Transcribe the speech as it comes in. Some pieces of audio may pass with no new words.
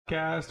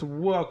podcast.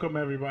 Welcome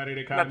everybody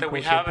to Not Cotton that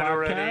we Culture haven't Podcast.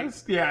 already.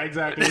 Yeah,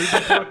 exactly. We've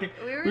been talking.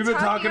 We've been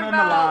talking on the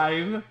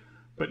live,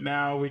 but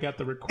now we got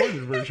the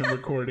recorded version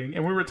recording,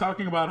 and we were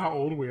talking about how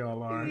old we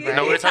all are.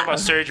 No, we were talking about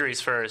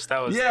surgeries first. That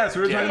was Yes,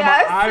 we were talking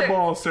Yes. about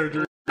eyeball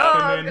surgery.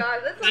 Oh and then, god,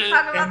 let's not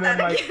talk about and then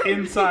that like again.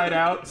 inside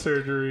out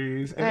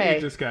surgeries, and Hey.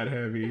 it just got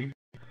heavy.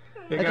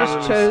 It That got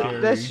just really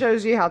shows. That scary.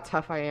 shows you how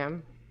tough I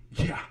am.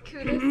 Yeah.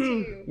 Kudos to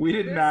you. We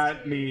did Kudos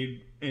not to you.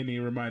 need any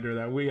reminder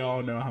that we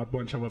all know how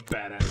much of a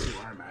badass you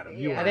are, madam.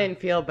 You Yeah. are. I didn't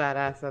feel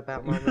badass at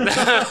that moment.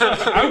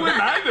 I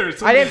wouldn't either.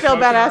 I didn't feel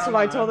Somebody badass fucking when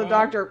I around told the my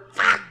doctor,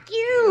 "Fuck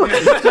you."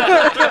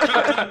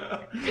 eyeball.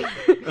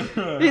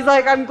 He's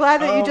like, "I'm glad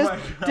that you Oh just my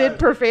God. did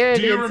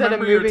profanity Do you instead of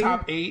remember your moving."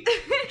 top 8?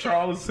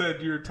 Charles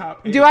said your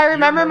top 8. Do I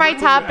remember my what you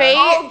top had? 8?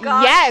 Oh,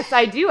 gosh. Yes,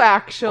 I do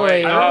actually.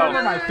 Wait, I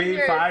remember my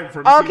fave 5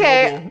 from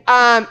Okay,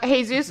 T-Mobile.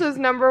 Jesus was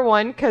number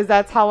 1 because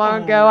that's how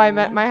long ago I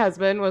met my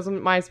husband. Was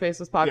MySpace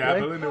was Yeah, popular.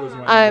 Belinda was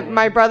my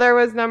My brother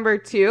was number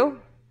 2.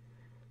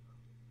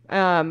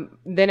 Then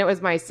it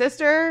was my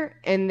sister,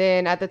 and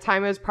then at the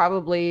time it was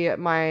probably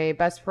my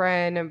best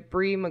friend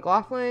Bree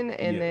McLaughlin,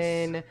 and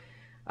Yes.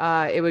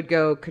 then it would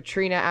go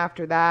Katrina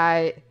after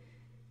that,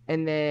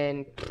 and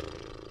then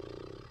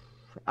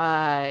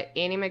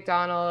Annie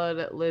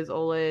McDonald, Liz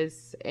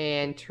Olis,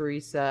 and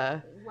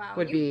Teresa Wow,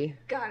 would you be.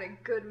 got a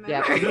good memory.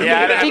 Yeah.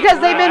 Yeah, Because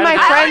they've been my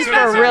I friends for a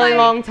remember really my-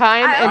 long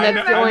time, I and that's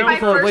remember the only my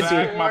people it would first be.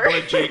 one. My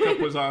boy Jacob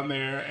was on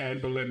there,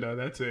 and Belinda.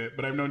 That's it.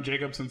 But I've known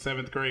Jacob since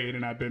 7th grade,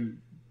 and I've been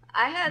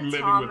I had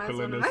living Tom with as one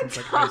Belinda of my since,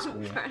 like, high top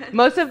school. friends.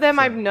 Most of them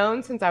I've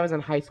known since I was in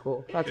high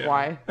school. That's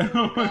why.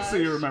 so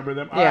you remember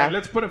them. All Yeah. right,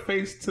 let's put a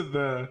face to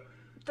the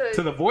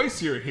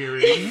voice you're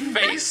hearing.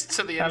 face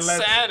to the And let's-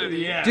 insanity.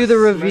 yes, Do the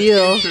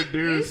reveal. Let's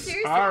introduce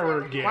seriously our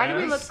remember? guest. Why do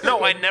we look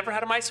No, I never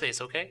had a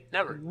MySpace, okay?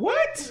 Never.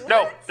 What?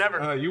 No,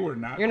 never. You were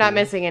not. You're not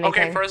cool. missing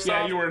anything. Okay, first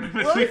Yeah, off, you were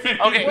missing. okay,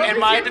 What in was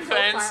my your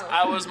defense,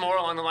 profile? I was more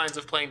along the lines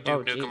of playing Duke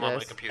Oh, Nukem on my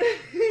Jesus. computer.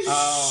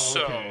 Oh,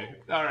 So- okay.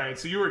 All right,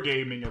 so you were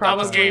gaming. At I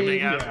was that point.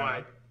 gaming, that's Yeah.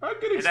 why. A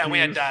good And then we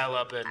had excuse.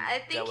 dial-up, and I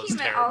that think was he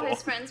met terrible. all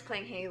his friends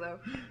playing Halo.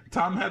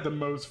 Tom had the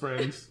most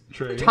friends.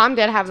 Trey. Tom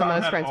did have the Tom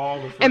most had friends. all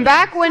the friends. And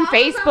back when Tom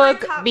was on my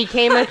Facebook top-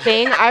 became a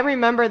thing, I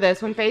remember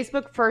this. When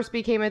Facebook first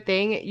became a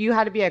thing, you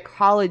had to be a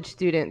college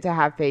student to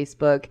have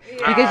Facebook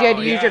because you had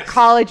to Oh, use your yes.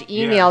 college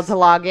email Yes. to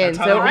log in. That's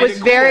how So they it made was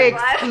it very cool.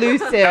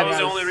 exclusive. That was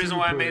the Yeah, only reason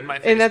why I made my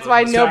Facebook. And that's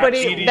why was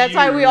nobody. .edu. That's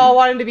why we all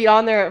wanted to be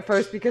on there at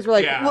first because we're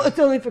like, Yeah. well, it's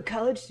only for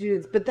college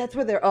students, but that's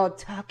where they're all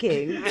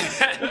talking.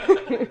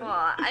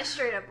 Well, I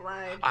straight up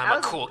lied. I'm I a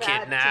was cool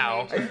bad kid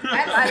now. teenager.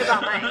 I lied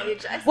about my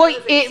age. I still Well,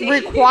 was it 18.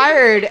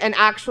 required an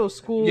actual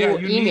school Yeah,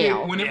 you email.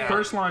 needed, when it Yeah.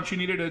 first launched, you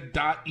needed a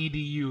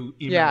 .edu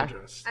email Yeah.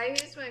 address. I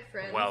used my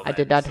friend. Well, I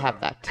did not have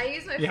that. I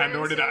used my Yeah, friend.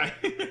 nor did I.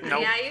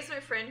 Nope. Yeah, I used my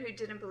friend who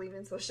didn't believe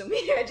in social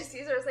media. I just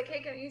used her. I was like,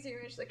 hey, can I use your?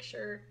 She's like,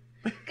 sure.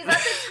 Because at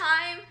the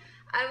time,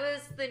 I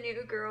was the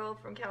new girl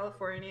from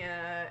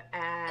California,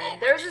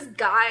 and there was this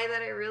guy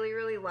that I really,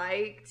 really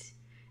liked,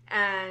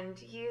 and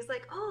he was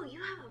like, oh, you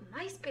have a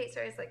MySpace?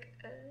 Or I was like,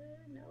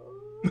 no.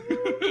 He's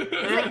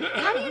like,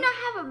 how do you not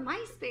have a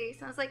MySpace?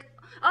 And I was like,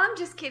 oh, I'm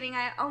just kidding.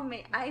 I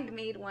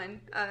made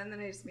one, and then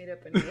I just made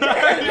up a name.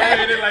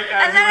 Yeah, you did, like,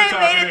 as And then we were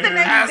I made it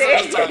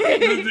the talking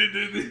next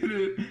to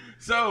day. her.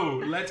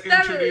 So let's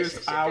That introduce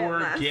relationship our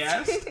didn't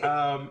guest.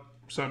 last.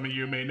 Some of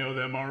you may know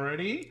them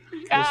already.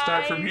 We'll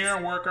start from here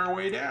and work our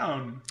way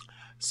down.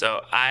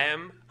 So I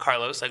am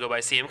Carlos. I go by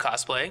CM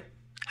Cosplay.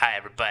 Hi,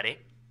 everybody.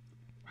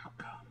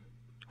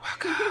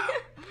 Welcome.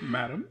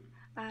 Madam.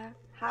 Hi,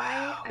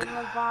 I'm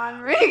Levon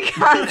Marie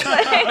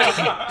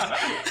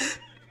Cosplay.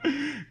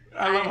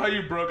 I love how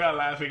you broke out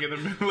laughing in the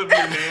middle of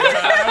your name.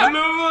 I'm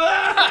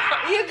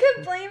Levon. You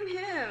could blame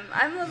him.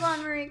 I'm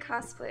Levon Marie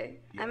Cosplay.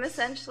 I'm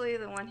essentially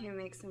the one who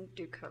makes him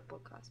do couple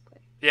cosplay.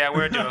 Yeah,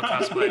 we're doing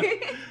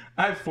cosplay.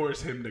 I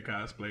forced him to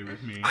cosplay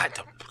with me. I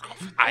do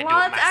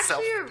Well, it it's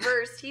myself. actually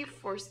reversed. He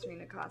forced me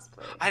to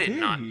cosplay. I did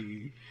not.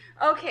 Hey.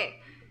 Okay.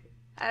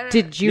 I don't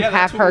Did you Yeah, have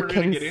that's what her we're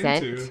gonna get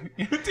consent?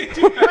 into. Did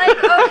you-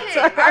 like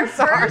okay, I'm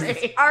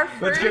sorry.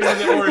 Let's get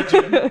into the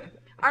origin.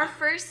 our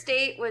first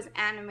date was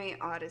Anime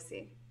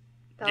Odyssey.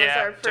 That was Yeah,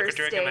 our took her first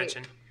to a date.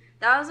 convention.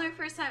 That was my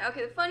first time.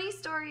 Okay, the funny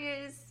story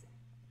is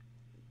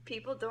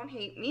people don't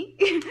hate me.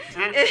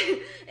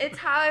 It's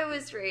how I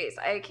was raised.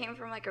 I came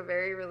from like a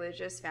very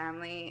religious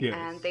family, Yes.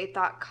 and they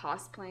thought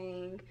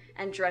cosplaying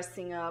and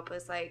dressing up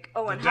was like,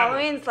 oh, and The devil.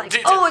 Halloween's like,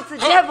 The oh, it's the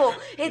devil.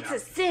 It's Yeah. a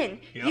sin.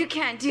 Yep. You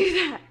can't do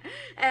that.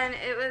 And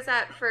it was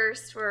at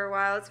first for a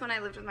while. It's when I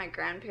lived with my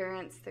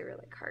grandparents. They were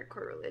like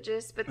hardcore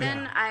religious. But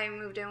then Yeah. I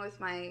moved in with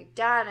my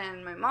dad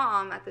and my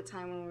mom at the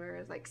time when we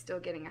were like still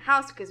getting a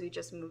house because we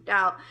just moved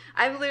out.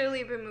 I've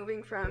literally been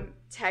moving from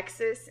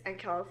Texas and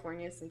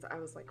California since I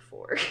was like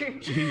 4.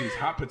 Jeez,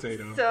 hot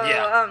potato. So,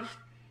 Yeah.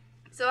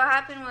 so what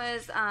happened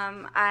was,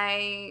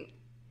 I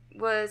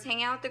was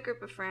hanging out with a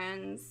group of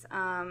friends.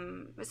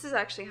 This is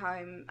actually how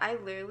I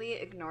literally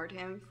ignored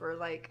him for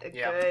like a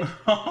good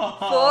 4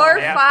 or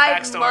 5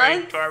 backstory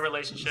months. to our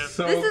relationship.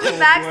 So This is a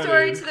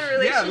backstory to the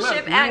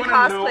relationship and we cosplay.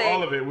 want to know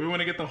all of it. We want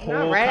to get the whole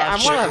No, right? I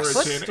want a cosplay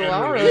footstool. origin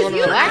I and really want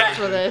to release. relax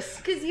for this.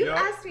 Because you Yep.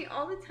 ask me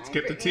all the time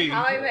Skip the Brittany, tea.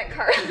 how I met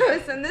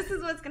Carlos, and this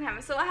is what's gonna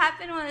happen. So what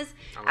happened was,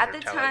 I'll at never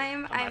the tell it.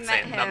 time I'm I not met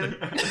saying him,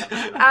 nothing.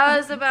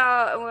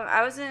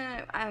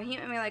 he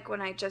met me like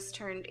when I just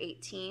turned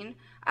 18.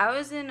 I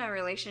was in a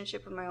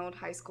relationship with my old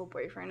high school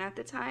boyfriend at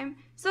the time.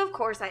 So of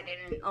course I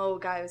didn't. Oh,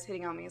 guy was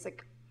hitting on me. It's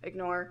like,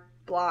 ignore,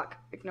 block,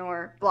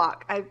 ignore,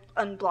 block. I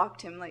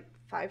unblocked him like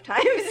 5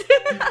 times.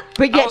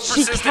 But I yet was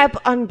she persistent. kept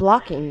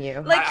unblocking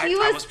you. Like I he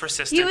was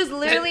persistent. He was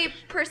literally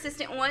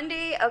persistent. One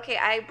day, okay,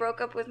 I broke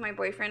up with my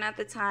boyfriend at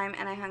the time,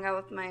 and I hung out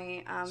with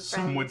my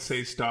Some friends. would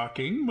say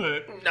stalking,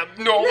 but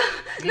No,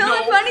 the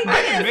funny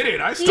I thing admit is,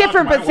 it. I stalked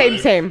Different, my but same,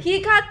 wife. same.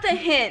 he got the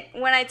hint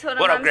when I told him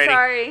What up, I'm Grady?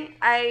 sorry.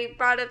 I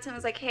brought up to him, I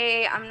was like,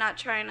 hey, I'm not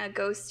trying to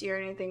ghost you or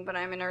anything, but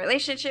I'm in a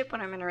relationship. When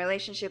I'm in a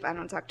relationship, I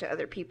don't talk to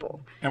other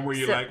people. And were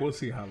you So- like, we'll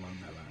see how long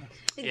that lasts.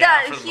 Yeah,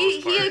 That- for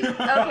the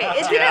most okay,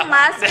 it didn't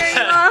last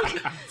very long.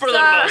 For the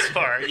So- most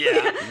part,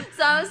 yeah.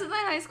 So I was with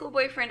my high school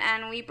boyfriend,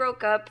 and we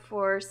broke up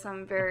for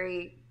some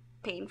very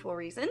painful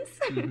reasons.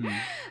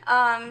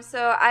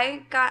 So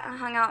I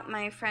hung out with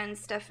my friends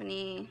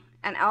Stephanie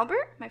and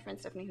Albert, my friend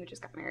Stephanie who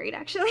just got married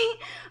actually.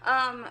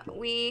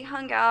 We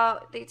hung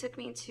out. They took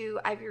me to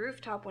Ivy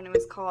Rooftop when it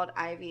was called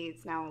Ivy.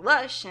 It's now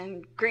Lush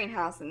and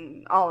Greenhouse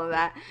and all of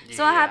that.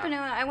 So what Yeah. happened?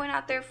 I went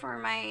out there for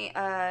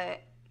my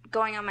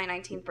going on my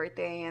 19th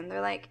birthday, and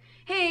they're like,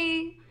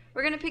 "Hey,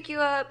 we're gonna pick you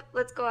up.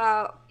 Let's go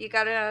out.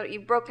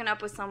 You've broken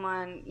up with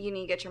someone. You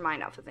need to get your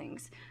mind off of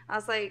things." I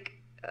was like,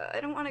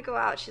 I don't want to go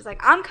out. She's like,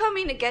 "I'm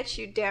coming to get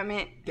you, damn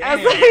it." I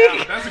was Damn,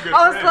 like, that's a good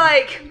I was friend.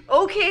 like,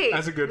 okay,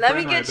 That's a good let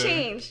me friend get right there.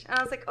 changed. And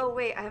I was like, oh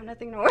wait, I have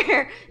nothing to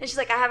wear. And she's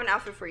like, I have an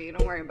outfit for you.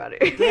 Don't worry about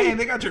it. Dang,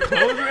 they got your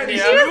clothes ready.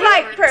 Yeah. She was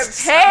like,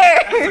 That's a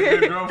good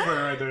prepared.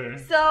 girlfriend right there.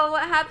 So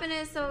what happened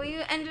is,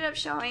 we ended up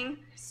showing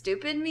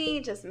stupid me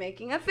just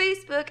making a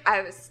Facebook.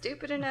 I was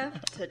stupid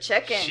enough to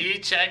check in. She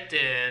checked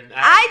in.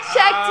 I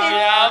checked in,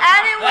 yeah.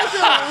 and it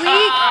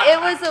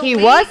was a week. He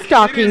was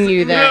stalking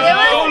you then.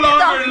 No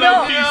longer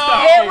low-key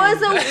stalking. It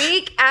was a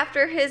week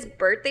after his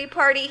birthday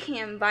party he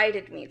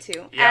invited me to.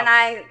 And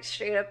I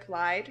straight up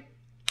lied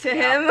to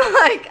him.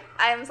 Like,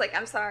 I was like,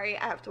 I'm sorry,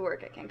 I have to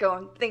work, I can't go.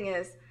 And the thing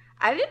is,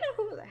 I didn't know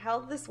who the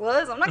hell this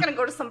was. I'm not going to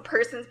go to some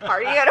person's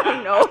party I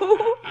don't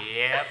know.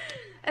 Yep.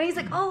 And he's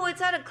like, oh,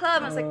 it's at a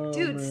club. I was like,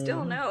 dude,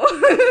 still no.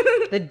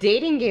 The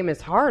dating game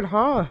is hard,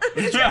 huh?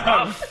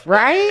 Yeah.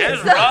 Right?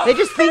 It's rough. They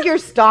just think you're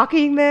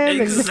stalking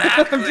them.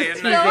 Exactly.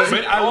 And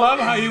But I love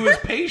how he was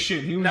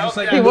patient. He was just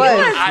like, He I was. know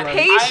He this, was right?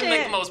 patient. I'm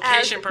like the most as-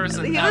 patient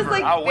person He ever. was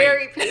like I'll wait.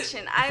 very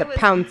patient. I It's a was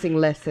pouncing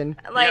lesson.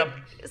 like, Yep.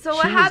 so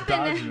what She was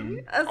happened?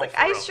 dodging. I was like, for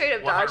I real. straight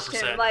up dodged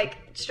 100%. him. Like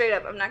straight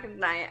up, I'm not gonna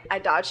deny it. I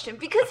dodged him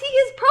because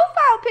his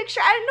profile picture.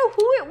 I didn't know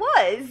who it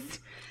was.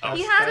 Oh,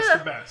 He had That's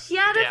the best. he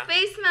had Yeah. a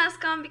face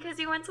mask on because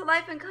he went to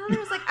Life in Color. I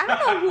was like, I don't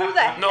know who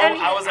that. No, and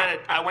he-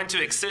 I went to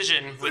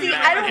Excision with See,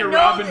 Matt. I don't You're know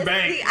Robin this.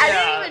 Banks. See, I Yeah,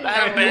 didn't even I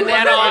had a know.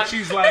 bandana Like on.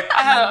 she's like,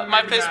 I have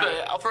my maybe not.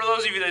 Facebook. For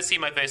those of you that see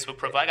my Facebook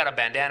profile, I got a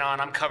bandana on.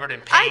 I'm covered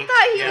in paint. I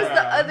thought he was the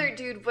Yeah. other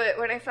dude, but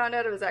when I found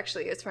out it was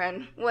actually his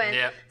friend.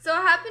 Yeah. So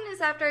what happened is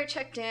after I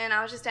checked in,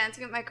 I was just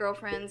dancing with my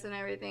girlfriends and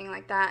everything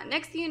like that.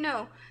 Next thing you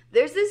know,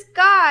 there's this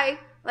guy,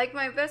 like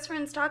my best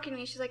friend's talking to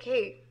me. She's like,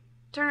 hey,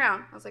 turn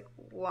around. I was like,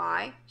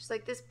 why? She's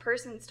like, this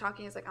person's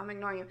talking. He's like, I'm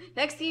ignoring you.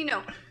 Next thing you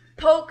know,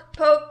 poke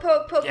Yeah,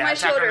 my attack on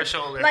shoulder. the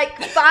shoulder. Like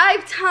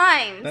 5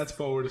 times. That's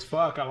forward as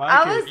fuck. I like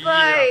I it.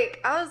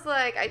 was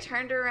like, I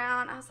turned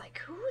around. I was like,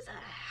 who the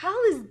hell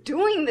is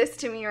doing this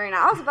to me right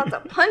now? I was about to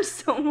punch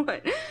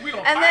someone. We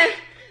gonna And then, fight.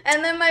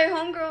 and then my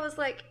homegirl was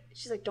like,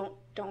 she's like, don't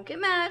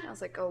get mad. I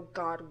was like, oh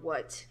God,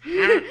 what?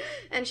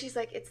 And she's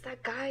like, it's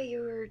that guy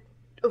you were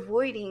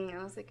avoiding.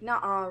 I was like,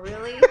 nuh-uh,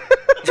 really?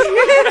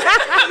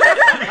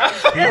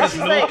 He's she's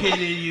like- located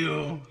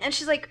you. And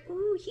she's like,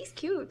 ooh, he's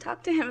cute.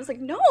 Talk to him. I was like,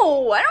 no,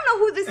 I don't know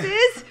who this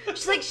is.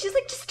 She's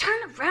like, just turn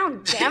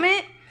around, damn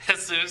it.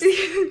 Jesus,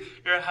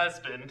 your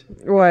husband.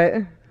 What?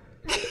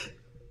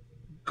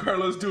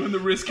 Carlos doing the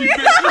risky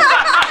business. What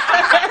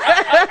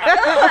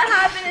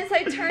happened is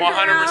I turned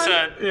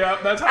around. 100%. Yeah,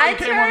 that's how I he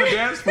came on the turned-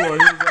 dance floor. He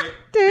was like,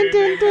 Dun,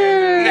 dun,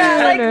 dun.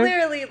 Yeah, like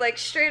literally, like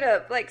straight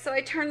up. Like, so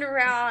I turned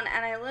around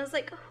and I was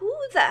like, who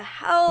the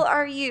hell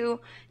are you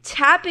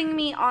tapping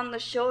me on the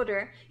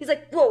shoulder? He's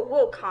like,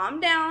 whoa, calm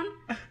down.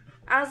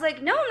 I was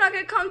like, no, I'm not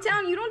going to calm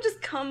down. You don't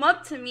just come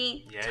up to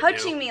me Yeah, I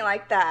touching do. me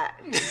like that.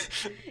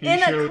 He In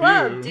a showed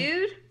club, you.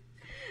 dude.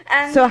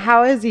 And So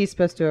how is he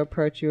supposed to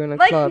approach you in a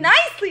like club?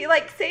 nicely,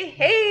 like say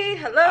hey,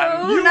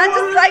 hello, You not were-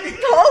 just like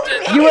poke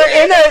me. You were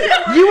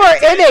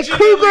in a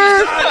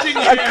cougar Dodging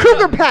a him.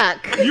 cougar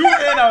pack. You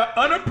were in an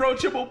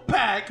unapproachable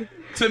pack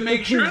to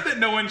make sure that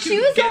no one can She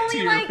was get to only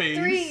your like face.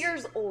 3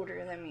 years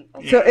older than me.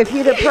 Okay. So if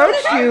he'd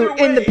approached you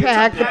Either in the way, it's a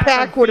pack, the pack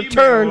pack of would have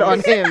turned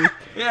on females. him.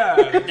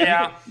 Yeah.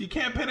 Yeah. You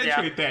can't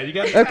penetrate that. You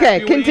got Okay,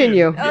 to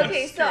continue.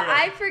 Okay, so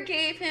I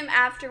forgave him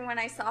after when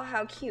I saw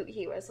how cute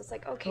he was. I was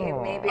like, okay,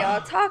 maybe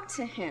I'll talk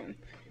to him.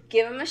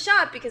 Give him a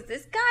shot because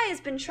this guy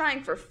has been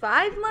trying for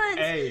 5 months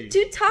Hey.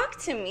 to talk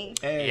to me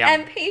Hey. Yeah.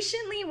 and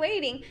patiently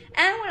waiting.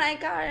 And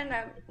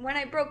when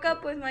I broke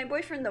up with my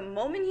boyfriend, the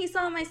moment he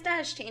saw my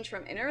status change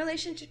from in a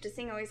relationship to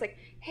seeing always like,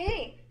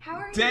 hey, how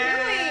are you doing?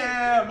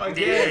 Damn.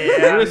 Again.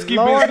 Yeah. Risky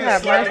Lord business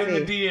have slide in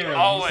mercy. the DMs.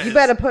 Always. You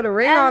better put a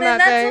ring on And then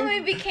that that's thing.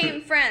 when we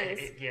became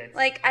friends. Yeah, it's-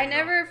 Like I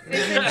never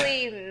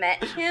physically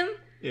met him,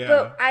 Yeah.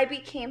 but I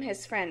became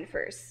his friend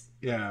first.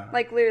 Yeah.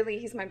 Like literally,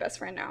 he's my best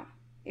friend now,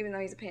 even though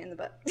he's a pain in the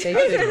butt. They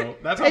That's should-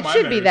 dope. That's how It my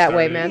should be marriage that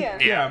way, started. man.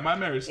 Yeah. Yeah, my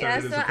marriage Yeah,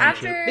 started so as a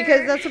friendship. after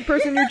Because that's the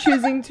person you're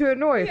choosing to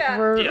annoy Yeah.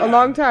 for Yeah. a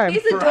long time.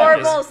 he's For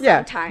adorable us. Yeah.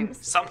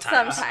 sometimes.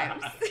 Sometimes.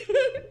 Sometimes.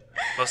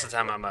 Most of the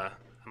time, I'm a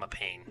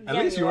pain. At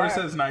Yeah, least you yours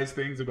are. has nice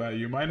things about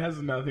you. Mine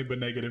has nothing but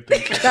negative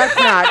things. That's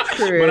not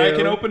true. But I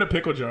can open a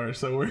pickle jar,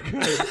 so we're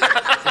good.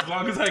 As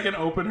long as I can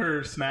open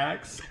her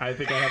snacks, I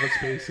think I have a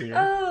space here.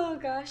 Oh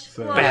gosh.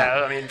 So- Well, But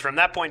yeah, I mean, from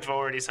that point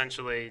forward,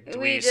 essentially,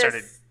 we just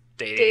started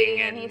dating.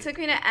 and he took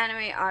me to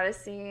Anime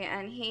Odyssey,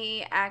 and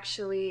he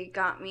actually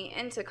got me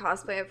into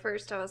cosplay. At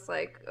first, I was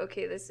like,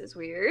 okay, this is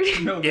weird.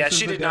 No, Yeah, this is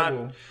she the did not-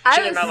 devil. I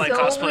did was not like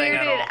so cosplaying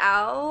at weirded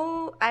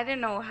out. I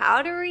didn't know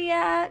how to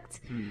react,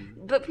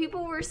 but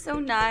people were so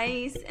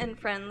nice and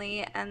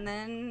friendly. And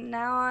then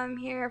now I'm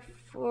here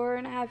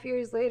 4.5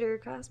 years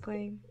later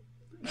cosplaying.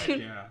 Heck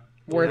yeah.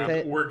 Worth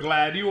it. We're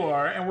glad you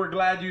are, and we're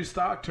glad you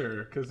stalked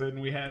her, because then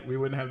we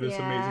wouldn't have this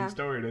Yeah. amazing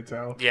story to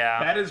tell.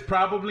 Yeah. That is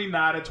probably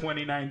not a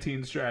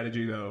 2019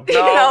 strategy, though. No,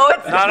 No,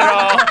 it's not at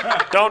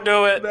all. Don't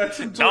do it. That's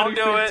some Don't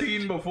do it.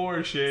 2015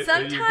 before shit.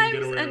 that you can get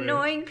Sometimes away with.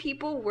 annoying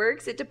people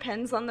works. It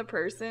depends on the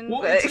person.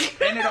 Well, but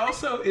and it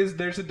also is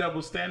there's a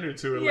double standard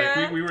to it. Yeah.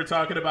 Like we were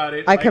talking about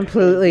it. I like,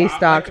 completely wow,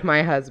 stalked like,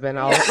 my husband.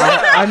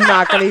 I'm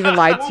not going to even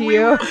lie Well, to we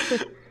you. were-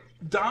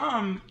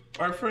 Dom,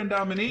 our friend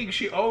Dominique,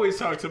 she always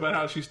talks about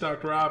how she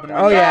stalked Rob. And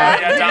Oh, yeah.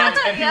 Yeah, Dom.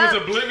 And he was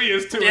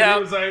oblivious to it. Yeah. He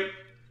was like,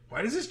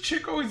 why does this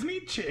chick always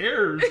need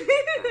chairs?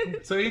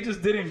 So he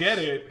just didn't get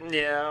it.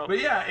 Yeah. But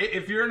yeah,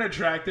 if you're an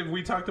attractive,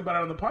 we talked about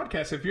it on the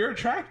podcast. If you're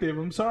attractive,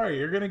 I'm sorry,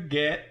 you're gonna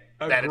get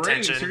a That grace.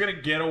 attention. You're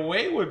gonna get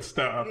away with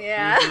stuff.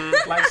 yeah.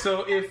 Like,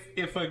 so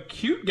if a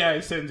cute guy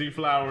sends you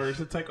flowers,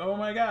 it's like, oh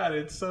my god,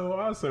 it's so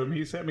awesome.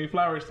 He sent me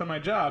flowers to my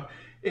job.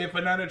 If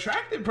an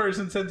unattractive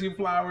person sends you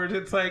flowers,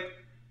 it's like,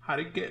 how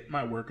to get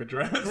my work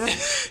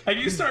address? Like,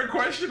 you start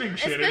questioning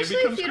shit, and it Especially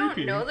becomes if you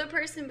creepy. don't know the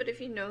person, but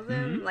if you know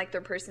them, like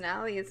their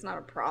personality, it's not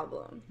a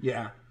problem.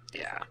 Yeah.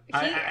 Yeah.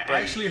 I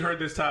actually heard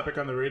this topic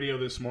on the radio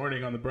this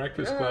morning on the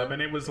Breakfast Club,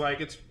 and it was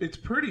like, it's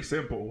pretty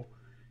simple.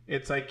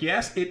 It's like,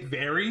 yes, it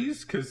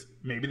varies, because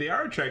maybe they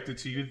are attracted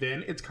to you,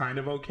 then it's kind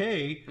of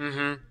okay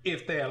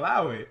if they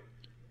allow it.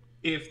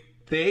 If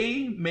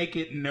they make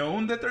it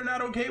known that they're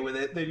not okay with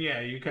it, then yeah,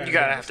 you kind of You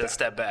gotta have to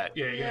step back.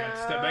 Yeah, you gotta have to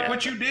Yeah. step back.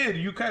 Which you did.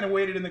 You kind of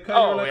waited in the cut.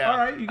 Oh, You're like, yeah. all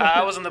right, you got I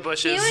the- was in the He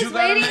bushes. was You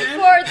got a waiting man?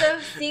 for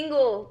the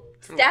single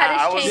I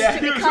status was- change Yeah, to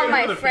he was become waiting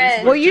my for the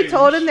friend. Facebook Well, you change.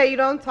 told him that you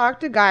don't talk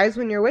to guys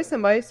when you're with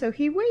somebody, so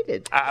he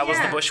waited. I was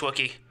the Yeah. bush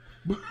Wookie.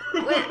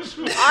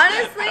 Honestly,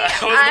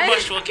 I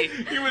was the bush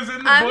Wookie. He was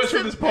in the I'm bush so-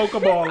 with his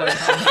Pokeball.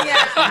 Like,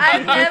 yeah,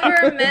 I've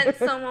never met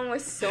someone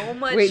with so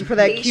much Waiting for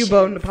that patience.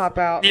 Cubone to pop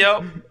out.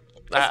 Yep.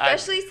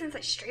 Especially since I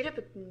straight up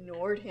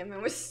ignored him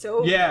and was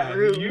so yeah,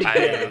 rude. you-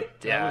 I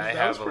that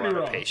have was a pretty lot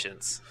of raw.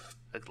 patience.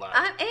 A lot.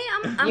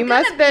 I'm You gonna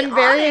must have been be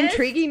very honest.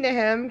 intriguing to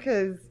him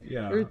because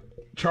Yeah.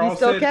 Charles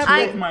still said kept two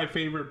it. of my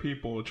favorite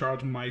people.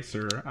 Charles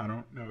Meiser. I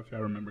don't know if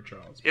y'all remember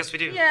Charles. Yes, we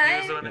do. Yeah, He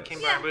was the one that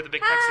came by with the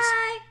big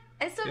Hi.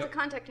 I still have Yep. to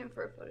contact him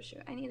for a photo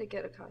shoot. I need to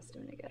get a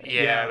costume together.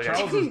 Yeah, we got,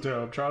 Charles is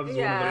dope. Charles is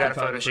Yeah. one we of the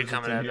got a photo shoot photographers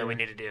coming up in that we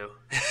here. need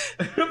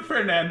to do.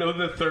 Fernando,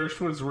 the thirst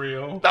was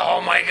real.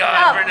 Oh my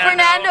God, Oh,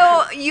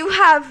 Fernando, you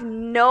have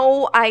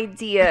no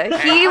idea.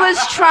 He was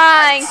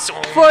trying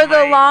Oh for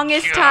the my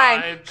longest time.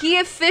 God. He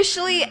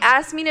officially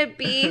asked me to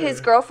be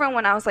his girlfriend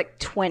when I was like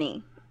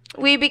 20.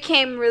 We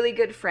became really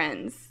good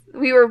friends.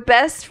 We were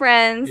best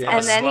friends, Yeah.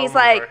 and then Slow he's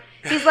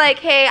mover. like,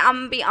 "Hey, I'm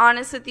gonna be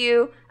honest with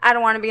you. I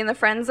don't want to be in the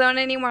friend zone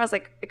anymore." I was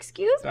like,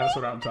 "Excuse me." That's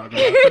what I'm talking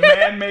about. The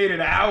man made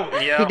it out.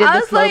 he Yeah. did I the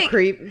was slow like,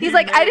 creep. he's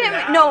like, I made it didn't.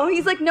 out. No,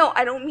 he's like, no,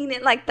 I don't mean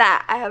it like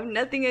that. I have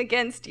nothing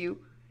against you.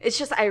 It's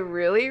just I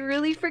really,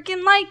 really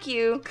freaking like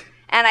you,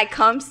 and I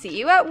come see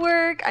you at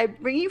work. I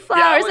bring you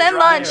flowers would and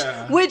drive- lunch,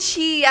 Yeah. which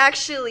he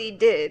actually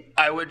did.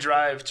 I would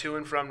drive to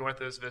and from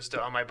Northwest Vista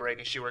on my break,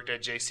 and she worked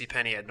at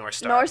JCPenney at North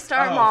Star. North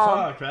Star Oh, Mall.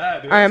 fuck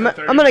that, dude. All right, That's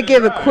a I'm going to 30-minute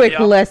give a drive. quick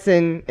Yeah.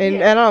 lesson, and,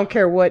 Yeah. and I don't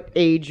care what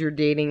age you're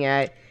dating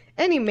at.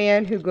 Any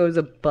man who goes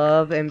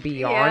above and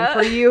beyond Yeah.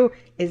 for you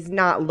is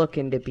not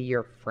looking to be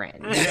your friend.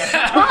 Well,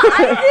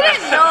 I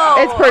didn't know.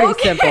 It's pretty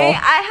okay? simple.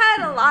 I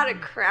had a lot of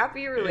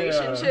crappy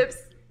relationships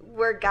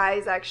where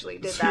guys actually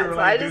did So that. you're So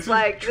I this just is-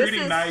 like this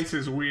treating is. nice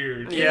is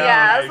weird. Yeah.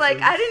 Yeah, I Nice was like,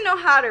 is- I didn't know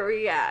how to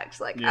react.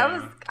 Like,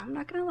 Yeah. I'm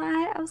not gonna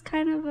lie, I was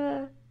kind of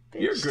a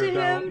You're bitch good to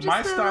though. him. Just My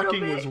a little stalking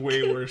bit. was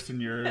way worse than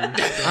yours.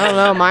 I don't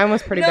know. Mine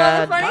was pretty No,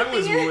 bad. funny Mine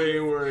was thing is- way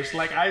worse.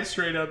 Like, I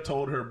straight up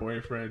told her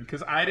boyfriend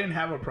because I didn't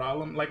have a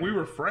problem. Like, we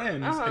were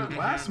friends and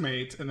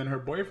classmates, and then her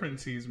boyfriend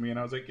sees me, and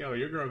I was like, "Yo,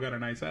 your girl got a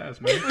nice ass,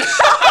 man."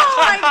 Oh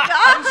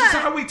my This is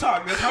god! how we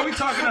talk. That's how we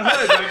talk in the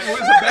hood. Like, it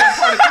was a bad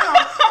part of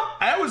town.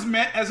 I was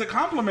meant as a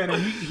compliment,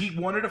 and he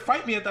wanted to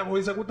fight me at that point.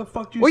 He's like, "What the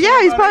fuck do you?" Well, say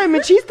yeah, he's about probably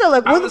it? machista.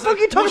 Like, I what the was fuck like,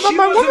 you talking well,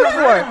 about my she wasn't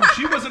woman around. for?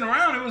 She wasn't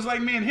around. It was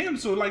like me and him.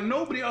 So like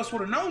nobody else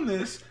would have known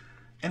this.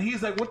 And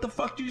he's like, "What the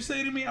fuck do you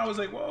say to me?" I was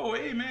like, "Whoa,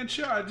 hey man,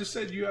 chill. I just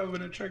said you have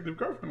an attractive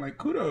girlfriend. Like,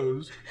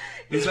 kudos."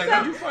 He's like,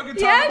 "Did you fucking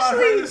He talk about her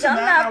actually this and done that?"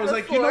 And that I was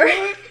like, "You know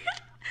before. what?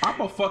 I'm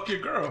gonna fuck your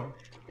girl."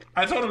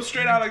 I told him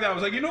straight out like that. I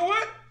was like, "You know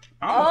what?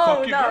 I'm Oh gonna no,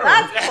 fuck your girl."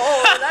 that's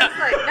cold. That's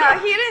like no,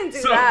 he didn't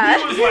do So that.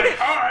 he was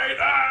like, "All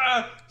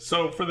right."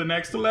 So for the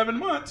next 11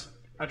 months,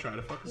 I tried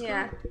to fuck his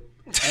yeah. girl.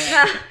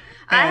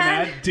 I And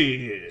had I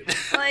did.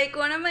 like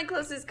one of my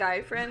closest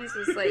guy friends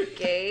was like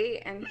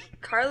gay, and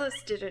Carlos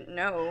didn't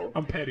know.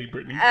 I'm petty,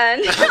 Brittany.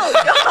 And oh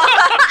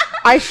god,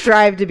 I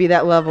strive to be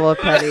that level of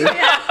petty.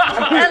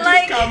 and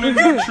like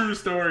Comments true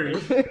story.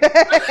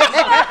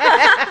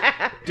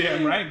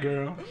 Damn right,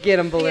 girl. Get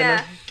him, Belinda.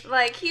 yeah,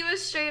 like he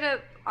was straight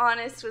up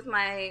honest with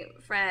my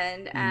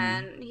friend, Mm-hmm.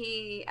 and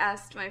he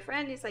asked my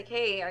friend, he's like,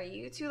 "Hey, are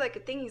you two like a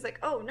thing?" He's like,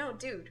 "Oh no,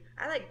 dude,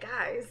 I like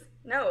guys.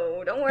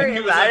 No, don't worry And he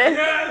was about like, it."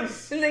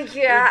 "Yes." I'm like,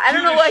 yeah, I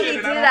don't cute know as what shit, he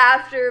and did I don't-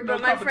 after, no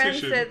but my friend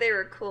competition. said they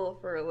were cool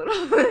for a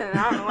little bit.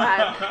 I don't know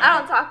why. I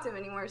don't talk to him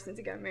anymore since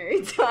he got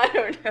married, so I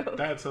don't know.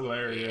 That's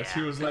hilarious.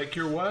 He was like,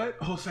 "You're what?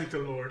 Oh, thank the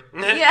Lord.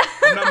 Yeah.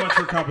 I'm not much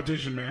for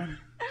competition, man."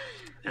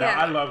 No, Yeah.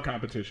 I love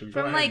competition.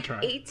 Go From ahead and like try.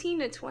 18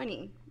 to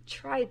 20.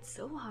 Tried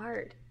so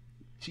hard.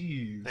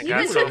 Jeez. Like, He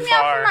even Got took so me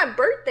out far. for my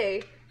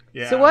birthday.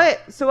 Yeah. So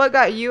what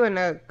got you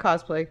into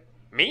cosplay?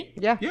 Me?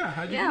 Yeah. Yeah.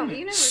 How'd you Yeah, do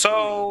you it? never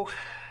So,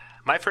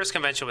 my first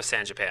convention was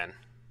San Japan.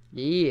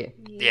 Yeah.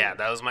 Yeah,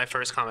 that was my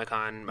first Comic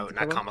Con. Oh,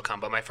 not Comic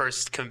Con, but my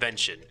first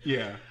convention.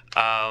 Yeah.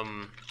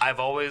 I've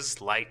always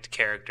liked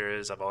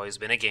characters. I've always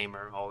been a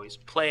gamer. Always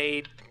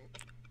played.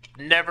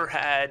 Never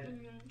had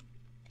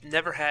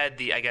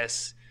the, I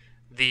guess,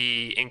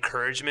 the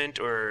encouragement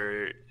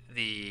or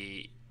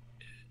the,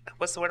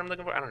 what's the word I'm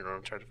looking for? I don't know.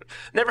 I'm trying to.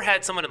 Never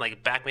had someone to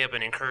like back me up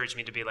and encourage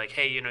me to be like,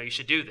 hey, you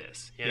should do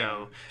this. You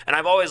know. And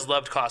I've always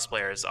loved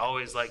cosplayers.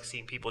 Always like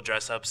seeing people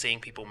dress up, seeing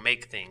people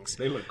make things.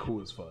 They look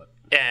cool as fuck.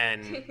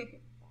 And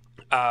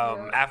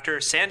after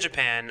San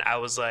Japan, I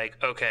was like,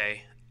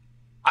 okay,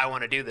 I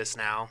want to do this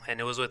now. And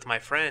it was with my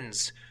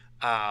friends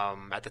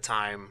at the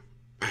time.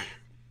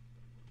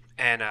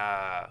 And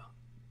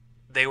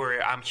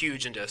I'm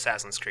huge into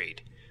Assassin's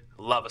Creed.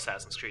 Love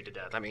Assassin's Creed to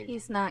death. I mean,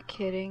 He's not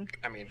kidding.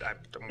 I'm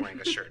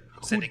wearing a shirt.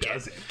 Who Syndicate.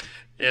 doesn't?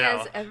 He You know?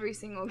 has every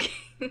single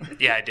game.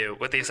 Yeah, I do.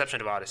 With the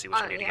exception of Odyssey, which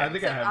I need to yeah. get. I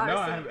think I have. No, I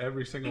Odyssey. have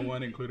every single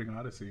one, including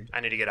Odyssey.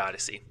 I need to get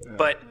Odyssey.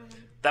 But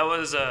that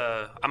was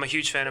I'm a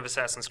huge fan of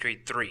Assassin's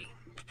Creed 3,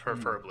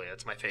 preferably.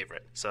 That's my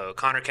favorite. So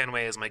Connor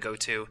Kenway is my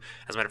go-to.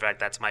 As a matter of fact,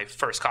 that's my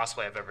first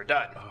cosplay I've ever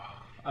done.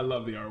 I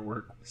love the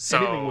artwork. So-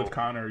 Anything with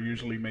Connor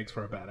usually makes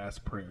for a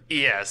badass print.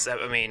 Yes,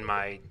 I mean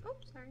my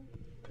Oops, sorry.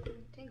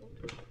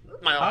 Tangled.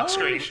 lock Oh,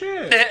 screen.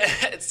 shit.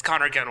 It's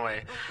Connor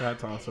Kenway.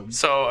 That's awesome.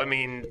 So I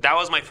mean that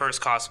was my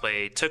first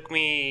cosplay. It took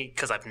me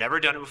because I've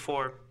never done it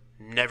before.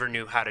 Never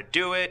knew how to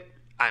do it.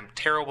 I'm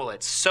terrible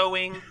at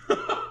sewing.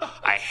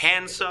 I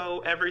hand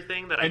sew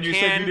everything that And I you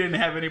can. said you didn't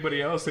have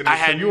anybody else in it. I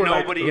so had you were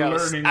nobody like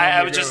else. learning I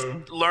on was the just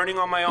go. learning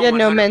on my own. You had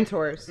no 100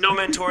 mentors. No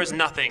mentors,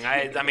 nothing.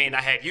 I mean, I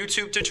had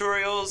YouTube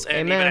tutorials, and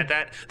Amen. even at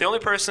that, the only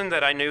person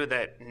that I knew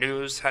that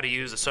knows how to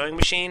use a sewing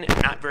machine,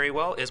 and not very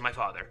well, is my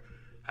father.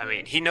 I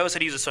mean, he knows how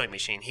to use a sewing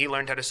machine. He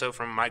learned how to sew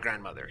from my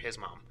grandmother, his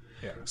mom.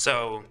 Yeah.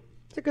 So,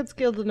 It's a good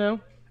skill to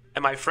know.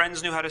 and my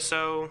friends knew how to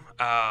sew,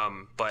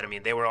 but I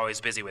mean, they were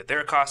always busy with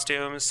their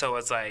costumes, so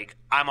it's like,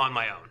 I'm on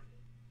my own.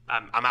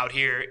 I'm out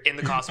here in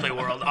the cosplay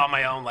world on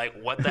my own, like,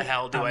 what the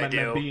hell do I I'm do?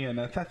 gonna be an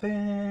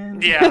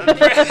assassin. Yeah,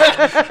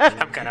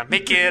 I'm gonna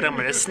make it. I'm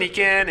gonna sneak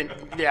in, and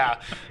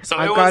yeah. So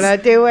I'm it gonna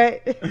was. do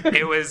it.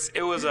 It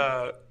was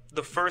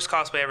the first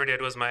cosplay I ever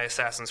did was my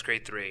Assassin's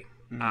Creed 3.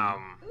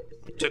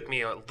 Took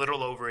me a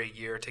little over a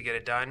year to get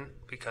it done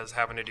because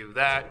having to do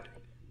that,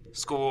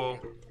 school,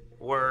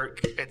 work.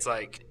 It's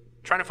like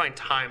trying to find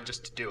time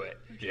just to do it.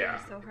 Yeah.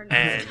 So hard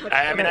And to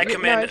I mean, I No,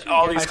 commend it's-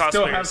 all I these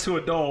still have cosplayers. to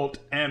adult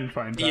and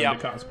find time Yep.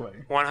 to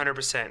cosplay.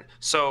 100%.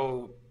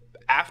 So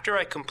after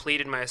I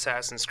completed my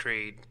Assassin's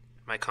Creed,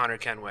 my Connor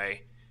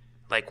Kenway,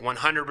 like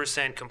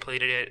 100%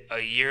 completed it a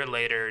year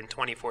later in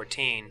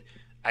 2014,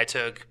 I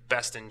took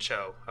Best in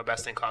Show, a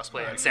Best in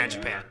Cosplay at San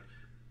Japan.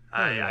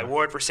 I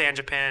wore it for San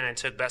Japan and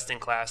took Best in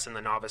Class in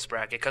the novice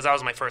bracket because that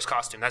was my first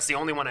costume. That's the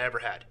only one I ever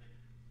had,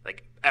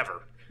 like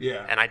ever.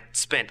 Yeah. And I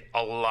spent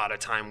a lot of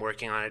time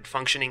working on it.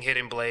 Functioning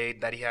hidden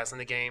blade that he has in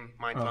the game,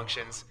 mine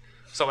functions.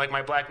 So like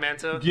my Black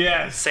Manta,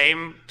 Yes.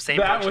 same That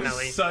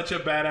functionality. was such a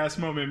badass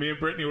moment. Me and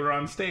Brittany were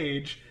on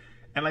stage,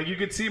 and like you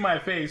could see my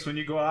face when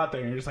you go out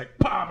there, and you're just like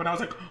pop, and I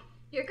was like,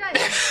 Your guy's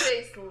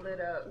face lit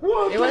up.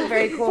 What It was the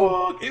very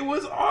cool. fuck? It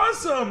was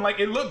awesome. Like,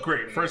 it looked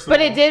great, first of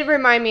But all. it did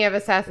remind me of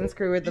Assassin's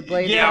Creed with the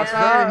blade. Yeah, and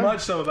all very that. much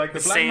so. Like, the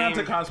Black Same.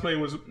 Manta cosplay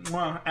was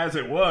as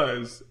it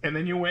was, and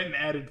then you went and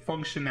added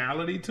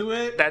functionality to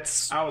it.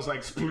 That's I was like,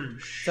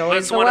 sploosh. So it's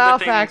That's the one of the wow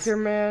things- factor,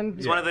 man.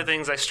 It's one of the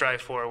things I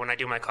strive for when I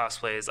do my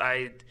cosplays.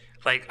 I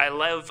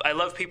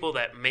love people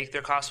that make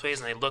their cosplays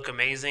and they look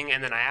amazing,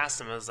 and then I ask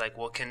them, I was like,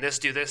 well, can this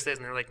do this, and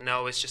they're like,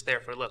 no, it's just there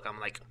for look. I'm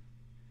like,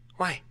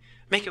 why?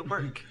 Make it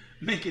work.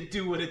 Make it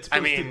do what it's I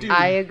supposed mean, to do.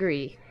 I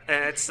agree.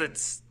 And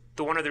it's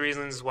one of the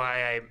reasons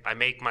why I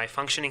make my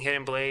functioning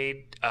hidden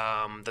blade.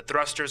 The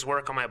thrusters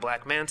work on my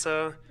Black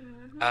Manta.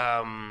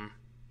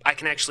 I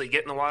can actually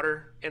get in the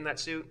water in that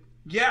suit.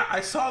 Yeah,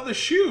 I saw the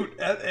shoot,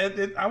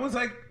 and I was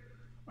like,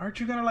 aren't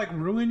you gonna, like,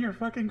 ruin your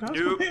fucking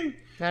cosplay?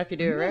 Not if you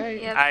do it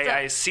right. Yeah,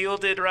 I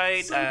sealed it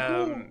right.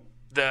 So cool.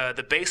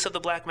 The base of the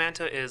Black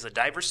Manta is a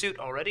diver suit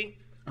already.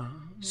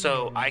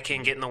 So I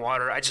can get in the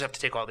water. I just have to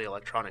take all the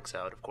electronics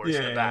out, of course,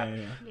 Yeah, of that.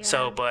 yeah.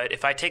 So, but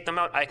if I take them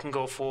out, I can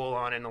go full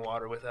on in the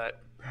water with that.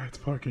 That's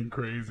fucking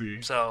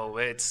crazy. So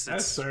it's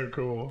That's so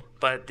cool.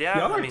 but yeah,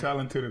 Y'all I are mean,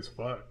 talented as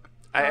fuck.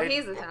 Oh,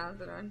 he's a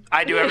talented one.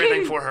 I do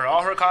everything for her.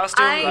 All her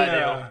costumes, I do.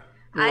 Yeah.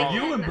 I Well,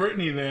 you and cannot-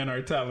 Brittany then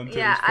are talented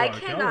Yeah, as fuck. I Y'all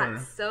cannot are-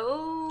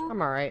 sew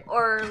I'm alright.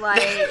 or like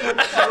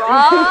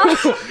draw.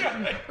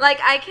 Like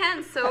I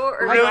can't sew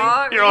or Really?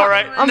 draw. or You're all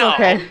right. anything I'm no,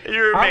 okay.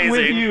 You're I'm with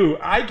amazing. you.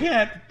 I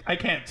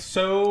can't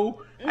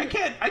sew. I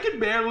can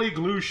barely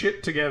glue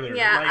shit together.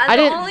 Yeah, Like, I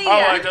the didn't- only. Oh,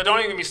 yeah. don't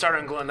even get me started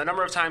on gluing. The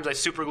number of times I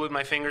super glued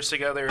my fingers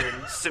together and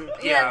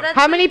Yeah, that's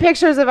How many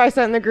pictures have I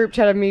sent in the group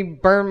chat of me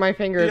burn my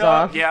fingers Yeah.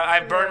 off? yeah,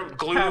 I've burned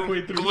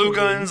Halfway glue through glue the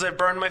guns. I've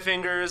burned my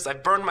fingers.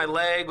 I've burned my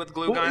leg with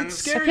glue Well, guns.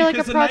 it's I scary feel like a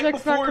because the night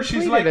project's not before she's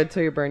completed like,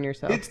 until you burn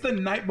yourself. it's the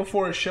night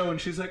before a show, and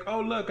she's like,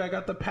 "Oh look, I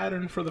got the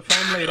pattern for the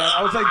foam blade."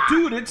 I was like,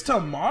 "Dude, it's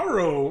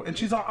tomorrow," and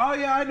she's like, "Oh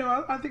yeah, I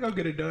know. I think I'll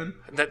get it done."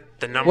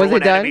 The number Was it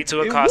one enemy done? to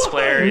a It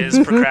cosplayer was.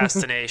 is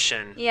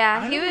procrastination.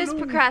 Yeah, he don't was know.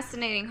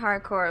 procrastinating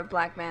hardcore of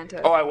Black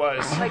Manta. Oh, I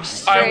was. Like I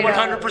straight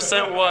up.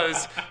 100%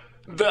 was.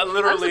 I'm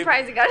Literally,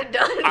 surprised he got it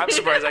done. I'm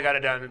surprised I got it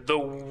done. The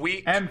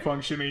week And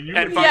functioning. You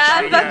And were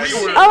functioning, Yeah, yes.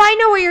 We were- Oh, I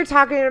know what you're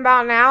talking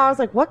about now. I was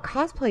like, what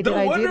cosplay did The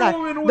I do Wonder that?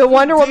 Woman was The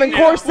Wonder Woman day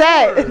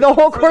corset. before. The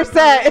whole For the parade.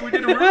 corset. We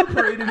did a real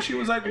parade, and she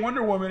was like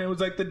Wonder Woman. It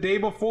was like the day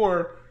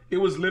before. It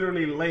was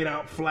literally laid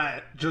out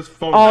flat, just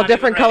foam. All Not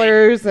different even ready.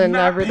 colors and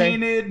not everything.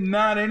 painted,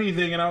 not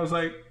anything. And I was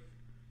like,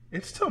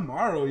 "It's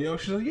tomorrow, yo."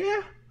 She's like,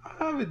 "Yeah,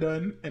 I have it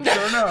done." And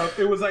sure enough,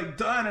 it was like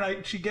done.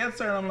 And she gets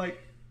there, and I'm like,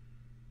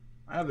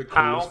 "I have the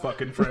coolest Ow.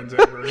 fucking friends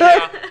ever."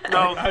 Yeah,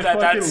 no, I that, fucking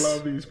that's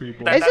love these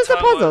people. that- It's just a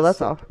that's how it puzzle, was.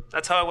 that's all.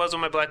 That's how I was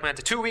with my Black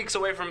Manta. 2 weeks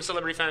away from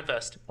Celebrity Fan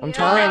Fest. I'm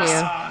telling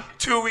you.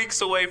 2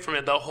 weeks away from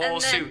it. The whole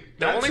And then- suit.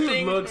 The that only suit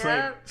thing. looks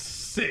Yeah. like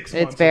 6 It's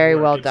months of very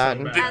work. well It's so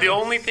done. bad. The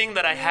only thing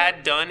that I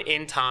had done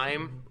in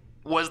time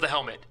was the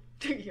helmet.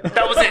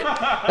 That was it.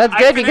 That's I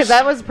good because finished-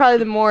 that was probably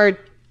the more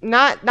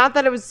not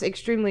that it was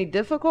extremely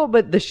difficult,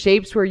 but the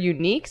shapes were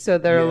unique, so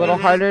they're a little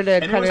harder to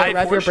And it kind was of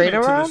wrap your brain proportionate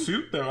to around. the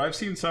suit, though. I've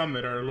seen some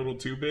that are a little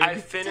too big. I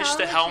finished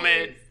the helmet.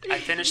 Technologies. I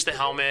finished the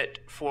helmet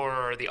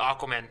for the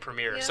Aquaman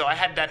premiere, so I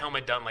had that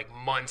helmet done like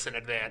months in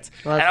advance.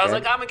 Well, and that's I was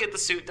good. like, I'm gonna get the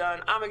suit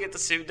done. I'm gonna get the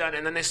suit done.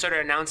 And then they started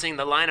announcing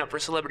the lineup for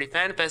Celebrity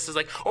Fan Fest. Is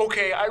like,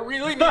 okay, I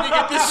really need to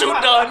get this suit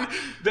done.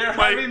 They're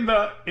Like- having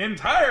the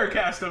entire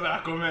cast of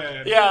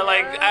Aquaman. Yeah,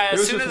 like It as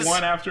was soon just as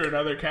one after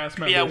another cast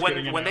member. yeah,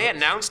 when they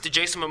announced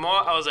Jason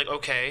Momoa, I was like,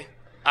 okay.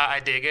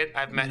 I dig it.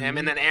 I've met him.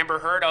 And then Amber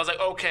Heard, I was like,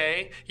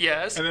 okay,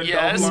 yes, And then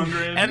yes. Dolph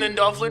Lundgren. And then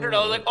Dolph Lundgren, I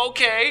was like,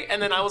 okay.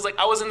 And then I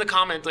was in the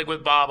comment like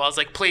with Bob. I was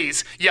like,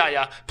 please,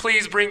 Yaya,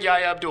 please bring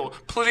Yaya Abdul,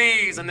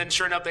 please. And then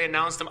sure enough, they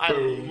announced him. I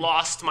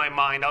lost my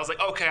mind. I was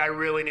like, okay, I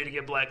really need to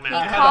get Black I Manta.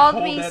 had to called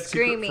hold me that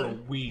secret for a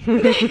screaming. week.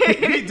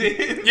 He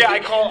did. Yeah, I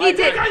called. He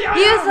did.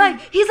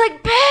 He's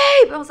like,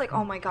 babe. I was like,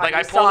 oh my god, Like you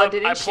I saw, pulled up,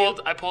 didn't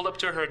you? I pulled up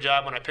to her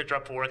job when I picked her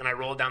up for work, and I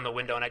rolled down the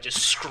window and I just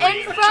In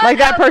screamed. front Like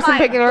that of person my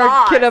picking her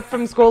boss. kid up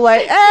from school,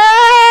 like,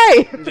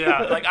 hey!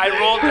 Yeah, like I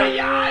rolled.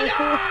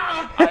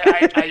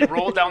 I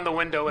rolled down the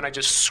window and I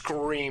just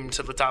screamed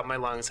to the top of my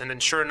lungs. And then,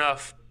 sure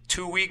enough,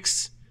 2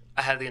 weeks,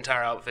 I had the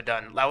entire outfit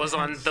done. I was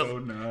on the, So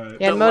nuts.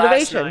 Yeah. the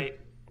motivation. last night.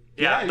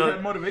 Yeah, Yeah, you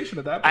had motivation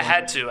at that point. I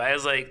had to. I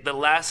was like, the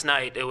last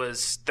night, it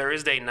was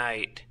Thursday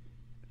night.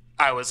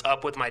 I was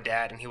up with my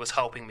dad and he was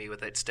helping me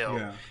with it still.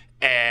 Yeah.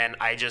 And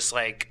I just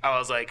like, I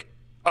was like,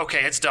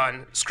 okay, it's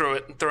done. Screw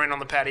it. I'm throwing it on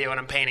the patio and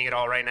I'm painting it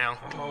all right now.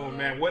 Oh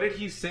man, what did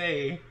he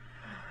say?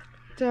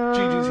 Dun.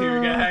 Gigi's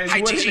here, guys. Hi,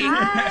 What did Gigi.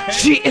 he-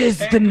 She is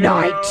Hey, the girl.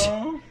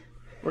 night.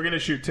 We're gonna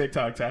shoot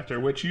TikToks after,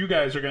 which you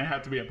guys are gonna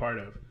have to be a part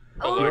of.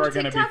 Oh, You are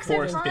gonna be TikToks are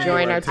forced fun. into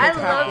Join our our I TikTok.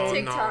 love Oh,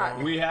 TikTok.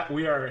 no.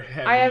 We are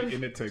heavy I have-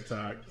 into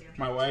TikTok.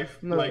 My wife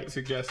Like-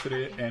 suggested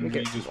it, and we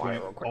get just some water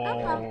went real quick.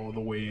 all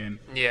the way in.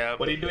 Yeah.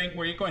 What are you doing?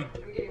 Where are you going?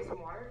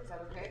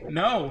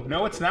 No,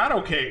 it's not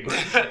okay. No,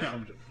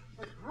 I'm joking.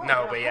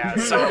 No, but yeah.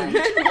 So,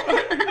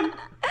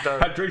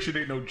 Hydration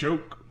ain't no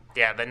joke.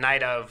 yeah, the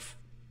night of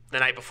the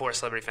night before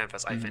Celebrity Fan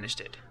Fest, I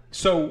finished it.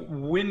 So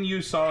when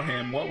you saw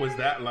him, what was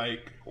that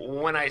like?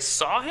 When I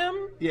saw him,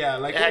 Yeah,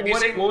 like Have you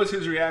seen- what was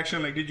his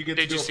reaction? Like, did you get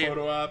to do a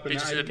photo op? Did you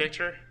see the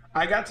picture?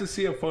 I got to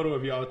see a photo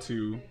of y'all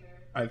two.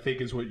 I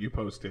think is what you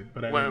posted,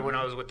 but I didn't- When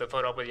I was with the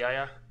photo op with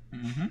Yaya?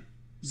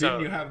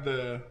 didn't you have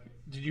the?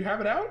 Did you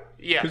have it out?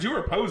 Yeah. because you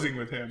were posing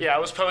with him. Yeah, I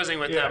was posing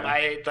with Yeah. him.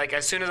 I like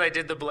as soon as I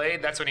did the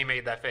blade, that's when he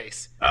made that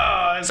face.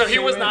 Oh, that's So he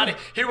was too not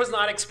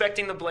bad.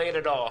 expecting the blade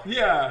at all.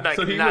 Yeah. Like,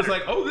 so he not- was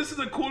like, "Oh, this is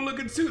a cool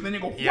looking suit." And then you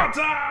go, Yeah. "What's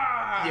up?"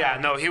 Yeah,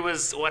 no, he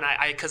was when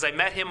because I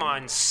met him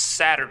on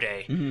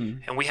Saturday,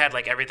 and we had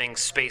like everything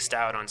spaced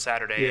out on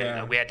Saturday, Yeah.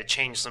 and we had to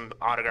change some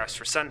autographs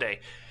for Sunday.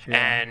 Yeah.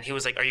 And he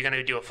was like, "Are you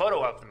gonna do a photo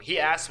op with him?" He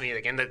asked me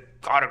like in the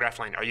autograph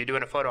line, "Are you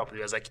doing a photo op with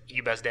me?" I was like,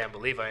 "You best damn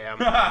believe I am."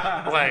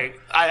 Like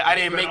I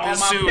didn't make all this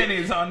my suit.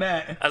 pennies on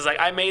that. I was like,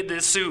 I made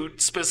this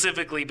suit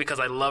specifically because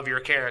I love your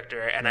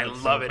character and I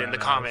That's love so it in the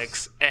badass.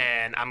 comics,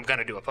 and I'm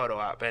gonna do a photo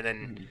op. And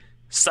then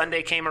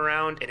Sunday came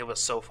around, and it was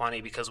so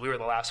funny because we were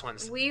the last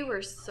ones. We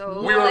were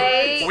so We were-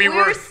 late. we We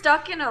were- were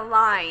stuck in a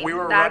line. We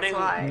were That's running.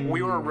 why.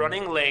 We were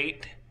running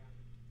late,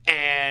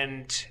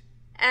 and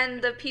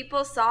And the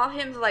people saw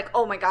him like,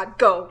 oh my god,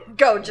 go,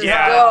 just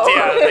Yeah, go.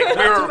 yeah, like, we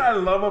That's were- what I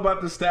love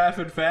about the staff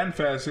at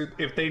FanFest.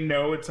 If they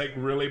know it's like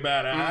really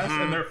badass,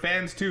 and they're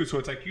fans too, so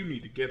it's like you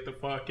need to get the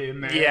fuck in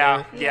there.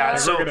 yeah. Yeah.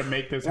 So We're gonna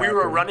make this we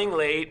were happen. running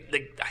late.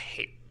 Like, I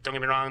hate. Don't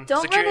get me wrong.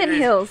 Don't run in security-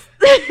 heels.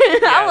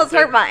 I almost so-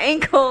 hurt my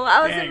ankle.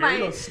 I was Dang, in girl, my you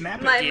gonna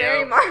snap it. my Yeah.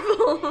 Mary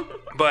Marvel.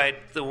 But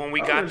when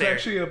we Oh, got there's there,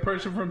 actually a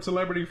person from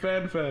Celebrity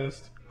Fan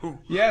Fest. Who?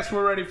 Yes,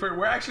 we're ready for.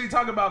 We're actually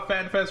talking about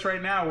Fan Fest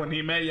right now. When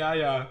he met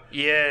Yaya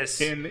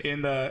yes. in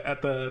the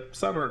at the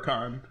summer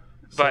con.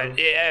 But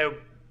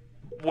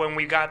when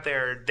we got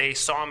there, they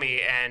saw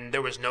me, and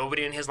there was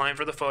nobody in his line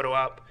for the photo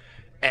op.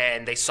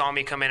 And they saw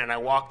me come in, and I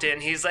walked in.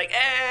 He's like,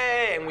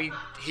 "Hey!" And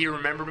he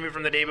remembered me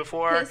from the day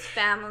before. His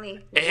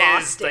family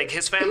lost it.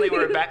 His family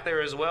were back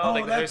there as well. Oh,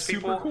 like that's there's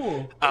people. super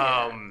cool.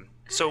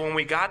 So when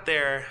we got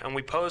there and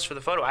we posed for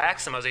the photo, I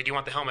asked him, I was like, "Do you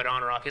want the helmet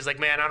on or off?" He's like,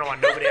 "Man, I don't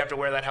want nobody to have to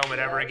wear that helmet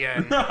ever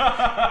again."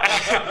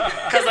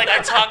 Because like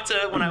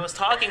when I was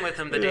talking with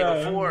him the day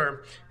Yeah.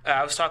 before,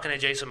 I was talking to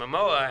Jason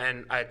Momoa,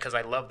 and because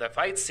I love that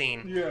fight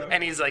scene, Yeah.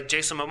 and he's like,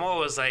 Jason Momoa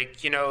was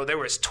like, there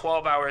was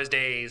 12 hours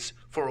days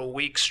for a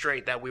week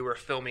straight that we were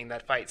filming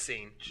that fight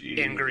scene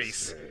in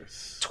Greece.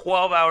 Jesus.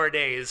 12-hour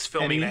days And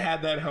filming he that.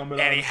 had that helmet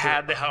on. And he too.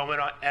 had the helmet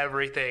on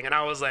everything. And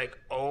I was like,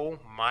 oh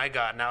my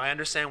God. Now I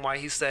understand why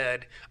he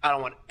said, I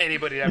don't want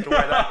anybody to have to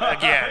wear that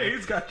again.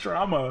 He's got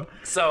trauma.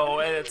 So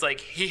it's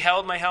like, he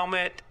held my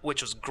helmet,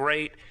 which was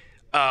great.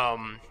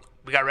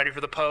 We got ready for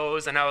the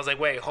pose, and I was like,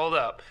 wait, hold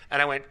up.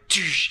 And I went,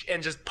 "Tsh,"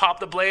 and just popped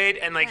the blade.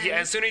 And like,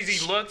 as soon as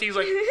he looked, he was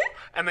like,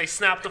 and they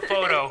snapped the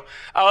photo.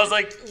 I was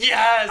like,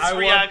 yes, I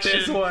reaction.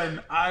 want this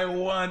one. I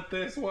want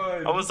this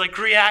one. I was like,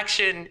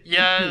 reaction,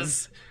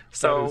 yes. That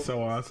So is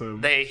so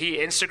awesome. he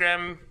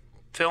Instagram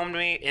filmed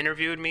me,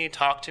 interviewed me,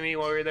 talked to me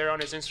while we were there on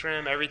his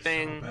Instagram,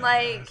 everything.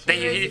 Like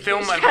He was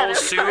filmed my huge whole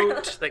fan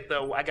of suit, like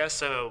I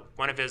guess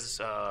one of his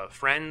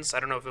friends, I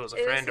don't know if it was a It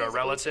was friend or a his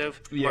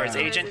relative agent. or his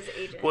Yeah. agent, It was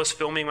his agent. was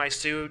filming my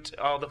suit,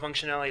 all the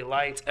functionality,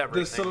 lights, The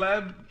everything.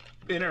 celeb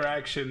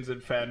interactions at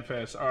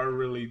FanFest are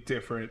really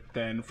different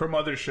than from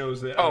other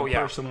shows that Oh, I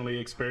yeah. personally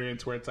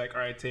experience where it's like,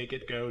 all right, take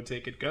it, go.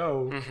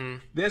 Mm-hmm.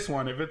 This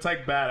one, if it's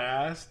like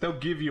badass, they'll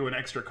give you an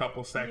extra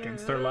couple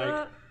seconds. They're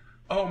like,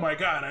 oh my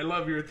God, I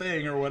love your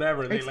thing or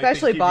whatever. They,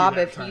 Especially give you Bob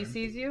that if time. he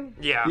sees you.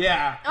 Yeah.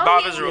 Yeah. Oh,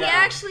 Bob he, is real we cool.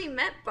 actually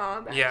met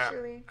Bob. Yeah,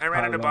 Actually, I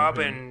ran I into love Bob,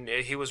 him. and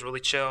he was really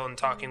chill and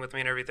talking with me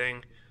and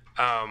everything.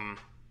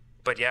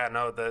 But yeah,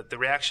 no, the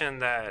reaction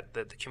that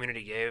the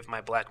community gave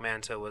my Black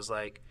Manta was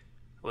like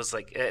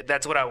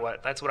that's what I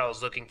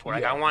was looking for.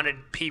 Like Yeah. I wanted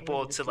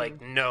people to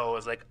like know,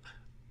 it's like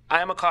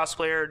I am a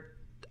cosplayer,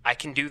 I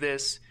can do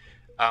this.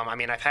 I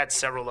mean, I've had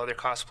several other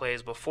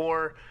cosplays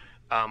before,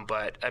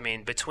 but I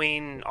mean,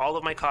 between all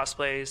of my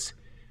cosplays.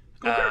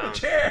 Go grab a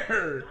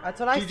chair. That's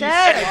what I Gigi's said.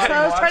 That's squatting, what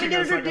I was trying to watching get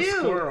us her like to a do.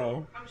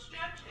 squirrel.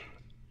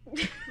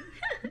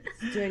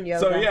 Doing yoga.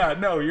 So yeah,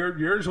 no,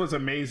 yours was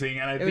amazing,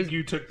 and I think was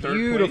you took third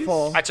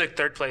beautiful. place. I took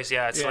third place,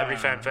 at Celebrity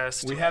Yeah. Fan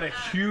Fest. We had a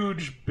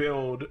huge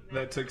build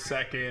that took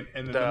second,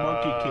 and then the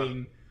Monkey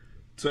King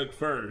took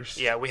first.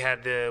 Yeah, we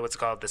had the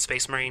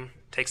Space Marine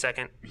take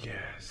second.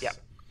 Yes. Yeah.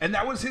 And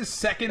that was his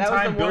second that was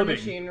time the War building.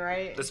 Machine,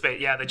 right? The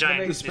giant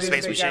big the space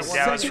space machine. machine.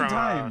 Yeah, That was Second from.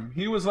 time.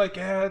 He was like,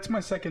 "Yeah, it's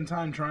my second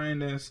time trying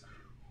this."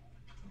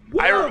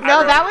 I No, wrote-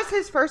 that was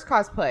his first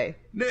cosplay.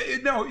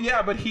 No,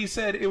 yeah, but he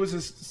said it was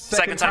his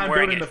second time time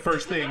wearing building it. the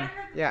first thing.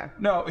 Yeah.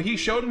 No, he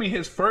showed me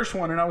his first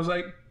one, and I was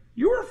like,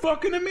 "You were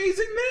fucking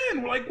amazing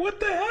then!" Like, what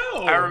the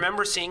hell? I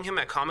remember seeing him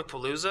at Comic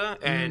Palooza,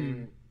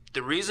 and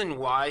the reason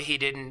why he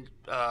didn't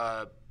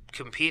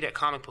compete at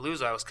Comic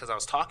Palooza was because I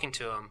was talking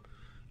to him.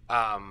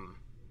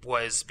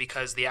 Was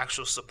because the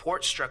actual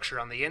support structure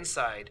on the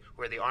inside,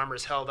 where the armor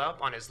is held up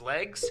on his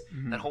legs,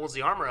 that holds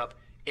the armor up,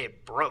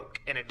 it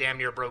broke, and it damn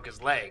near broke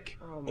his leg.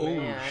 Oh Oh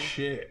man,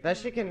 shit. that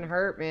shit can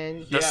hurt, man.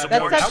 The Yeah,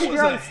 support- That's that if was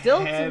you're a on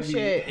stilts and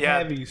shit. Yeah.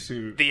 Heavy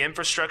suit. The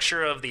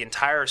infrastructure of the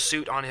entire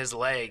suit on his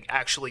leg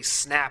actually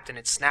snapped, and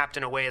it snapped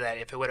in a way that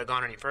if it would have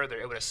gone any further,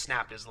 it would have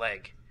snapped his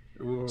leg.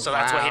 Ooh. So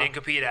that's why he Wow. didn't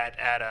compete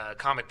at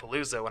Comic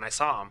Palooza when I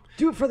saw him.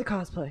 Do it for the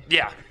cosplay.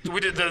 Yeah, we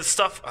did the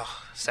stuff.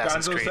 Oh,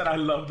 Assassin's Gonzo Creed. said, I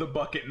love the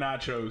bucket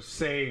nachos.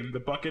 Same. The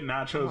bucket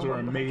nachos were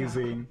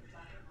amazing.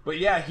 But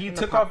yeah, he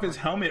took off his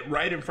helmet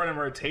right in front of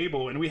our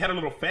table, and we had a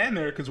little fan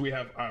there because we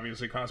have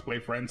obviously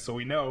cosplay friends, so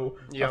we know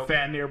a Yep.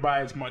 fan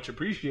nearby is much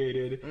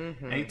appreciated.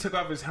 And he took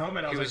off his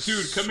helmet. I was like, was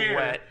dude, come here.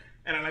 sweat.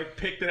 And I like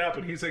picked it up,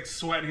 and he's like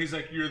sweating. He's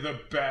like, "You're the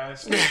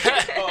best."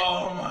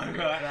 Oh my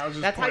god! And I was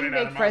just That's how you pointing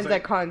at make him. I friends was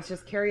like, at cons.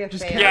 Just carry a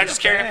fan. Yeah,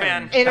 just carry a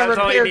fan. And a That's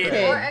all you repair need.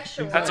 kit. Or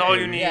extra That's all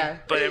you need. Yeah.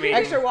 But I mean,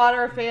 Extra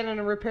water, a fan, and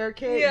a repair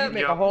kit. Yeah. You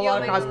make Yep. a whole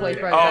lot of You'll make cosplay it.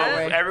 friends oh,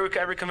 that way.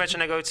 every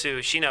convention I go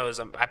to, she knows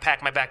I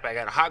pack my backpack. I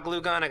got a hot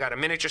glue gun. I got a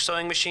miniature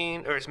sewing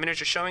machine or a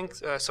miniature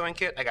sewing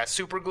kit. I got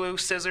super glue,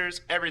 scissors.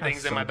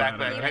 Everything's That's in my so badass.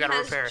 backpack. Even I got to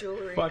has repair.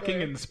 jewelry fucking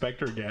good.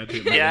 Inspector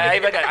Gadget. Yeah, I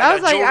even got. I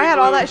was like, jewelry I had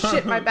all glue. that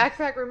shit in my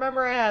backpack.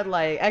 Remember, I had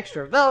like extra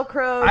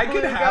Velcro. I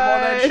could glue have all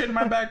that gun. shit in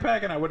my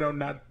backpack, and I would know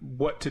not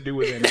what to do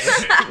with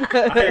it.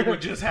 I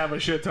would just have a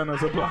shit ton of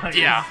supplies.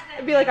 Yeah,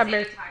 It'd be like a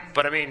mer-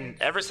 but I mean,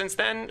 ever since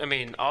then, I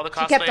mean, all the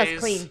cosplays. She kept us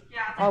clean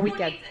all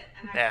weekend.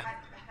 Yeah,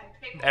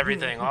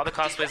 everything, all the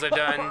cosplays I've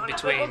done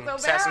between so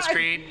Assassin's bad.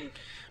 Creed,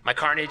 my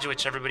Carnage,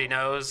 which everybody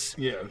knows,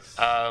 Yes.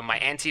 my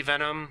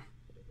Anti-Venom,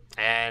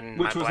 and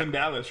Which my was Black. in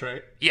Dallas,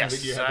 right? Yes,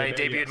 think you had I that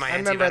there, debuted yes. my I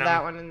remember Anti-Venom.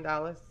 that one in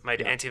Dallas. My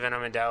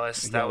Anti-Venom in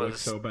Dallas. That That was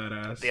was so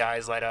badass. the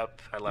eyes light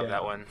up. I love Yeah.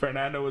 that one.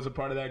 Fernando was a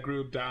part of that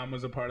group. Dom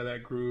was a part of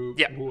that group.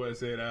 Yeah. Who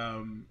was it?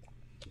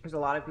 There's a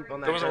lot of people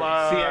in that. There was a group.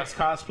 lot. CX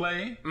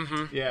Cosplay.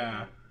 Mm-hmm.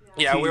 Yeah.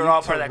 Yeah, we were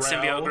all part of that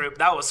Terrell, symbiote group.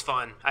 That was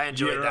fun. I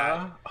enjoyed that.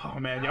 Yura. Oh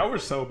man, y'all were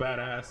so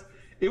badass.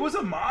 It was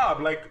a mob.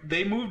 Like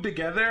they moved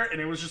together, and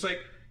it was just like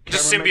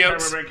Just cameraman,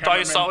 symbiotes. cameraman, All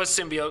you saw cameraman, was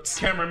symbiotes.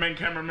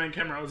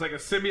 cameraman. It was like a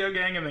symbiote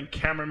gang, and then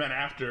cameraman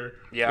after.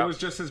 Yeah. It was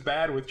just as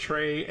bad with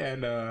Trey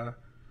and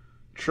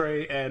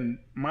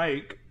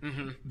Mike.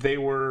 Mm-hmm. They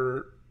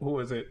were, who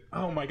was it?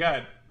 Oh my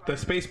god, the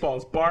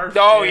Spaceballs. Barf.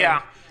 Oh, and-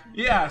 yeah.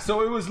 Yeah.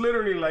 So it was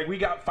literally like we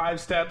got 5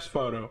 steps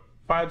photo.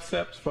 5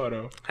 steps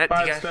photo. That-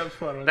 5 you got- steps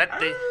photo. that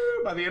they-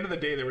 By the end of the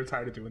day, they were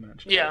tired of doing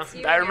that shit. Yeah,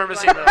 You I and remember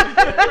your seeing black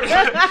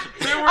that.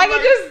 They were I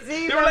could just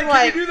see they were them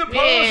like, "Can you do the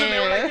pose?" And they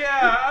were like,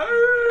 yeah.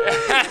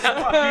 "Yeah,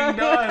 fucking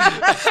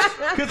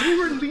done." Because we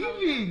were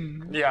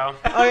leaving. Yeah.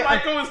 yeah.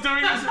 Michael was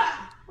doing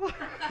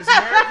his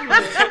hair.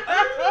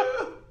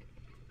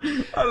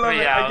 I love it.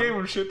 Yeah. I gave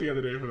him shit the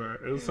other day for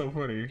that. It was so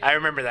funny. I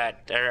remember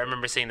that. I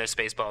remember seeing their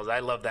Spaceballs. I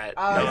love that.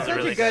 Oh, That it's was such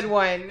really a good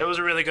one. It was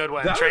a really good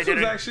one. That Trey was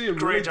did actually a really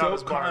great job dope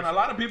as con. Barf. A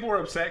lot of people were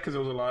upset because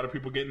there was a lot of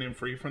people getting in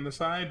free from the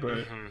side, but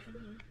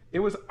it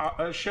was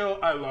a show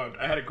I loved.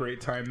 I had a great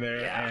time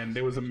there, Yeah. and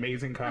there was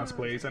amazing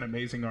cosplays and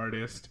amazing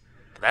artists.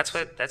 That's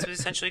what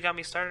essentially got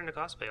me started in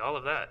cosplay. All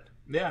of that.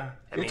 Yeah,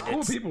 mean, it's cool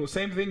it's- people.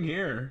 Same thing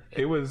here.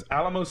 It was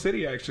Alamo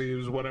City actually. It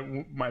was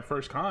my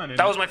first con. And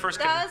That was my first.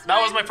 That was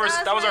That was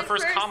our my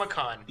first first- Comic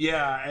Con.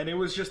 yeah, and it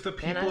was just the And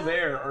people I-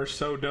 there are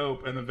so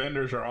dope, and the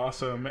vendors are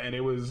awesome, and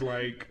it was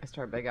like, I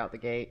started big out the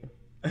gate.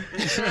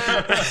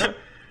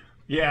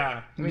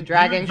 yeah. I mean,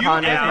 Dragon You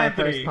Con and was my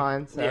Anthony, first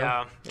con. So.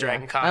 Yeah,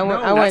 Dragon Con. I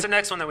went- No, I That's went the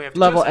next one that we have to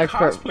level do.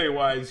 expert. Cosplay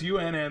wise, you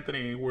and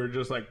Anthony were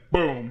just like,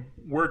 boom,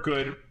 we're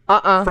good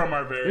Uh-uh. from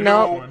our very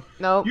Nope. first one.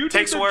 Nope. You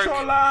Takes did the work.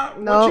 Chola,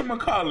 Nope.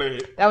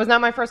 whatchamacallit? That was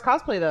not my first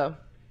cosplay though.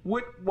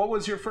 What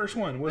was your first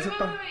one? Was it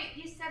the? Wait.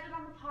 You said it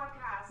on the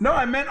podcast. No,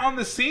 I meant on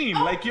the scene.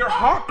 Like your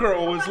Hawk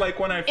Girl was like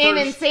when I first. And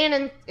in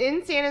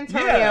San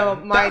Antonio, Yeah,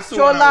 my that's the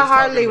one I Chola was talking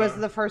Harley was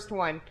about. the first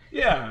one.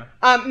 Yeah.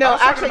 No, I was talking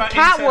actually, about in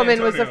San Catwoman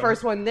was the Antonio.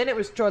 first one. Then it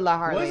was Chola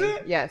Harley. Was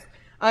it? Yes.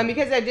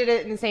 Because I did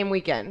it in the same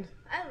weekend.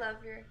 I love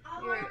your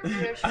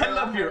I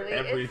love your Harley.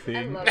 everything.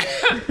 I love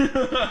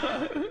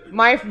it.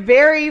 My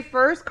very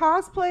first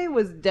cosplay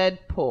was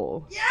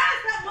Deadpool. Yes,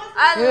 that was.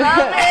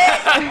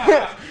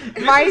 I love it.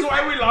 This My- is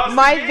why we lost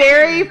My the game.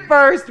 very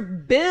first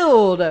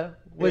build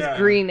was Yeah.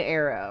 Green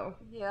Arrow.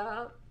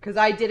 Yeah. Because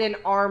I did an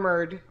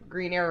armored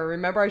Green Arrow.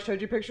 Remember I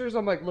showed you pictures?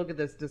 I'm like, look at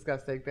this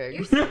disgusting thing.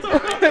 As a matter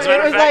It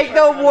of was fact- like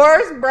the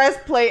worst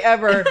breastplate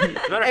ever. As a matter of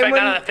And fact, when-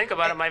 now that I think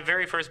about it, my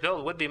very first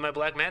build would be my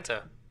Black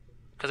Manta.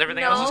 Because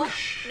everything else No, is.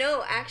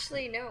 no,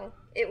 actually, no.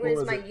 It What was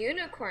was my it?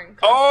 unicorn.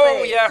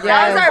 Oh, cosplay. yeah, her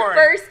that was our unicorn.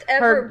 first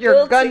ever Your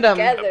build Gundam.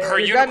 together. Her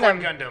Your unicorn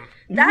Gundam. Gundam.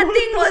 That What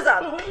thing was the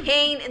a fuck?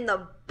 pain in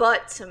the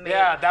butt to me.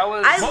 Yeah, that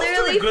was. I Most of the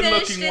literally good-looking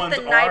finished it ones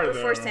the night are,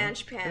 before though. San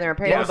Japan. And they're a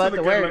pain in the Most butt of the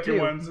to wear good-looking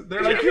too. ones,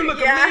 they're like, you look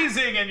Yeah.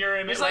 amazing, and you're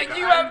in it. It's like,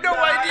 you I'm have no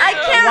dying. idea. I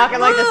can't Walking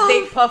like the move.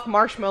 Stay Puft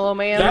Marshmallow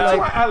Man. That's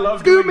like, why I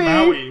love doing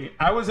Scooby. Maui.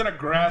 I was in a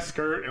grass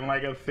skirt and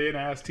like a thin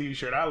ass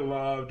t-shirt. I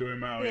love doing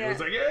Maui. It Yeah. was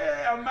like,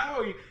 yeah, I'm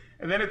Maui.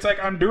 And then it's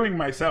like I'm doing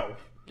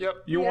myself. Yep.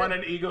 You Yeah. want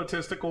an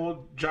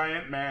egotistical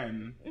giant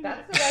man.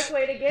 That's the best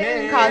way to get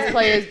in Yeah.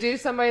 cosplay is do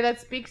somebody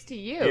that speaks to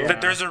you. Yeah. But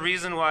there's a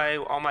reason why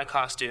all my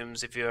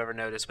costumes, if you ever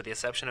notice, with the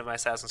exception of my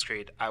Assassin's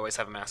Creed, I always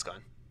have a mask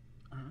on.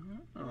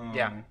 Oh.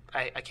 Yeah,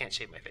 I can't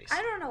shave my face.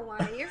 I don't know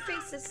why. Your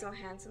face is so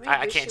handsome.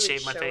 I wish can't you would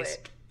shave my show face.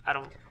 it. I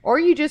don't. Or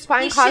you just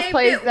find He shaved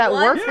cosplays it that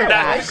work once. for Yeah,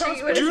 that. wish you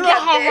Do would've you know kept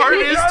how it. hard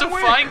it is to John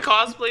Wick. find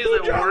cosplays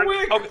that John work?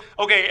 Wick.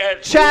 Okay.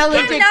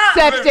 Challenge cannot.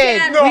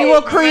 accepted. No. We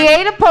will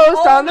create a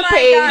post Oh on the my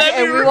page God. Let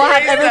and me we will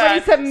have rephrase everybody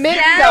that. submit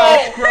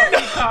Yes. stuff.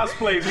 Scruffy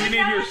cosplays. We need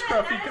your That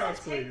scruffy is a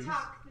cosplays.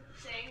 TikTok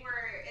thing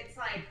where it's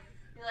like,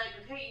 you're like,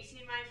 okay, you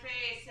see my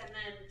face, and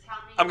then tell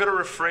me. I'm gonna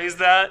rephrase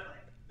that.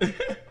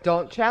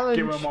 Don't challenge.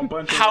 Give them a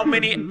bunch of How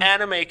many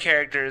anime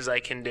characters I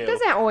can do? It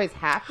doesn't always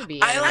have to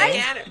be. I anime. like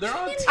anime. They're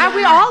all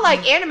We all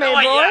like anime, No, boy.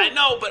 yeah, I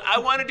know, but I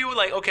want to do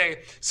like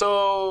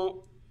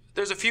so.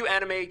 There's a few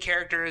anime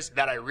characters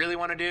that I really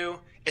want to do.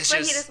 It's But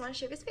he just doesn't want to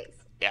shave his face.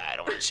 yeah, I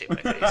don't want to shave my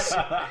face.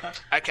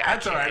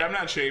 That's all right. I'm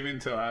not shaving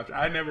until after.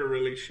 I never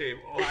really shave.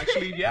 Oh,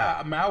 actually,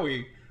 yeah,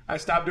 Maui. I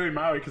stopped doing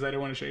Maui because I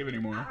didn't want to shave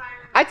anymore.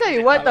 I tell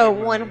you what, I though,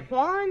 like when mine.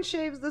 Juan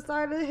shaves the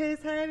side of his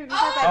head and he's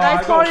got Oh, that I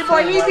nice go pony boy, full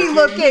he be Viking.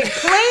 looking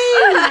For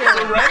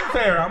clean. Ren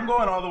Fair, I'm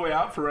going all the way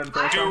out for Ren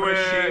Fair. So I'm Do gonna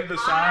it. shave the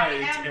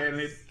sides and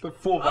it's the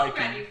full ready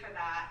Viking. for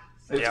that.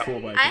 It's Yeah. full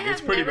Viking. I It's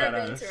have pretty never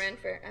been badass. to Ren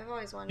Fair. I've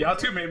always wanted Y'all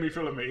to. two made me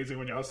feel amazing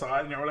when y'all saw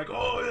it, and y'all were like,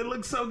 "Oh, it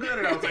looks so good,"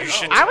 and I was like,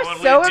 should "Oh." I was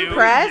Totally so do.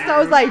 impressed. I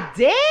was like,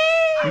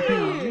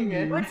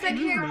 dang. What's that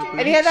character?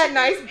 And he had that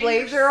nice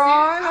blazer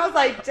on. I was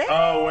like, dang.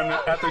 Oh, when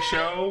at the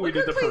show we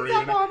did the Cleans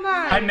parade. up all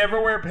night. I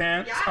never wear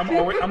pants.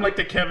 I'm like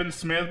the Kevin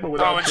Smith, but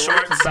without and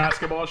shorts, shorts.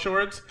 basketball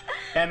shorts,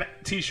 and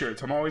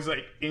t-shirts. I'm always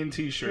like in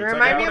t-shirts. You Like,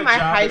 remind I me went of to my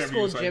job high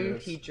school interviews like gym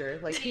this. teacher.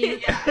 Like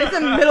it's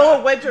the middle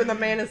of winter and the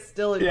man is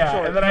still in Yeah,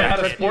 shorts. and then I had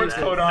a can't do sports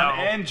that. coat on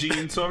No. and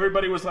jeans, so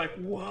everybody was like,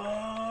 "What?"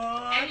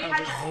 And you I was had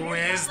like, to Who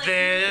is yeah, I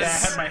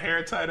this? had my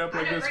hair tied up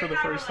like this for the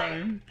first Like-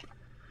 time.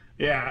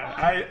 Yeah,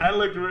 I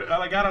looked.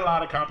 I got a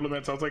lot of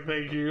compliments. I was like,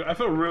 "Thank you." I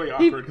feel really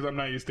awkward because I'm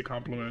not used to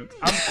compliments.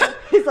 I'm cool.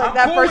 He's like I'm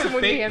that cool person with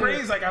when you fake hand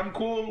praise. Like I'm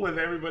cool with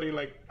everybody.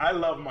 Like I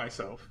love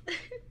myself.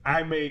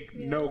 I make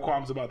no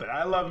qualms about that.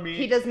 I love me.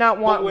 He does not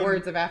want But when-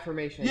 words of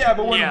affirmation. Yeah,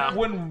 but Yeah.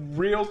 when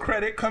real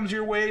credit comes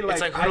your way, like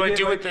It's like, what do I get,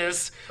 do like, with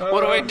this?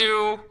 What do I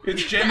do?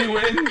 It's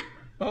genuine.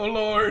 Oh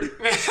Lord.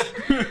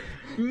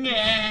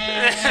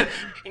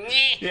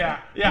 Yeah.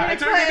 Yeah. I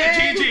turned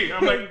into Gigi.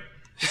 I'm like.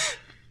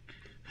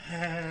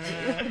 When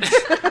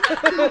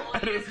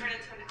you turn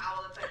into an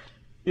owl, it's like,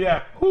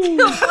 Yeah. Oh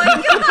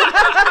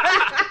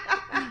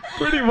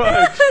Pretty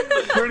much.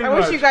 Pretty I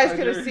much. wish you guys I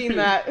could have do. seen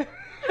that. Yeah.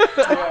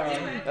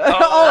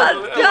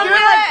 Oh, Don't do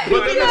it!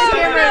 Look Peek at in the the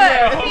camera.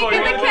 camera! Hold Peek on,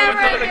 in the look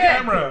camera at the again!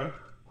 camera.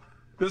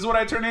 This is what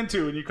I turn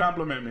into when you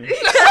compliment me.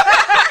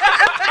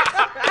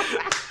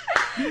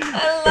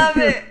 I love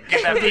it.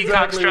 Get that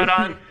peacock strut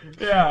on.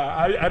 Yeah,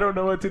 I don't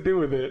know what to do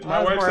with it. My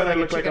was wife more said like I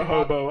a look like a chicken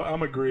hawk. hobo.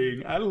 I'm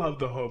agreeing. I love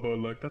the hobo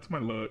look. That's my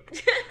look.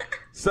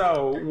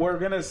 So we're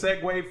gonna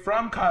segue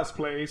from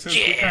cosplay since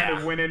we kind Yeah.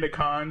 of went into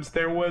cons.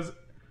 There was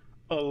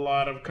a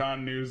lot of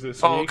con news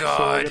this Oh, week, so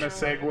God. we're gonna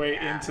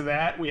segue into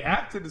that. We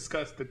have to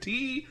discuss the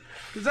tea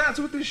because that's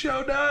what the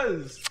show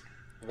does.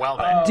 Well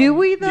then. Do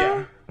we, though?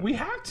 Yeah, we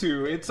have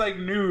to. It's like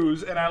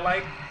news, and I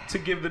like to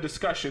give the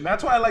discussion.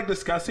 That's why I like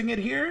discussing it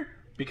here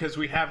because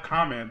we have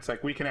comments.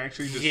 Like we can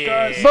actually discuss.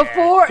 Yeah.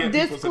 Before Get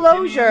people's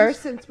disclosure, opinions.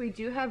 since we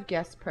do have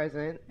guests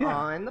present Yeah.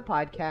 on the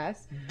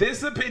podcast,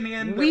 This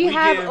opinion. that we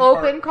have give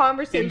open are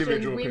conversations.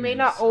 individual We may opinions.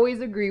 not always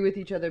agree with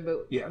each other,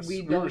 but Yes,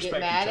 we we don't respect get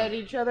mad each at other.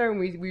 each other, and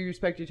we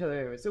respect each other.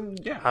 Anyway. So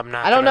Yeah. I'm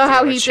not. I don't gonna know how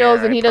throw a he chair,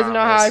 feels, and he doesn't know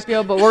how I promise.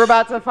 feel, but we're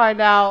about to find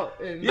out.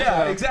 And,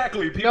 Yeah, so-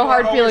 exactly. People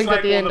hard are always feelings at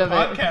like, the well, end the of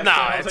it. podcast. Nah,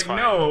 I was it's like,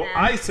 fine. no,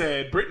 I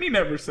said. Brittany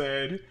never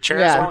said.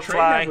 Chairs Yeah. won't Trey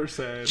fly. never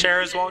said.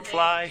 Chairs won't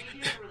fly.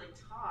 you don't really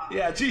talk.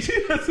 Yeah, Gigi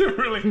doesn't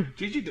really.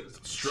 Gigi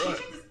doesn't strut.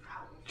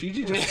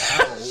 Gigi just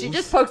owls. She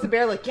just pokes the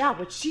bear like, yeah,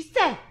 what she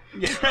said.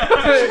 Yeah.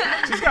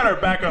 She's got her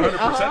back 100%.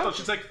 Uh-huh. Though.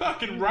 She's like,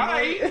 fucking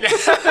right.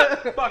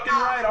 Fucking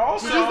right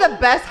also. She's the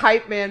best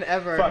hype man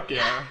ever. Fuck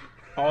yeah.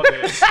 All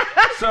day.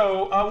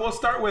 So we'll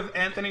start with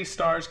Anthony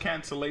Starr's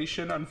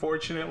cancellation.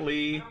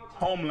 Unfortunately,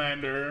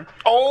 Homelander.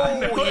 Oh, I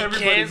know he everybody's-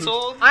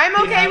 canceled. I'm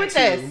He okay had with to.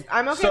 this.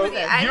 I'm okay So with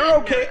this. I you're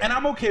didn't okay, know. and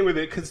I'm okay with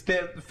it because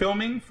the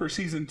filming for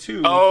season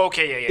 2 Oh,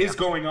 okay, yeah, yeah. is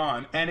going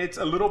on, and it's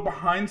a little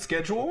behind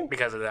schedule.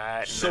 Because of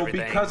that. And So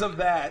everything. because of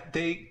that,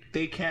 they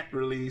can't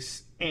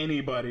release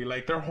anybody.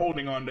 Like they're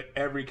holding on to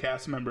every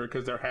cast member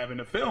because they're having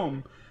a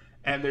film,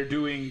 and they're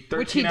doing 13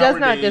 Which he does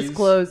not days.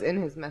 disclose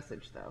in his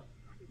message, though.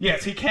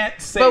 Yes, he can't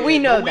say. But we it,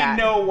 know but that.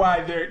 We know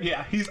why they're.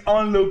 Yeah, he's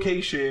on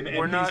location and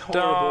We're he's not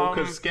horrible dumb.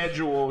 because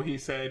schedule. He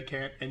said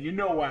can't, and you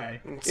know why.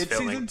 It's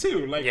filming. season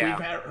 2. Like Yeah.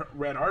 we've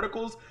read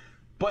articles,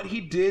 but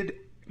he did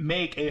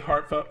make a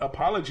heartfelt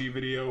apology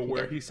video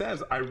where he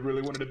says, "I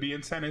really wanted to be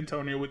in San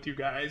Antonio with you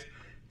guys,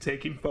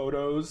 taking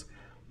photos,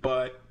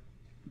 but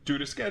due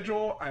to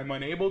schedule, I'm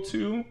unable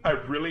to. I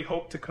really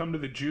hope to come to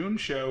the June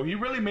show. He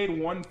really made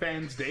one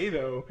fan's day,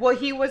 though. Well,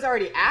 he was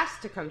already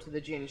asked to come to the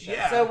June show,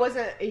 Yeah. so it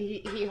wasn't.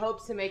 He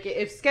hopes to make it.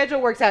 If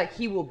schedule works out,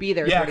 he will be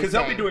there. is Yeah, what he's because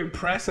they'll be saying. doing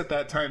press at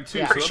that time, too.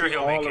 Yeah. So For sure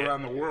they'll be he'll all make it.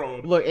 around the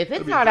world. Look, if It'll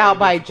it's be not very out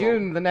by difficult.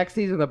 June, the next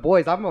season of The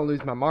Boys, I'm gonna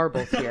lose my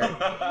marbles here.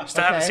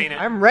 Still haven't seen it.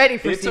 I'm ready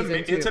for It's,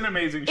 season 2. it's an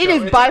amazing show. It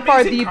is It's by an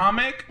far amazing the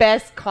comic.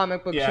 best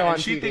comic book show Yeah, on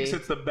and she TV. thinks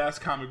it's the best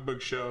comic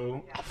book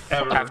show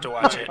ever. I have to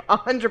watch it.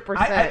 100%.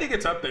 I think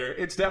it's up there.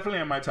 It's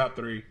definitely in my top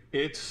 3.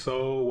 It's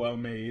so well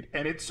made,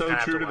 and it's so I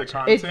have true to to the watch it.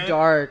 content. It's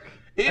dark.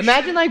 It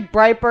Imagine should- like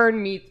Brightburn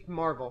meets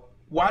Marvel.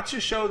 Watch the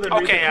show, then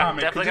read Okay, the yeah,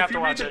 comic. 'Cause definitely if have you to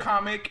read watch the it.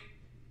 comic,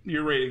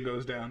 your rating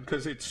goes down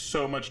because it's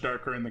so much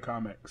darker in the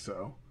comic.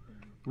 So,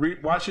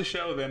 watch the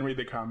show, then read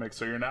the comic,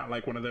 so you're not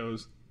like one of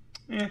those.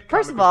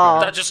 First of comic is all,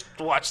 better. No, just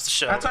watch the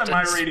show. That's why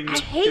my It's- rating I is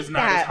hate not as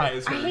that. high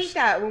as I hers. hate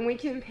that when we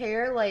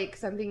compare like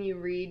something you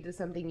read to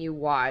something you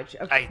watch.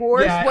 Of I-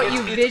 course, Yeah, what it's-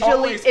 you it's visually,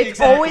 always- it's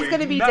exactly. always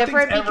going to be Nothing's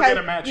different ever because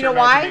gonna match you your know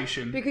why?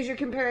 imagination. Because you're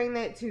comparing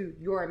that to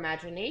your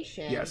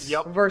imagination, Yes.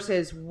 Yep.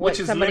 versus what Which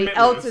is somebody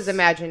limitless. else's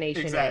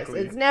imagination Exactly.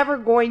 is. It's never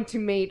going to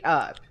mate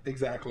up.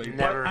 Exactly.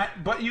 Never.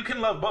 But you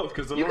can love both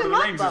because The You Lord can of the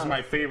love Rings both. is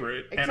my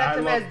favorite, and Accept I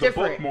them love as the book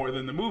different. more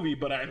than the movie.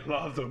 But I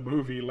love the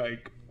movie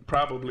like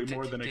probably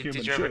more than a human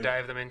Did you ever should.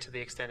 dive them into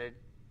the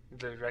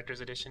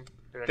director's edition?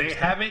 They Director's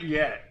cut? haven't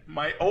yet.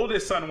 My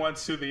oldest son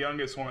wants to. The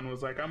youngest one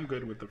was like, "I'm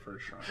good with the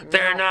first run."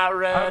 They're not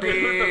I'm good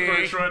with the ready.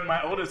 first run.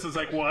 My oldest is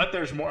like, "What?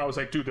 There's more." I was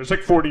like, "Dude, there's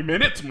like 40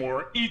 minutes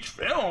more each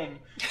film."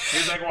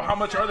 He's like, "Well, how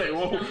much are they?"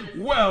 Well,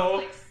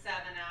 Like 7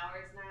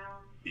 hours now.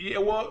 yeah.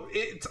 Well,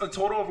 it's a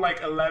total of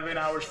like 11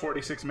 hours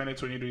 46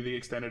 minutes when you do the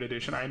extended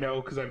edition. I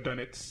know because I've done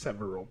it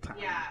several times.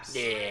 Yeah.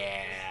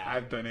 Yeah.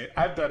 I've done it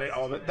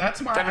all the.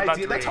 That's my Done it about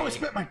idea. That's how I 3.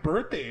 spent my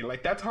birthday.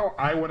 Like that's how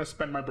I want to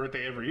spend my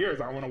birthday every year.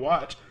 Is I want to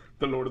watch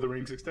the Lord of the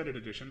Rings extended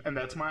edition, and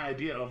that's my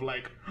idea of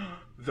like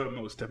the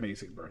most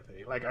amazing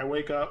birthday. Like I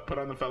wake up, put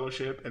on the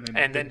Fellowship, and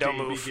then the don't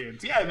day move.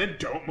 begins. Yeah, and then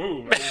don't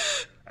move.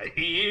 I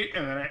eat,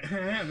 and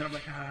then I'm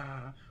like,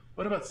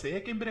 what about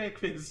second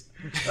breakfast?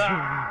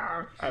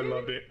 I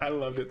loved it. I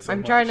loved it so I'm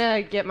much. trying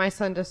to get my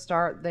son to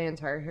start the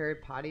entire Harry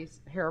Potter's.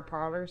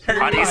 Potties.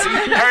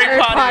 Harry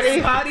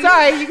Potty. Potties.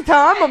 Sorry, you can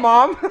tell I'm a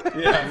mom.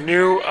 Yeah.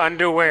 New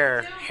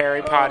underwear.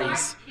 Harry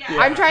Potties. Yeah.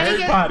 I'm trying Harry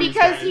to get Potty's,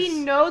 because guys. he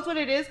knows what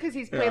it is because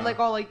he's played Yeah. like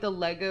all like the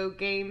Lego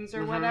games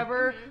or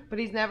whatever, but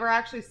he's never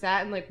actually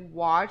sat and like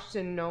watched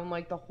and known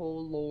like the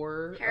whole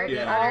lore Harry of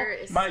it Potter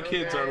all is My so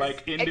kids good. are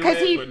like into Because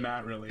it, he- but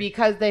not really.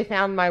 because they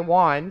found my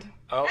wand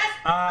Oh,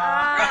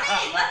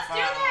 Hey, let's do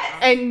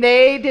this. and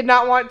they did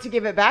not want to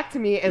give it back to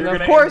me. And You're of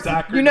gonna course,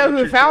 indoctrinate you know who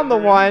your found the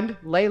children. wand?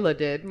 Layla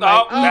did. My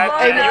Oh, evil-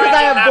 that- and you because I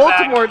take have that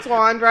back. Voldemort's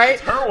wand, right?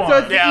 It's her So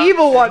wand. it's Yeah. the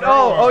evil one. It's her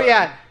Oh wand.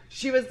 yeah.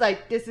 She was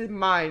like, "This is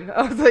mine."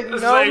 I was like, "No,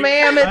 like-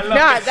 ma'am, I it's love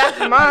not. it.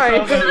 That's I mine."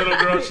 saw that little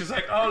girl. She's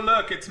like, "Oh,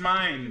 look, it's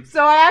mine."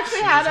 So I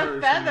actually had She's a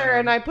hers, feather yeah.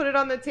 and I put it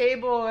on the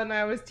table and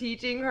I was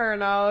teaching her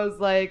and I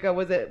was like,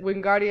 was it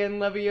Wingardium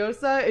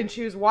Leviosa? And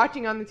she was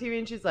watching on the TV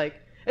and she's like,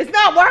 "It's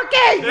not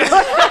working!"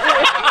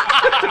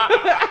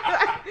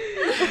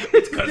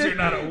 It's because you're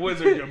not a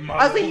wizard, you're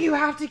I was like, "You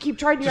have to keep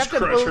trying. You Just have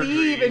to crush her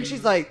believe." And dreams.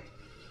 she's like,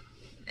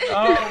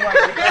 Oh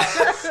my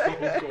god,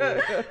 so cool.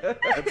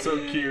 That's so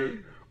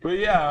cute. But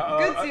yeah,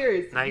 "Good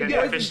series." now you The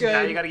gotta boys get is fish,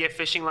 now good. you gotta get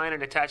fishing line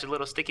and attach a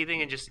little sticky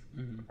thing and just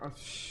Oh,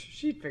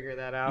 she'd figure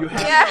that out. you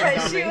have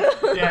Yeah, to, she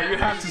will. yeah, you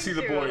have to see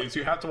the She will. boys.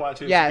 You have to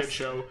watch it. It's Yes. a good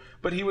show.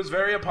 But he was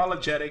very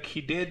apologetic.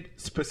 He did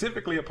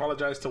specifically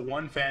apologize to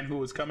one fan who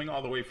was coming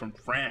all the way from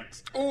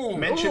France.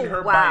 Mentioned Ooh,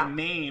 her wow. by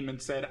name and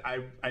said,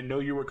 I know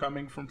you were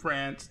coming from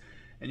France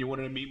and you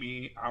wanted to meet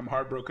me. I'm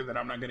heartbroken that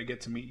I'm not going to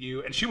get to meet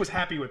you. And she was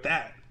happy with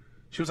that.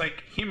 She was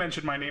like, he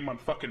mentioned my name on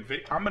fucking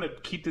video. I'm going to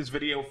keep this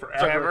video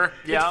forever. Forever,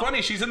 yeah. It's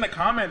funny. She's in the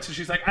comments and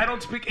she's like, I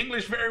don't speak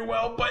English very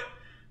well, but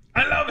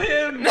I love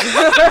him.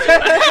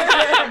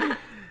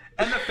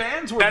 And the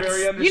fans were That's-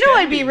 very You understanding. You know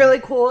what'd be really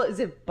cool is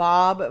if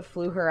Bob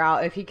flew her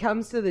out. If he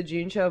comes to the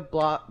June show,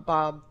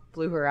 Bob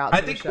flew her out.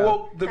 I to think, the show.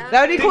 well, the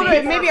That would be thing cool to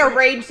people maybe are-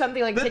 arrange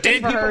something like The tickets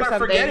thing for people her or are something.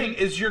 forgetting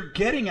is you're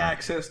getting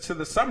access to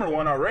the summer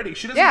one already.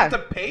 She doesn't Yeah. have to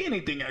pay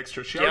anything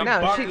extra. She already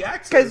No, bought the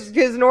access.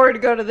 because in order to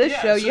go to this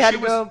Yeah, show, so you had she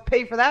to go was-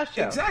 pay for that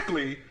show.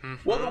 Exactly.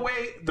 Well,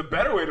 the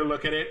better way to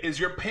look at it is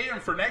you're paying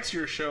for next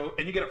year's show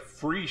and you get a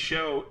free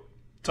show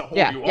to hold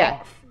Yeah, you yeah.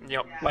 off.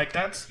 yep. Like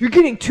that's You're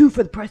getting 2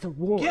 for the price of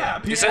 1. yeah.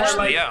 People are Essentially,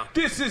 like, yeah.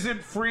 this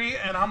isn't free,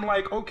 and I'm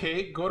like,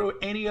 okay, go to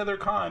any other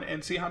con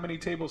and see how many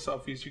table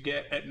selfies you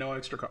get at no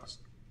extra cost.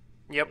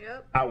 Yep.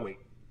 Yep. I'll wait.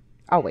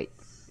 I'll wait.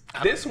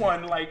 This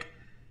one, like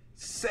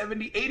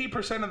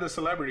 80% of the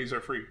celebrities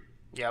are free.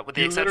 Yeah, with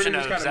the You exception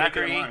literally of just gotta make it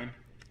in Zachary. line.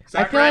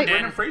 Zachary like- and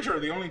Brendan Fraser are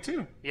the only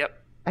two. Yep.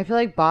 I feel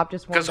like Bob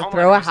just wanted 'Cause to Homelander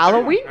throw a was the third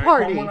Halloween one, right?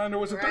 party. Homelander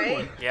was the third Right?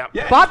 one. Yep.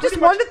 Yeah, Bob it's just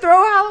pretty wanted much- to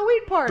throw a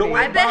Halloween party. The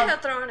way I bet Bob- he'll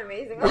throw an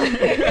amazing one.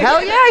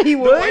 Hell yeah, he The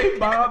way would.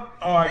 Bob,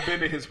 I've been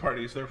to his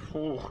parties. They're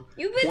full.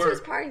 You've been to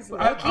his parties, I'm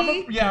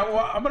Loki.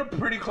 I'm a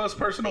pretty close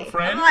personal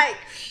friend. I'm like,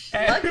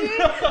 And- Lucky?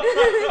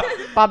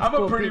 Bob's I'm a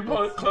cool pretty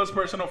people. close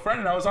personal friend,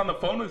 and I was on the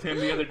phone with him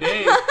the other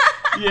day,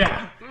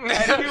 Yeah,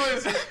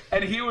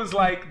 and he was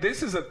like,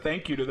 "This is a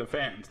thank you to the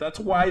fans. That's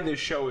why this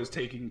show is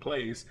taking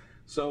place.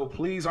 So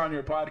please, on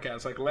your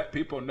podcast, like let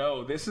people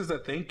know this is a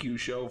thank you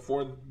show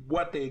for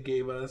what they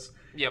gave us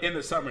in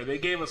the summer. They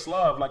gave us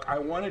love. Like I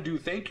want to do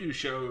thank you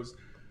shows,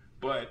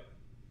 but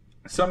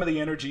some of the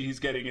energy he's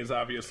getting is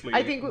obviously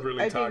really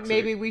toxic. I think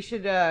maybe we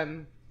should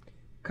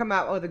come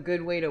out with a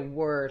good way to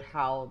word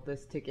how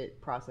this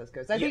ticket process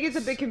goes. I think it's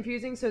a bit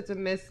confusing, so it's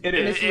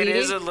misleading. It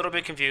is a little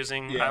bit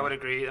confusing. Yeah. I would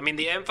agree. I mean,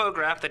 the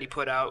infograph that he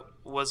put out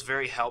was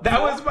very helpful.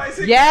 That was my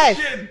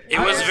suggestion. Yes.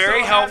 It was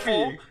very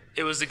helpful.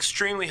 It was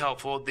extremely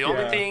helpful. The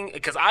only thing,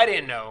 because I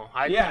didn't know,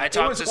 I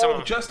talked to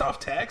someone just off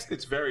text.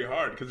 It's very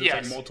hard because it's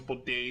like multiple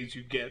days.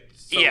 You get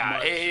so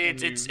much.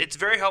 It's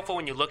very helpful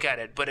when you look at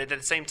it, but at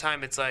the same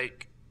time, it's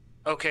like,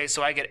 okay,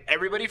 so I get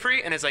everybody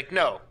free, and it's like,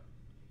 no.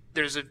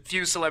 There's a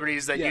few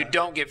celebrities that you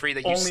don't get free.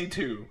 That you only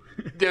two.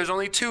 There's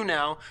only two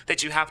now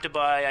that you have to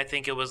buy. I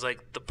think it was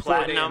like the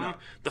platinum,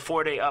 the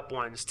 4-day up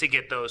ones to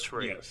get those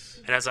free. Yes.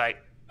 And I was like,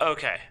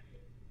 okay,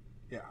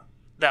 Yeah.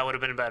 that would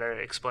have been better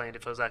explained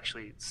if it was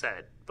actually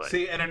said. But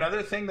See, and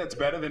another thing that's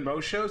better than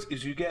most shows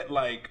is you get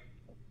like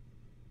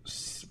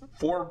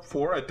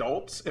four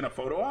adults in a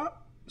photo op.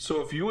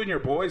 So if you and your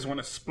boys want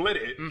to split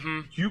it,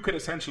 you could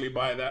essentially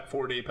buy that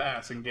 4-day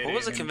pass and get it. what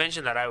was the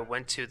convention that I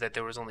went to that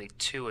there was only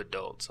 2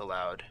 adults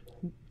allowed?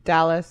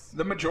 Dallas.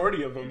 The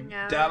majority of them.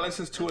 Yeah. Dallas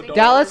is 2 adults.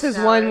 Dallas is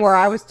one where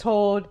I was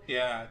told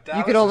Yeah. you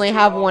Dallas could is only 2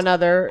 have adults. one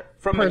other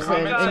From the person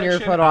comment in your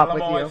section, photo op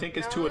with Alamo, you. I think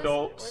is 2 Was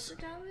adults. it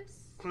Dallas?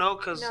 No,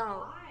 because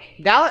No.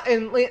 Dallas,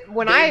 and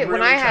when They I really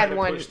tried had to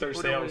one, push their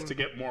sales to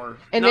get more.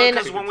 and then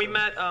when we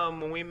met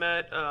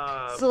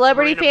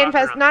Celebrity Marina Fan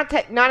Fest,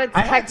 Baccarat- not its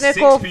I had 6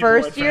 technical people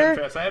first at Fan year,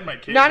 Fest. I had my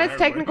kids not and its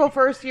everybody. technical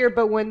first year,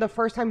 but when the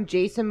first time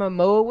Jason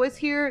Momoa was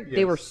here, they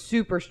Yes. were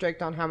super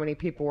strict on how many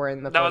people were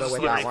in the that photo was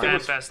with Celebrity that Fan one.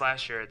 Fest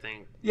last year, I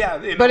think.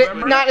 Yeah, in But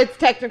November, not its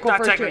technical Not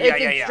first year. technical,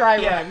 It's yeah. its dry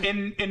yeah,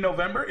 run. in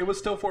November it was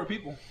still 4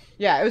 people.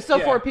 Yeah, it was still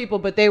Yeah. 4 people,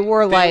 but they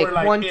were They like, were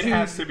like, 1, it 2.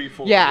 has to be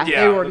 4. Yeah,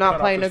 Yeah, they were The not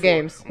cutoff playing is no 4,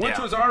 games. which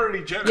Yeah. was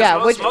already generous. Yeah,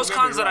 Most, which- most Don't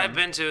get cons me that wrong. I've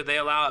been to, they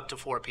allow up to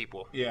 4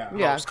 people. Yeah.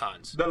 Yeah. Most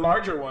cons. The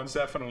larger ones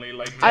definitely.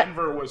 Like I-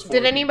 Denver was 4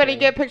 Did anybody people.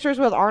 get pictures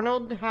with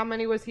Arnold? How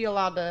many was he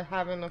allowed to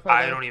have in the photo?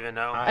 I don't even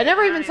know. I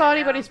never even don't saw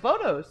even know. anybody's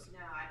photos. No,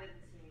 I didn't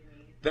see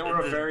any. They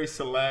were a very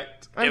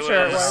select. I'm It sure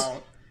it was-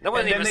 was. That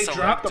wasn't And then even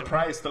they dropped the select-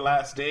 price the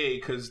last day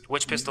because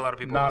Which pissed a lot of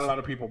people not off. a lot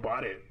of people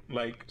bought it.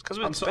 Like, 'cause it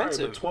was I'm sorry,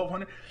 expensive. but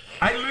 $1,200.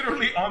 I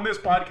literally on this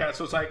podcast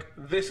was like,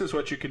 this is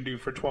what you can do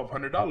for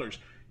 $1,200.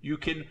 You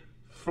can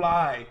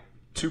fly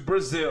to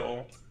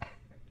Brazil,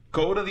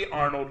 go to the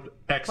Arnold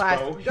Expo.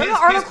 Classic. Go to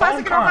Arnold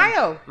Classic in homecon.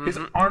 Ohio. His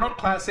Arnold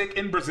Classic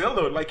in Brazil,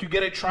 though. Like, you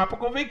get a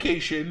tropical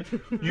vacation.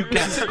 You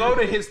get to go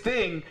to his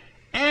thing,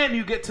 and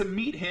you get to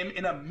meet him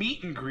in a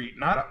meet and greet,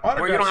 not an autograph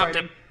Where you don't have to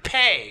signing.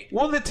 pay.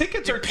 Well, the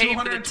tickets are pay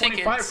for the $225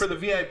 tickets. for the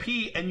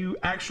VIP, and you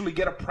actually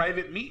get a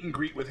private meet and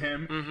greet with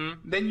him. Mm-hmm.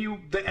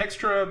 Then the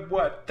extra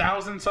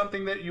 1,000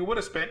 something that you would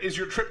have spent is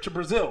your trip to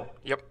Brazil.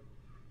 Yep.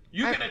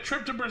 You get a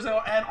trip to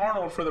Brazil and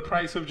Arnold for the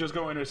price of just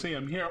going to see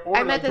him here. Or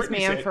I met like this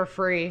Brittany man said, for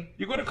free.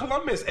 You go to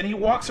Columbus and he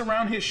walks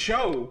around his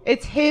show.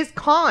 It's his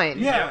con.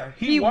 Yeah,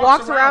 He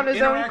walks around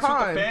his own interacts with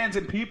con. the fans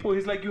and people.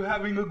 He's like, "You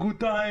having a good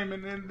time?"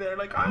 And then they're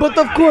like, "Oh But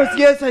my of God, course,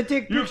 yes, I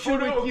take You picture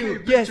photo, with you.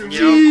 okay, Yes, picture,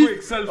 cheese.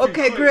 quick, selfie, Okay,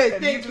 quick. great.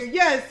 And he Thank you. just-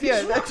 Yes, He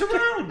yes. just walks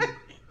around.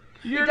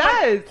 You're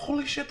does. like,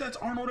 holy shit, that's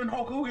Arnold and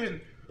Hulk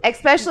Hogan.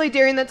 Especially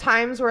during the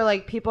times where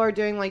like people are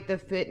doing like the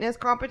fitness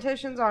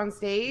competitions on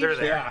stage. They're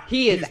there. Yeah,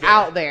 He is he's there.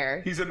 out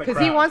there. He's in the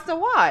because he crowd. wants to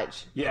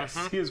watch. Yes,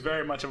 he is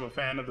very much of a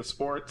fan of the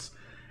sports.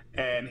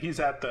 And he's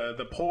at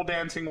the pole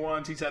dancing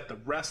ones. He's at the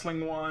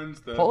wrestling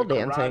ones. The Pole the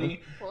dancing?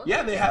 karate.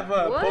 Yeah, they have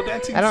pole What?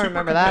 dancing. I don't super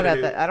remember that at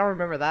competitive. the. I don't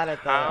remember that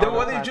at the. Well,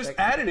 they Classic. just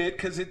added it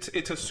because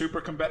it's a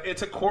super competitive.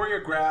 It's a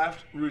choreographed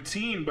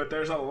routine, but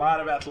there's a lot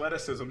of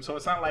athleticism, so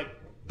it's not like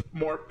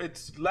more.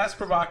 It's less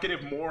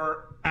provocative,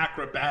 more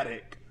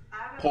acrobatic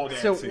pole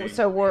dancing.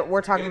 So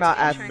we're talking It's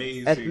about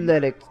amazing.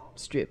 athletic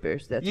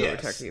strippers. That's what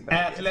Yes, we're talking about.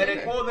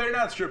 athletic. Well, they're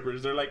not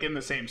strippers. They're like in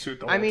the same suit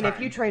the whole I mean, time. if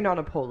you trained on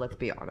a pole, let's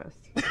be honest,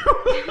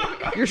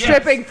 you're Yes.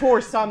 stripping for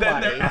then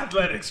somebody. they're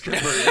athletic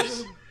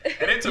strippers.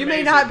 And it's You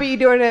may amazing. not be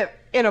doing it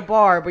in a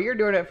bar, but you're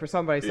doing it for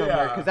somebody somewhere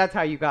Yeah. because that's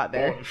how you got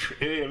there. Well,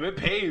 if it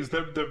pays,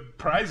 the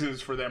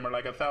prizes for them are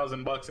like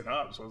 $1,000 and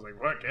up. So I was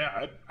like, fuck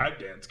yeah, I'd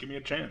dance. Give me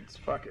a chance.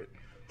 Fuck it.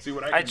 See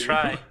what I can I'd do.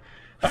 try.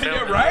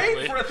 Yeah,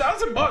 right? For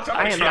 $1,000,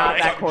 I am not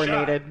that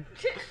coordinated.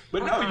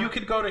 But no, you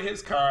could go to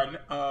his con.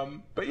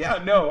 But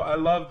yeah, no, I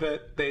love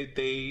that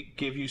they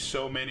give you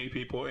so many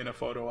people in a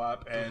photo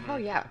op, and Oh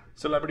yeah.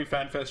 Celebrity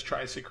Fan Fest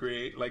tries to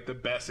create like the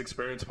best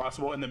experience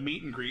possible. And the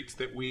meet and greets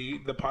that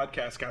the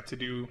podcast got to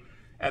do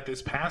at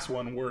this past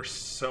one were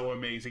so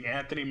amazing.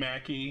 Anthony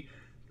Mackie,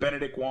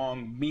 Benedict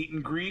Wong meet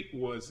and greet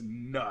was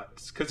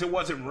nuts because it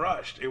wasn't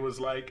rushed. It was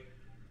like,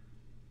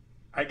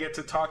 I get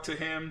to talk to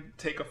him,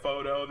 take a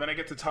photo, then I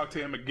get to talk to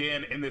him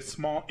again in this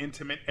small,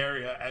 intimate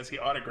area as he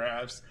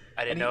autographs.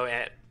 I didn't And know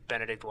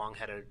Benedict Wong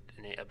had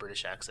a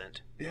British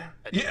accent. Yeah,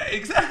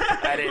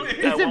 exactly.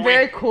 It's a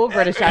very cool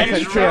British accent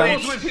He too.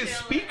 rolls with his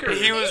speaker.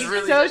 He was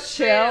really So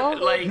Straight up chill.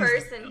 cool Like,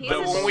 person. He's the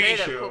a way straight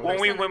up she- cool when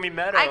person. we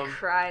met I him.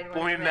 cried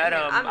When we met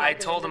him, I'm not I gonna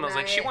told him, I was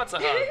like, deny she it. wants a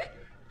hug.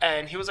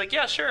 And he was like,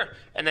 yeah, sure.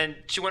 And then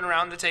she went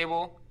around the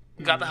table,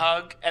 got the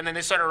hug, and then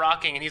they started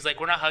rocking. And he's like,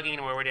 we're not hugging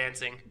anymore, we're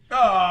dancing. Oh,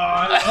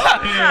 I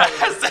love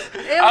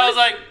him. I was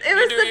like, it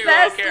was you do the you, I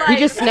best, don't care. like- He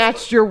just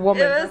snatched your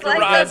woman. It was like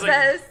Right, the like,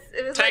 best.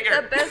 It was like take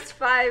her. the best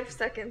 5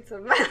 seconds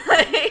of my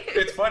life.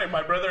 It's funny.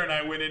 My brother and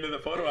I went into the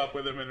photo op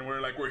with him, and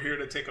we're here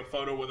to take a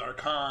photo with our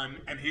con,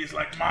 and he's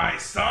like, my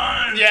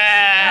son.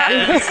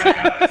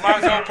 Yeah!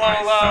 Marco My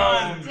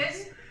Polo!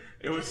 son.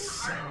 It was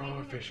so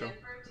official.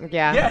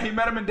 Yeah. Yeah, he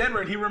met him in Denver,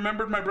 and he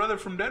remembered my brother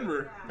from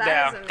Denver. Yeah,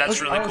 That is that's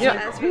amazing. really I was cool.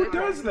 like, That's who really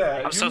does cool.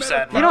 that? I'm so met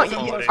sad a my You thousand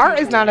brother don't. plus Art is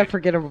people. not a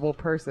forgettable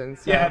person.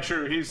 So. Yeah,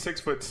 true. He's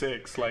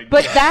 6'6". Like,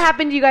 But that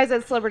happened to you guys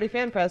at Celebrity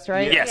Fan Fest,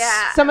 right? Yes.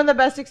 Yeah. Some of the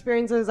best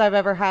experiences I've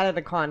ever had at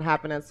a con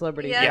happen at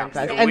Celebrity Yeah, Fan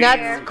Fest. same And here.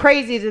 that's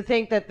crazy to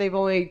think that they've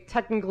only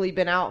technically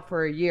been out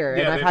for a year.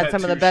 Yeah, and I've they've had had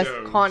some of the 2 best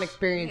shows. con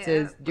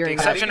experiences Yeah. during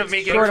The that exception of me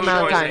getting short food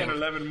amount of poisoning. time. in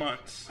 11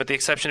 months. With the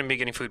exception of me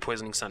getting food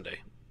poisoning Sunday.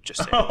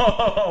 Just saying.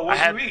 Oh, I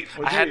had, what'd you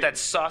eat? I had that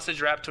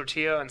sausage wrap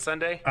tortilla on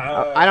Sunday.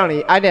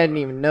 I didn't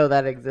even know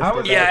that existed. I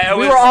was- Yeah, it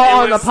we was- were all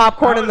it on the was-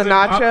 popcorn and the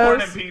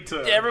Popcorn and nachos.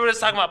 pizza. Yeah, everybody was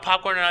talking about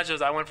popcorn and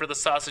nachos. I went for the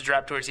sausage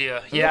wrap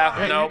tortilla. Yeah,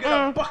 Hey, no. You get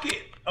a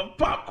bucket of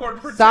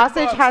popcorn for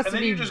Sausage $10, has and to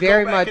then be you just go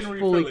very back much and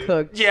fully refill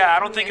it. cooked. Yeah, I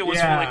don't think it was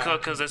Yeah. fully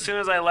cooked because as soon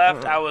as I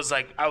left, I was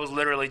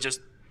literally just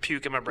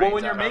puking my brains Well,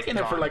 when you're out. I was making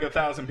it for gone. like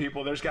 1,000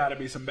 people, there's got to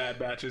be some bad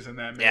batches in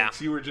that mix. Yeah.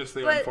 You were just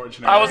the But-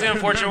 unfortunate. I was the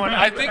unfortunate one.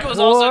 I think it was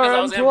also because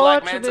I was in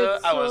Black Manta.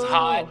 I was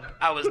hot.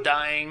 I was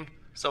dying.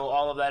 So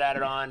all of that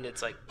added on.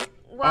 It's like,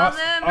 Well,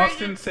 the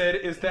Austin said,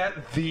 "Is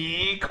that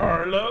the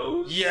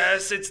Carlos?"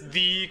 yes, it's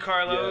the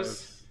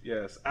Carlos.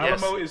 Yes. Yes.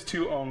 Alamo is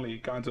 2 only.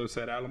 Gonzo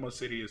said Alamo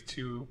City is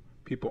 2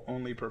 people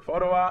only per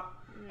photo op.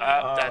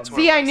 That's where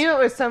See, it I was. knew it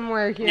was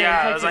somewhere here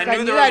Yeah, in Texas. I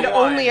knew there I'd was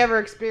one. only ever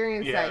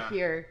experienced Yeah. that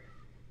here.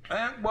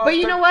 Well, But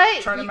you know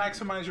what? Trying to You-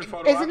 maximize your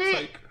photo Isn't ops, it?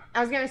 like,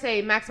 I was gonna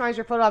say maximize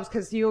your photo ops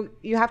because you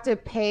have to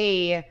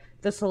pay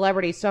the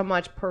celebrity so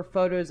much per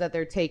photos that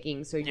they're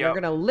taking. So you're Yep.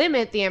 gonna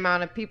limit the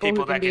amount of people who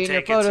People can that be can in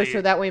your take it, so photos, you-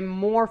 so that way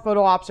more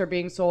photo ops are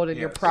being sold and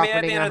you're Yes. I mean, at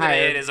profiting the a end of the day,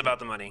 higher. it is about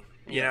the money.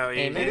 You know,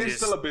 Amen. it is it's-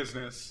 still a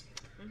business.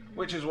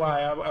 Which is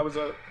why I was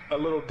a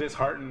little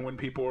disheartened when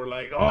people were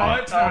like, "Oh,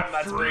 it's not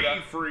that's free,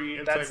 Buddha. free."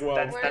 It's That's like,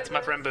 well, that's my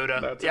friend Buddha.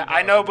 That's Yeah,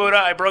 I know impossible. Buddha.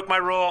 I broke my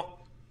rule.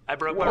 I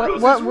broke my What rule.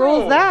 was What this rule's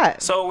rule?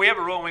 that? So we have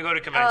a rule when we go to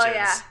conventions.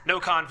 yeah. No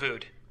con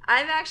food.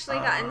 I've actually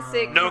gotten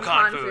sick No from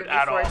con con food food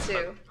at before all.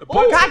 too. But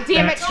God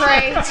damn it,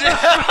 Trey!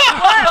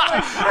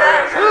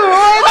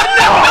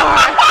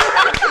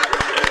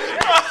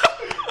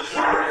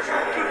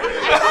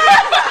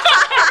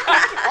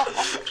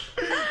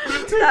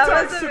 That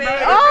was amazing.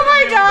 Oh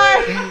my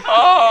god!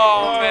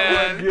 Oh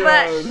man.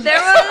 But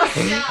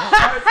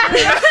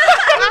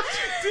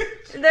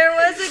there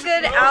was a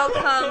good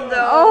outcome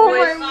though Oh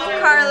with my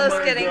Carlos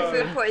God. getting Oh my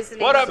food God.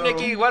 poisoning. What up,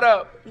 Nikki? What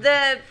up?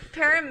 The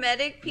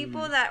paramedic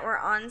people that were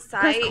on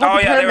site called Oh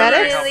yeah, they were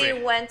very paramedics? healthy.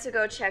 really went to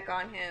go check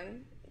on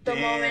him. The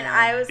Damn. moment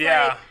I was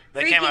Yeah,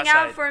 they like came freaking out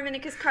outside. for a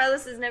minute because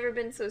Carlos has never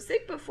been so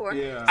sick before.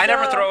 Yeah. I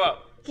never So- throw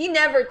up. He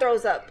never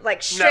throws up,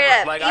 like straight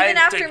Never. up. Like, Even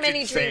I after take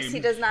many the drinks, same. he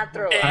does not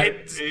throw Eh,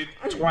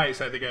 up. Twice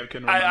I think I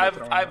can remember. I've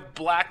throwing up. I've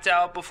blacked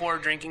out before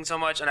drinking so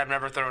much, and I've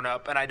never thrown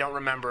up, and I don't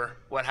remember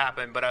what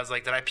happened. But I was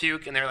like, did I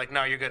puke? And they're like,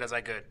 no, you're good. I was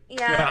like, good.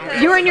 Yeah, I'm good.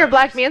 'cause You were in your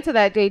Black Manta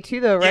that day too,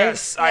 though, right?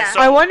 Yes, I Yeah.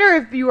 saw. I wonder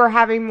if you were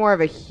having more of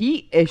a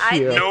heat issue. I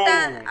think No.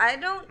 that I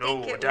don't No,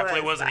 think it it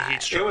definitely was wasn't a that.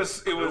 heat stroke. It was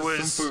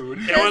some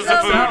food. It was the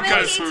The food moment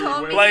because, he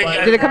told me like,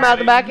 he Did it come out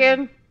the back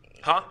end?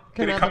 huh?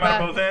 Did it come out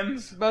both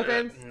ends? Both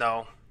ends?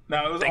 No.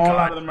 No, it was Thank all God.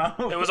 out of the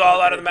mouth. It was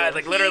all out of the mouth.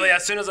 Like literally,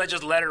 as soon as I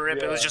just let it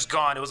rip, it was Yeah. just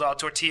gone. It was all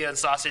tortilla and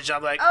sausage.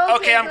 I'm like, Okay,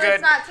 okay, I'm let's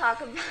good. not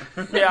talk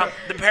about. Yeah,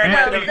 the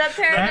Anthony, paramedic.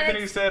 The paramedics-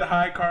 Anthony said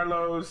hi,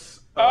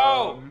 Carlos.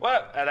 Oh,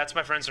 what? That's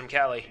my friends from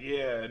Cali.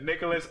 Yeah,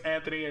 Nicholas,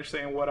 Anthony are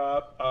saying what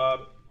up.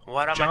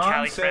 What are my John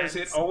Cali says friends?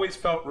 it always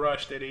felt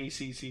rushed at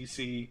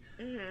ACCC.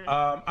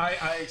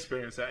 I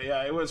experienced that.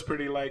 Yeah, it was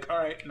pretty like, all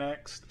right,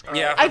 next. All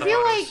Yeah. right. I the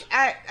feel photos.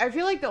 like I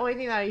feel like the only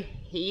thing that I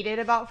hated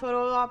about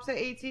photo ops at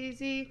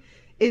ATC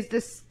is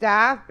the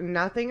staff.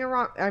 Nothing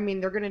wrong. I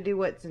mean, they're gonna do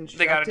what's instructed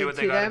They gotta do what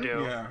to they gotta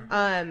them. do.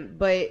 Yeah.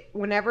 But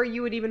whenever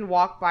you would even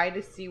walk by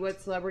to see what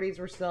celebrities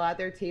were still at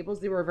their tables,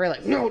 they were very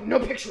like, no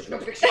pictures, no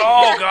pictures.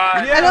 Oh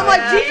God. Yeah. And I'm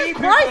like, Yeah. Jesus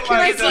People Christ, can I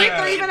like see if that.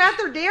 they're even at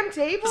their damn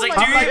table? It's like,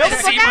 I'm do you like, even "Yo,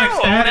 see check my my phone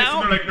status,"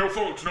 now? and they're like, no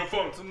phones, no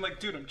phones. I'm like,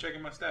 dude, I'm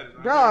checking my status.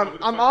 I Bro, don't know who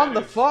the I'm fuck on that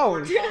the is.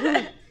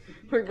 phone.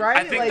 Right?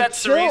 I think Like,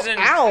 that's the chill reason.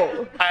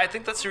 out. I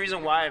think that's the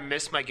reason why I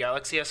missed my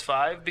Galaxy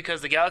S5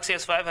 because the Galaxy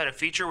S5 had a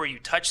feature where you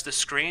touch the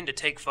screen to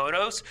take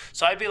photos.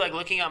 So I'd be like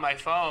looking at my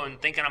phone,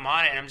 thinking I'm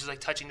on it, and I'm just like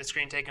touching the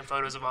screen, taking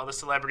photos of all the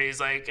celebrities.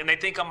 Like, and they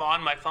think I'm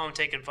on my phone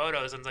taking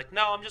photos. And it's like,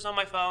 no, I'm just on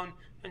my phone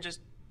and just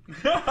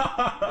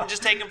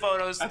taking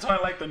photos. That's why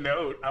I like the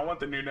Note. I want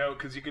the new Note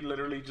because you can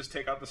literally just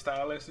take out the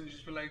stylus and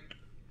just be like,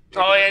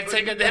 Oh, yeah,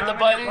 hit the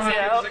buttons,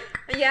 yeah.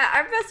 Yeah,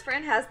 our best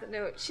friend has the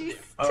note. She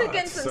took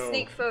in some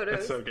sneak photos.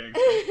 That's so gangster.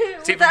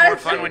 It's even more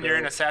fun when you're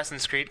in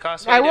Assassin's Creed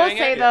costume. I will doing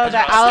say it. though It's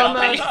that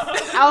real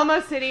stealthy. Alamo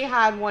City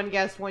had one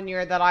guest one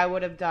year that I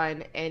would have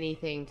done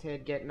anything to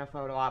get in a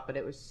photo op, but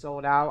it was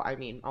sold out. I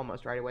mean,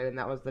 almost right away, and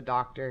that was the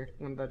Doctor.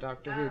 When the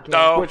Doctor Who came.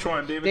 Oh, Which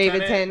one? David David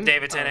Tennant? Tennant.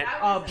 David Tennant.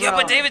 Oh, bro. Yeah,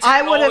 but David I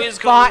Tennant would always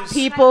have fought goes.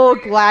 people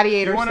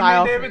gladiator You want to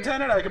style. meet David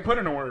Tennant? I can put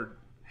in a word.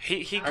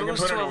 He can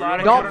goes put to it a on lot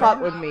of. Don't Don't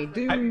fuck with me.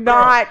 Do Girl,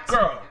 not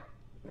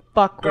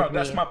fuck Girl, with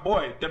that's me. my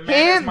boy. The man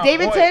is Him, my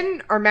David boy.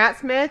 Tennant, or Matt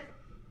Smith.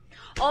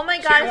 Oh my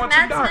you god, if want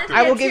some Matt Smith doctors?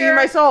 I will gets give you here,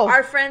 my soul.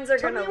 Our friends are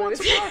Tell me gonna you want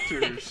lose. some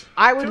doctors.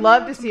 I would Tell me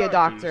love you to want see some a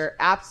doctors.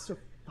 doctor.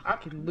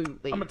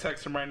 Absolutely. I'm gonna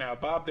text him right now.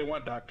 Bob, they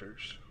want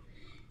doctors.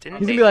 Didn't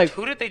He's they, gonna be like-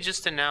 who did they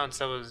just announce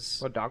that was?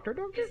 What doctor?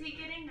 Is he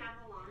getting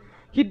Neville on?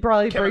 He'd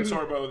probably Kevin bring.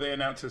 Sorbo, they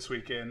announced this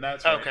weekend.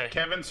 That's right. Okay.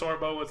 Kevin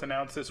Sorbo was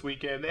announced this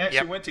weekend. They actually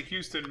Yep. went to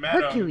Houston, met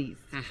him, Hercules.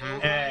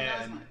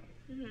 and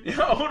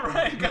old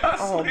Ryan Gosling.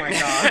 Oh my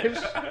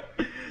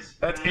gosh.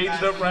 That's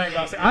aged up Ryan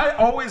Gosling. I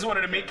always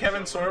wanted to meet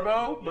Kevin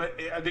Sorbo, but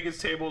I think his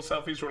table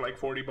selfies were like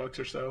 $40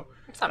 or so.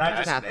 It's not And I bad.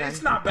 just, Not bad.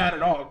 it's not bad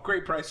at all.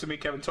 Great price to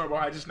meet Kevin Sorbo.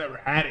 I just never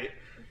had it.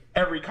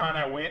 Every con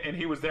I went and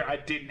he was there, I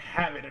didn't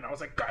have it, and I was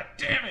like, God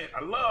damn it!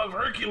 I love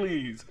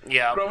Hercules.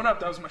 Yeah. Growing up,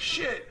 that was my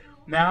shit.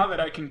 Now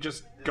that I can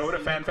just go to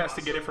FanFest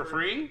and get it for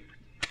free,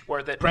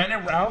 Worth it.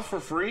 Brandon Routh for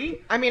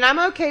free. I mean, I'm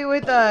okay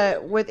with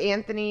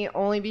Anthony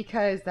only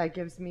because that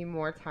gives me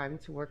more time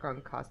to work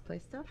on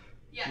cosplay stuff.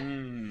 Yeah.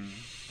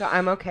 So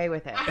I'm okay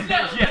with it.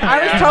 Yeah,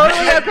 I was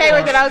totally okay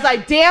with it. I was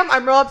like, damn,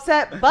 I'm real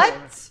upset,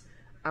 but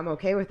I'm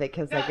okay with it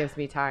because that gives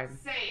me time.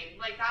 Same.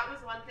 Like, that was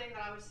one thing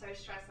that I was so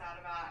stressed out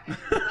about.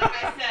 And like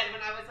I said,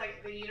 when I was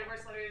like, the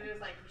universe literally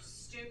was like, you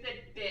stupid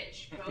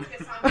bitch,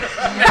 focus on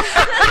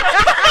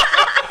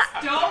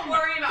Don't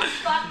worry about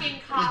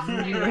fucking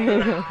cosplay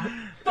right now.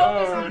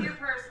 Focus on your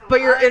personal But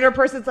your life. inner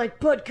person's like,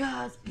 but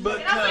cuz. But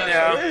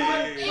Yeah.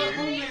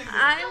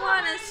 I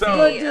want to So- see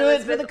Go do it for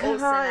Elizabeth the Olsen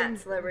con. at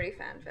Celebrity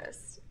Fan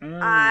Fest.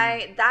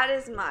 That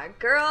is my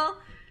girl.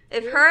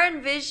 If her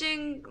and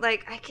Vision,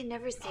 like, I can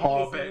never say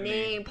Paul his Bettany.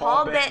 name. Paul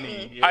Paul Bettany,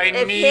 Bettany. yeah.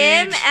 If need-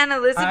 him and it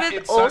Elizabeth sucked that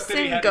he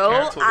Olsen had to go,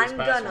 cancel this I'm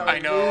past gonna one. I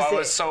know. lose I it.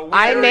 was so.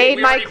 I made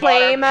my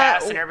claim.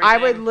 Pass and I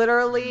would everything.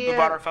 literally. We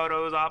bought our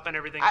photos up and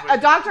everything. A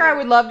doctor I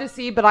would love to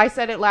see, but I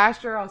said it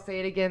last year. I'll say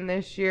it again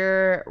this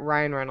year.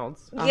 Ryan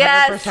Reynolds. 100%.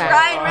 Yes,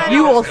 Ryan Reynolds.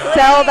 You will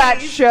sell that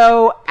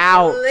show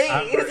out.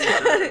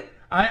 Please.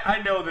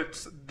 I know that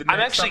the I'm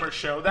next actually- summer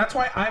show. That's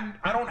why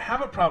I don't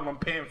have a problem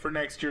paying for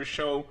next year's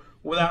show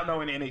without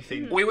knowing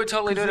anything. We would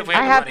totally do it if we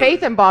had I the have money.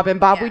 faith in Bob, and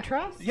Bob we Yeah.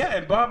 trust. Yeah,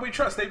 and Bob, we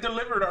trust. They've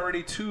delivered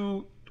already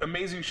 2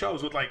 amazing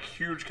shows with like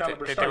huge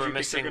caliber They stars. were You think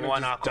missing they're gonna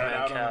one just dud Aquaman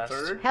out on the cast.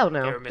 third? Hell They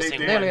were no. missing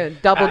did. They're one. gonna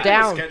double I think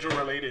down. it's schedule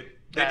related.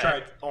 They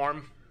tried.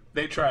 Orm.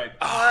 They tried.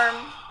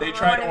 Oh, They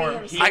tried wanna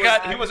Orm. meet He him so was,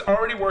 bad. he was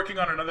already working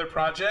on another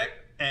project,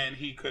 and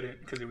he couldn't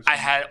because he was.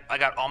 I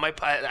got all my.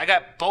 I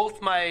got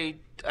both my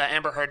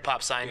Amber Heard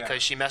pop signed Yeah.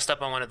 because she messed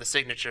up on one of the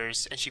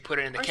signatures and she put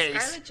it in the Or case.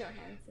 Scarlett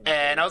Johansson.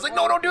 And I was like,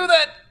 no, don't do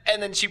that.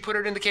 And then she put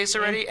it in the case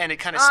already, and it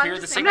kind of Oh, I'm smeared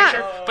the just saying, signature.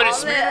 not But it all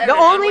smeared the- it in The a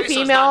good only way, so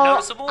it's not female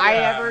noticeable. I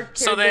Yeah. ever cared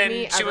So to then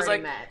meet, she I've was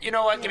already like, met. you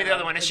know what? Give me the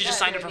other one, and she just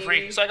signed it for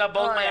free. So I got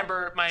both Oh, my yeah.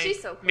 Amber, my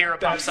She's so cool. Mirror Pop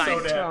That's so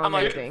signed. damn. I'm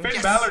like, amazing. Finn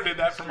yes. Balor did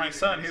that for my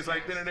son. He was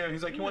like,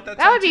 he's like, you want that?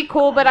 That would be tattoo?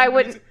 cool, but I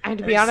wouldn't. And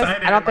to And be he honest,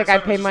 signed it, I don't and my think I'd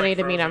son pay was just, money like,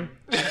 to meet him.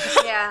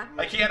 frozen. Yeah.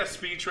 Like he had a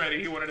speech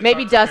ready. He wanted to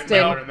Maybe talk to Finn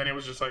Dustin. Balor, and then he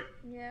was just like,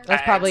 Yeah.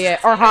 That's probably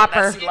it. Or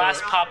Hopper. That's the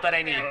last pop that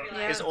I need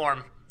Yeah. is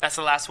Orm. That's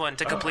the last one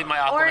to complete my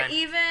Or Aquaman.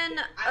 even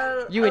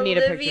You would need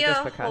a picture Olivia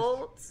just because.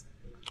 Holt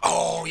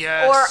Oh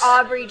yes. or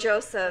Aubrey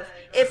Joseph.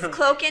 If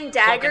Cloak and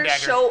Dagger, Dagger.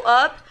 show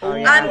up, yeah.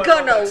 I'm Oh,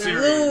 gonna that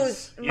series.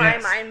 lose my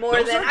Yes. mind more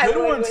Those than are I good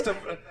would ones with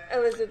to-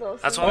 Elizabeth Olsen.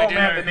 That's what oh we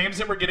man, did. the names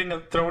that were getting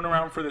thrown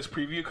around for this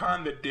preview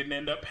con that didn't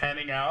end up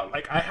panning out.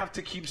 Like I have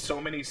to keep so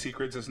many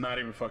secrets. It's not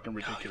even fucking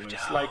ridiculous.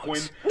 don't. Like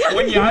when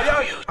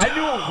Yaya, I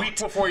knew a week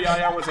before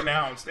Yaya was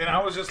announced, and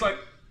I was just like,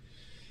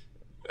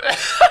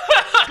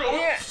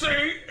 don't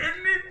say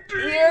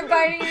anything. You're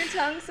biting your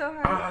tongue so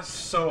hard. Ah,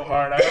 so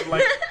hard. I have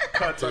like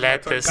cuts on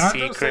Let my the tongue.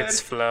 Gonzo secrets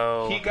said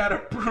flow. He got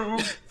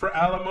approved for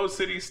Alamo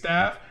City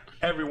staff.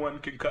 Everyone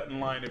can cut in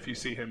line if you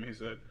see him. He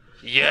said.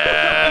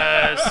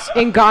 Yes.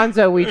 In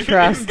Gonzo, we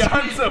trust.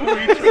 Gonzo,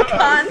 we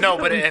trust. No,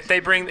 but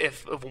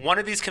if one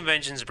of these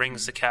conventions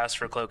brings the cast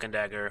for Cloak and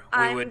Dagger, we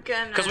I'm would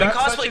gonna- because we That's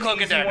such cosplay an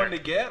Cloak and easy one to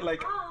Dagger. get.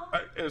 Like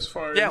as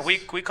far as Yeah, we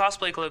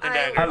cosplay Cloak and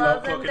I Dagger.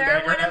 love Cloak them. and They're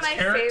Dagger one of as my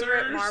favorite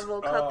characters. Marvel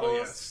Oh, couples.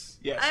 yes.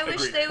 Yes, I wish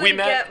agreed. they would We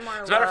met. get more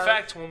As a matter of love.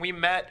 fact, when we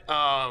met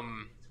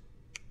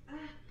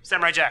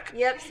Samurai Jack.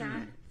 Yep,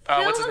 Sam.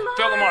 What's his name?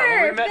 Phil Lamar.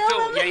 When we met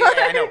Phil, yeah,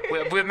 I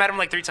know. We've met him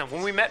like 3 times.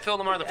 When we met Phil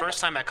Lamar the first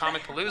time at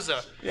Comic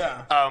Palooza,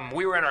 Yeah.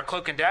 we were in our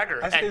Cloak and Dagger.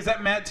 and- Is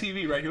that Mad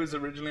TV, right? He was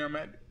originally on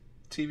Mad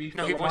TV.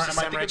 No, Phil he Lamar. voiced Am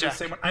I Samurai thinking the Jack.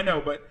 same one? I know,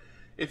 but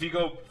if you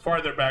go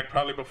farther back,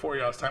 probably before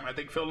y'all's time, I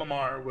think Phil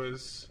Lamar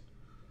was.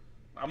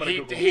 I'm gonna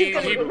Google. he I'm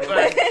gonna Google.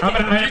 like, I'm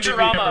gonna IMDb him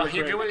Futurama.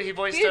 really quick. He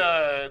voiced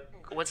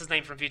what's his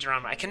name from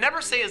Futurama? I can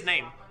never say his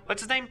name.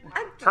 What's his name?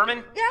 I'm-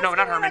 Herman? Yeah, No, it's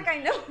not kinda Herman. Like I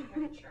know.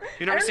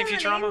 You never I seen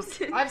don't know Futurama?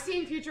 their names. I've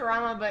seen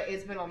Futurama, but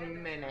it's been a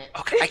minute.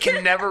 Okay, I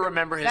can never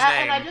remember his That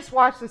name. and I just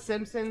watched The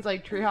Simpsons,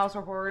 like Treehouse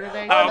of Horror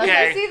today. Oh, Did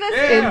okay. you see this?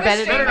 Yeah.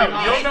 Embedded No, in no, my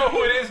no. You'll mind. know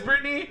who it is,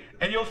 Brittany,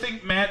 and you'll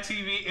think Mad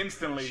TV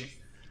instantly.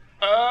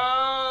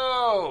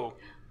 Oh.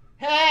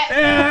 Me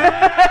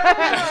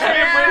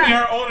and Brittany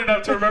are old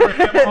enough to remember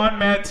him on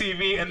Mad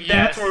TV, and that's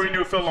Yes. where we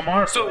knew Phil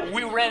Lamar. So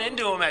we ran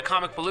into him at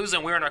Comic Palooza,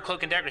 and we were in our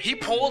Cloak and Dagger. He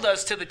pulled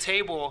us to the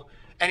table,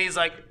 and he's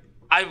like,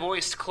 I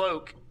voiced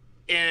Cloak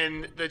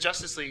in the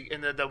Justice League, in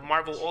the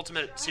Marvel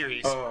Ultimate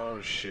series. Oh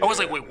shit! I was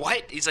like, wait,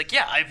 what? He's like,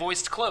 yeah, I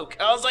voiced Cloak.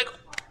 And I was like,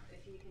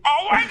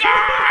 oh my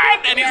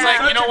god! And he's Yeah. like,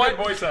 you Such know a what?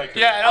 good voice actor.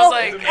 Yeah, and I was Oh,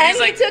 like, and he's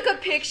he like, took a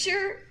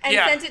picture and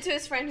Yeah. sent it to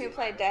his friend who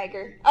played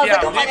Dagger. I was yeah,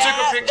 like, oh my he took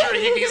god. a picture.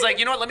 He's like,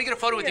 you know what? Let me get a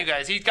photo with you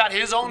guys. He's got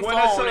his own When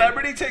phone. a and-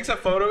 celebrity takes a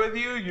photo with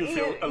you, you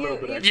feel a little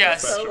bit you extra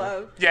Yes. feel so special.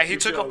 loved. Yeah, he You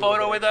took feel a a little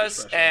photo bit with extra us,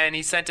 special. and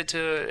he sent it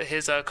to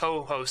his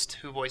co-host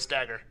who voiced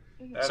Dagger.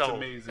 That's so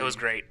amazing. it was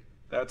great.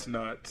 That's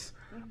nuts.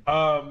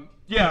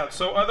 Yeah.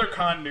 So other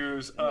con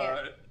news.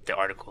 The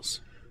articles.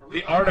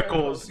 The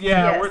articles.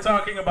 Yeah, Yes. we're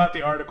talking about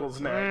the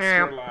articles next.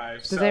 Yeah. We're live.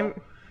 Does So, any-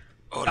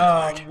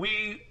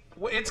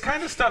 it's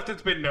kind of stuff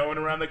that's been known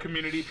around the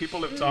community.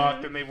 People have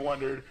talked and they've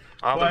wondered.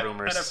 All the but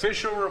rumors. An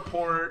official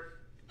report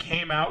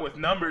came out with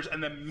numbers,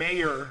 and the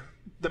mayor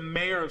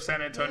of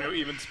San Antonio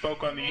even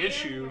spoke on the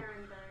issue.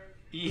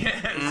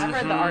 Yes. I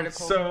read the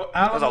article. So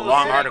Alamo a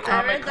long City article.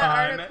 I read the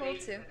Comic-Con- article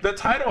too. The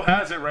title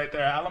has it right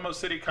there. Alamo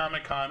City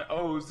Comic Con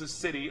owes the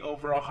city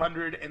over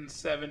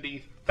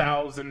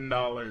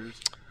 $170,000.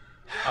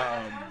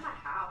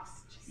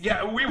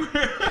 Yeah, we were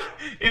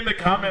in the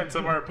comments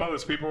of our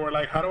post. People were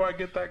like, "How do I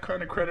get that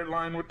kind of credit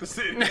line with the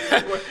city?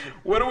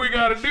 what do we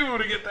got to do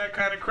to get that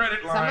kind of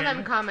credit line?" Some of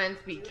them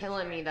comments be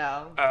killing me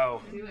though.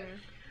 Oh.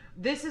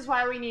 This is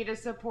why we need to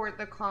support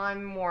the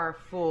con more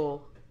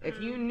full. If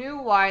you knew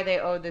why they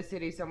owed the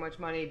city so much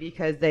money,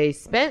 because they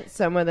spent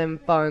some of them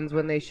funds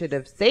when they should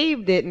have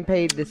saved it and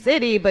paid the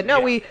city, but no,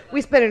 we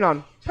spent it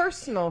on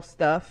personal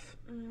stuff.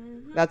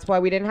 That's why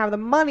we didn't have the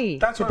money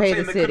That's to what I'm pay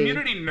saying. the The city.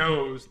 community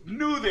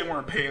knew they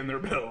weren't paying their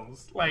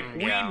bills. Like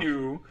yeah. we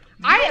knew.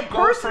 I You don't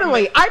go from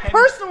the-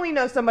 personally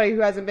know somebody who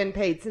hasn't been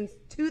paid since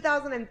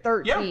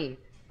 2013.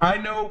 I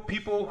know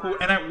people who,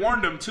 and I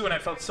warned them too, and I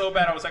felt so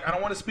bad. I was like, I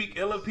don't want to speak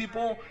ill of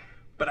people,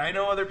 but I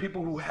know other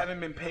people who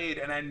haven't been paid,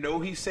 and I know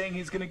he's saying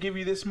he's going to give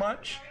you this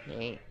much,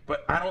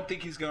 but I don't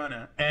think he's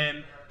gonna.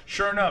 And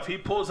sure enough, he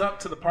pulls up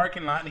to the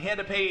parking lot, and he had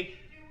to pay,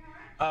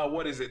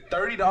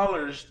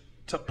 $30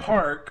 to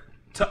park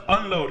to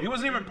unload. He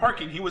wasn't even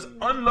parking; he was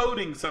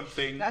unloading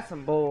something. That's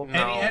some bull.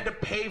 And he had to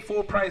pay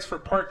full price for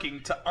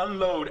parking to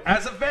unload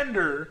as a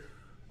vendor,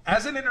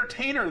 as an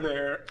entertainer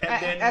there, and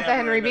At- then at the never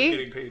Henry end up B?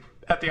 getting paid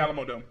at the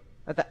Alamo Dome.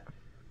 But that,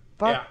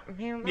 Yeah,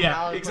 man,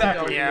 yeah,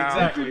 exactly, Yeah.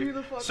 exactly.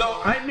 So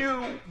I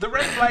knew the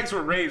red flags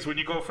were raised when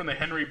you go from the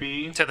Henry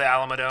B To the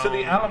Alamo Dome. to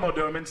the Alamo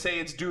Dome and say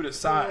it's due to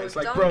size.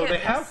 Like, Don't bro, get they me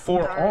have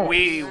 4 started halls.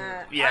 We- on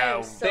that. yeah, I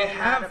am so They mad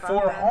have about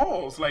 4 that.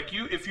 halls. Like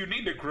if you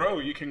need to grow,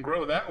 you can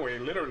grow that way.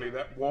 Literally,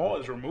 that wall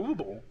is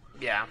removable.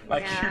 Yeah.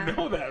 Like Yeah. you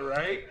know that,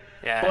 right?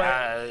 Yeah,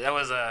 But- that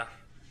was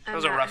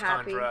a not rough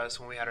happy. con for us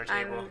when we had our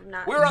table. I'm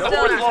not- We were on the Still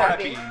fourth not floor.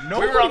 happy. We were on the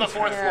Nobody's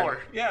fourth happy.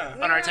 floor. Yeah.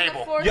 On our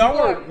table. Y'all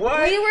were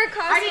what? We were I didn't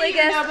cosplay even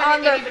guests know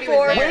on the anybody was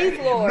fourth there.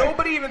 floor.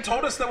 Nobody even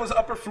told us that was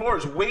upper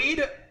floors.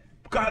 Wade,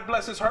 God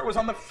bless his heart, was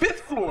on the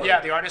 5th floor.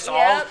 Yeah, the artists Yep,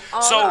 all.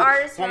 all So the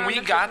artists were when on we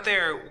the got fifth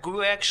there,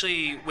 we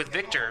actually with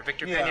Victor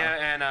Yeah. Pena,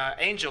 and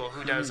Angel,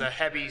 who does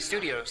Heavy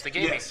Studios, the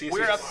gaming. Yes, yes,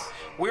 we were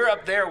yes.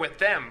 up there with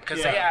them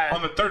because they Yeah, had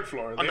on the 3rd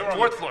floor. on They the were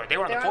fourth floor. They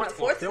were on They the were on fourth the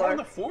floor. fourth They were on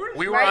the 4th?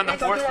 We were Right on the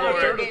next to fourth the floor.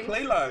 video Third games. of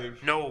Play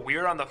Live. No, we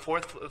were on the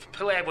fourth.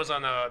 Pillab was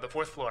on the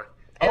fourth floor.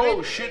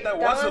 Oh shit, that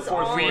was the was 4th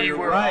all- floor. We You're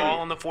were right. all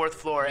on the fourth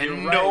floor, and You're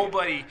right.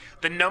 nobody.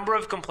 The number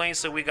of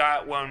complaints that we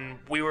got when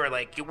we were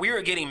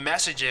getting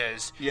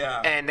messages.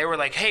 Yeah. And they were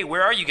like, "Hey,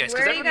 where are you guys?"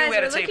 Where Because you everybody knew guys we were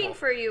had a looking table.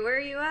 for you. Where are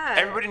you at?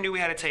 Everybody knew we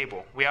had a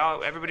table.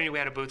 Everybody knew we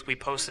had a booth. We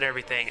posted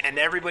everything, and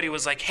everybody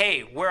was like,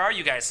 "Hey, where are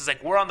you guys?" It's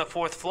like we're on the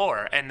fourth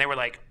floor, and they were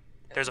like,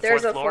 "There's a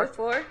There's fourth a floor."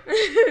 fourth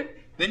floor.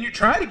 Then you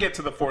try to get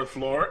to the 4th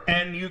floor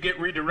and you get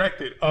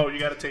redirected. Oh, you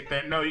got to take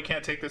that. No, you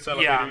can't take this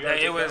elevator. Yeah, You gotta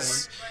take it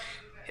was.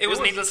 It was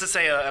needless to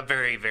say a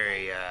very,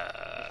 very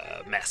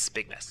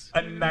big mess.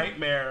 a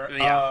nightmare.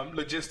 Yeah.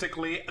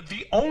 Logistically,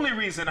 the only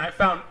reason I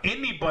found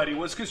anybody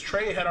was because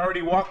Trey had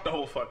already walked the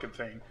whole fucking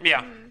thing.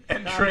 Yeah.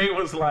 And Trey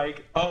was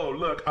like, "Oh,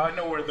 look, I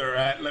know where they're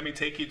at. Let me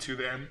take you to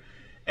them."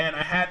 And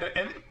I had to,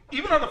 and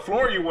even on the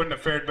floor, you wouldn't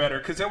have fared better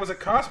because there was a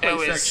cosplay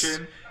It was-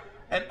 section,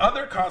 and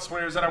other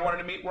cosplayers that I wanted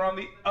to meet were on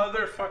the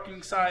other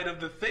fucking side of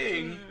the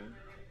thing.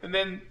 And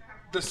then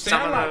the Some of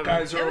Sandlot them-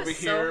 guys are It over was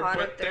so here, hot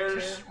but up there,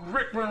 there's too.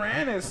 Rick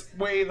Moranis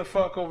way the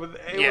fuck over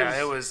there.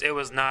 It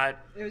was not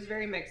It was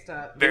very mixed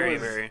up. very, it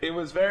was, very. It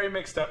was very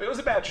mixed up. It was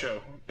a bad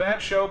show,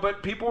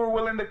 but people were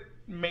willing to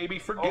maybe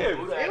forgive.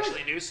 Buddha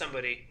actually knew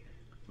somebody.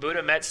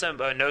 Buddha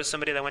knows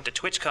somebody that went to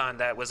TwitchCon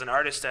that was an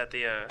artist at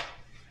the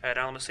at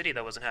Alamo City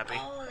that wasn't happy.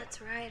 Oh,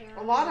 that's right.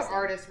 A lot of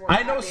artists were.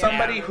 I know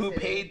somebody who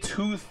paid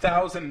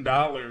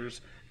 $2,000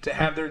 to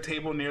have their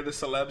table near the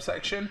celeb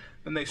section,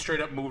 then they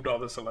straight up moved all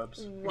the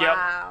celebs.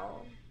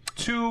 Wow.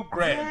 $2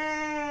 grand.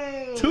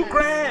 Dang.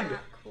 $2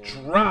 Cool.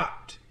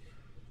 dropped.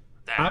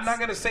 I'm That's- not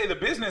gonna say the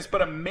business,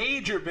 but a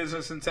major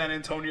business in San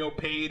Antonio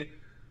paid,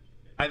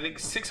 I think,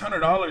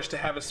 $600 to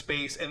have a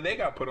space, and they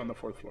got put on the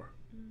 4th floor.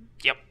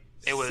 Yep.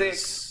 It was.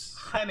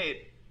 $600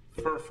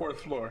 for a 4th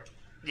floor.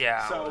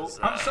 Yeah. So it was,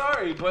 I'm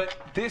sorry, but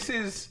this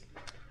is.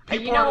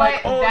 People You know are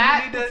like, what? oh, That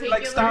you need to particular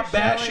like stop show-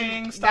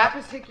 bashing. That Stop.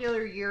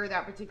 particular year,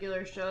 that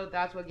particular show,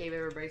 that's what gave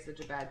everybody such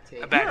a bad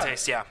taste. a bad Yeah.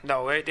 taste. Yeah.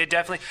 No, it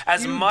definitely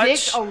as You much.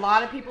 dicked a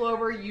lot of people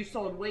over. You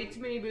sold way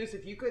too many booths.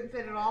 If you couldn't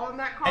fit it all in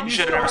that And car, you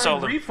should've still never had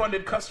sold them.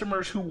 refunded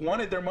customers who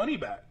wanted their money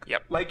back.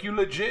 Yep. Like you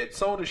legit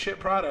sold a shit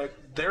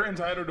product. They're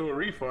entitled to a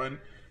refund.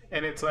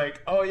 And it's like,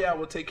 oh yeah,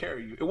 we'll take care of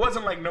you. It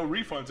wasn't like no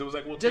refunds. It was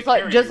like, we'll take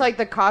care of just you. like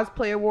the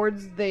cosplay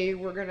awards, they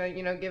were gonna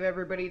give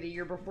everybody the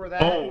year before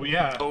that. Oh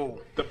yeah. Oh.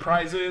 The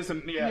prizes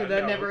and yeah.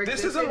 that no. never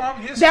This is a existed.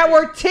 long history. That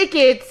were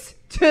tickets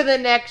to the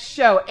next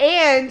show,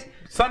 and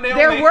Sunday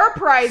there only. were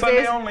prizes,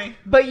 Sunday only.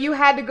 but you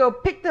had to go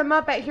pick them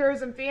up at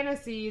Heroes and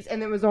Fantasies,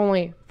 and it was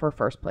only for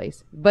first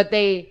place. But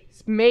they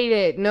made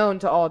it known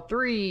to all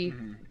three,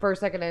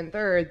 first, second, and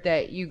third,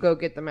 that you go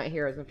get them at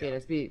Heroes and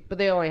Fantasies. But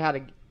they only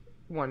had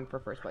one for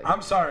first place.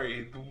 I'm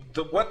sorry.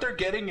 What they're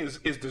getting is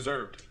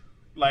deserved.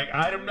 Like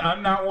I'm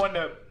not one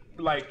to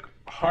like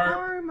harp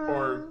Karma.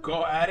 or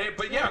go at it,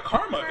 but yeah,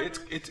 karma. It's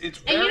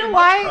very you know much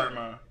why?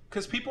 karma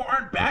because people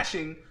aren't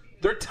bashing.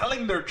 They're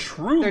telling their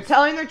truth. They're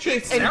telling their It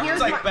truth. And sounds here's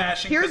like my,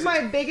 bashing here's 'cause my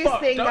it's biggest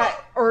fucked thing up.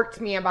 that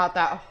irked me about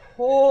that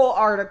whole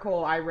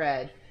article I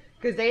read.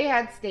 Because they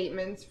had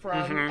statements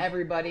from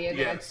everybody, and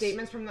they had Yes.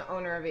 statements from the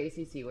owner of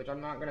ACC, which I'm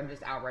not going to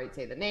just outright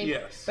say the name,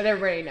 Yes. but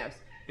everybody knows.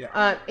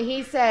 Yeah.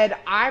 He said,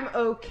 I'm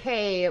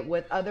okay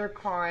with other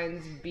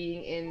cons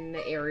being in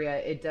the area.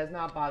 It does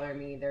not bother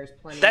me. There's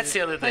plenty, That's the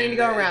other plenty thing. to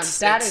go around. It's-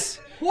 That it's- is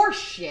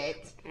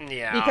horseshit.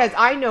 Yeah. Because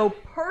I know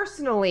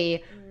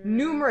personally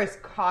numerous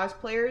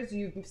cosplayers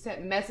you've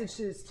sent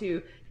messages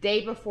to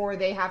day before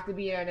they have to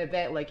be at an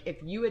event. Like, if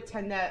you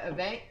attend that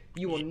event,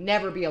 you will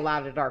never be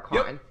allowed at our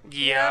con.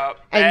 Yeah.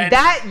 And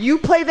that, you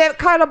play that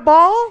kind of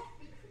ball,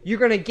 you're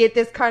going to get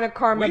this kind of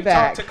karma We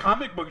back. talked to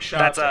comic book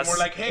shops That's and us. we're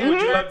like, hey,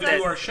 would you love to do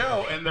That's- our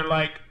show? And they're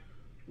like,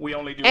 we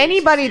only do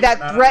Anybody ACC. that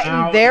We're not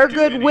allowed threatened their to do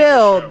any other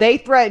goodwill, show. they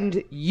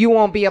threatened you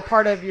won't be a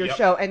part of your Yep.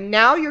 show. And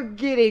now you're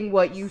getting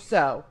what you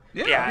sow.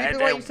 Yeah. Yeah, Read the and-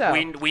 way and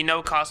you sow. we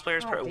know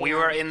cosplayers. Oh, we damn.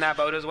 were in that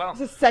boat as well. It's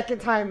the second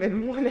time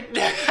in one We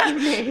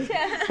scared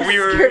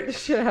the were.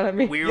 shit out of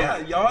me. We were. Yeah,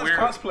 y'all as we're-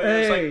 cosplayers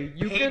Hey,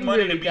 like you paid can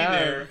money really to be die.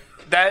 there.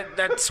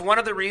 That's one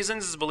of the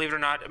reasons, is believe it or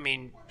not. I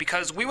mean,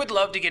 because we would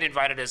love to get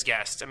invited as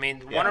guests. I mean,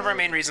 one of our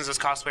main reasons as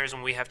cosplayers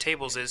when we have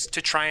tables is to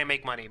try and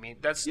make money. I mean,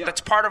 that's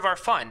part of our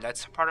fun.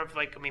 That's part of,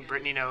 like, I mean,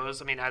 Brittany knows.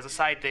 I mean, as a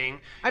side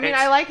thing. I mean,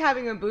 it's- I like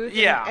having a booth,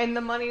 Yeah. and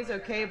the money's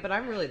okay, but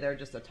I'm really there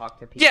just to talk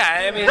to people.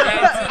 Yeah, I mean,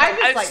 I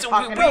just like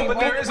talking to No, people. but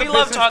there is we a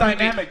love business talking to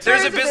dynamic people. to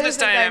There's it. a business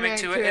dynamic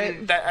to it, it.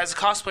 and that, as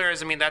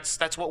cosplayers, I mean,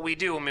 that's what we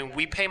do. I mean,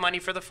 we pay money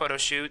for the photo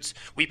shoots.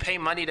 We pay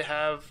money to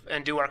have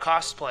and do our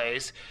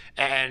cosplays,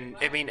 and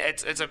I mean,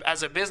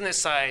 as a business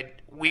side,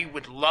 we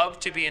would love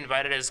to be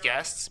invited as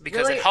guests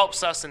because Really? it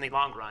helps us in the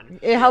long run.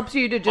 It helps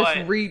you to just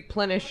But-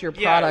 replenish your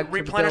Yeah, product. to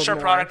replenish our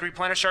build product, more.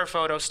 replenish our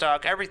photo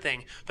stock,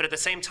 everything. But at the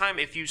same time,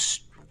 if you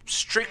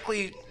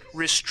strictly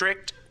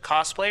restrict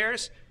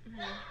cosplayers,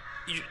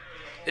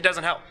 it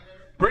doesn't help.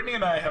 Brittany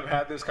and I have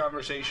had this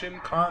conversation.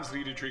 Cons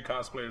need to treat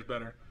cosplayers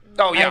better.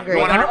 Oh yeah, agree.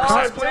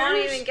 100%. Don't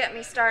even get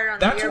me started on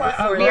That's the year why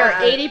I before We are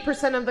that.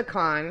 80% of the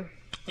con.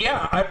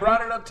 Yeah, I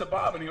brought it up to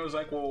Bob, and he was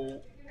like,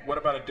 "Well, what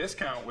about a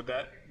discount? Would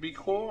that be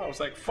cool?" I was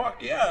like,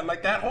 "Fuck yeah!"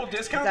 Like that whole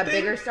discount It's a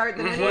thing bigger start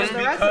than any was of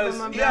the rest of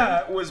because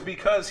them. it was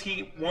because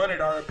he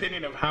wanted our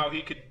opinion of how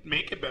he could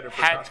make it better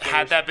for Had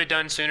cosplayers. that been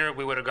done sooner,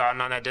 we would have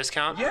gotten on that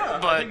discount. Yeah, I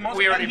but think most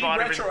we already and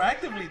bought he it.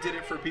 retroactively did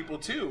it for people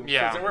too. 'Cause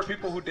Yeah. there were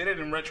people who did it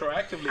and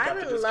retroactively got I the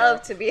would discount.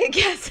 love to be a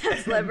guest at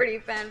Celebrity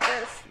Fan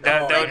Fest.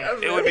 That, That's like a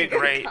it would really be good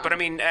great. con. But I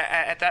mean,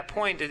 at that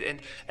point,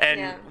 and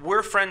Yeah.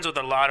 we're friends with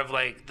a lot of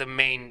like the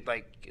main,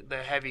 like the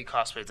heavy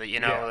cosplayers that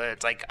Yeah.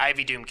 it's like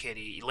Ivy Doom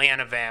Kitty,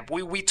 Leanna Vamp.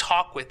 We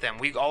talk with them.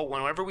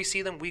 Whenever we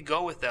see them, we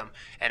go with them.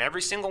 And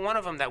every single one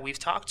of them that we've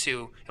talked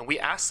to, and we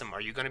ask them,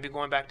 "Are you going to be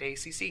going back to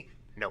ACC?"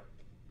 No.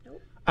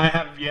 I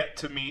have yet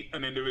to meet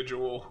an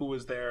individual who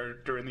was there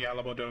during the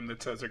Alamo Dome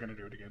that says they're going to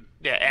do it again.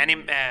 Yeah,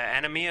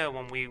 Anna Mia,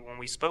 when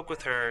we spoke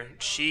with her,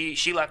 she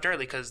left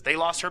early because they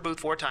lost her booth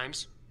 4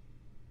 times.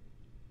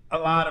 A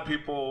lot of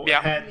people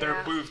Yeah. had their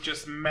Yeah. booth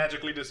just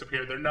magically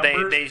disappear. Their They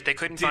numbers they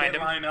couldn't didn't find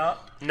them. line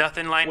up.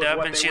 Nothing lined with up,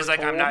 what and they she's were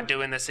like, "I'm not told.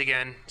 doing this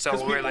again." So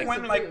Because we're people like,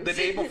 went like the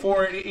day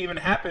before it even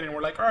happened, and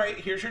we're like, "All right,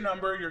 here's your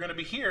number. You're going to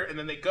be here," and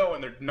then they go,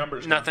 and their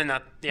numbers nothing.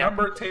 Yeah.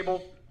 number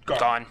table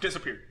Gone.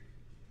 disappeared.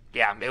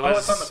 Yeah, it Oh, was.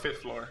 it's on the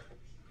 5th floor.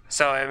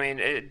 So I mean,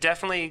 it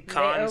definitely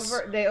cons.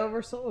 They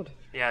oversold.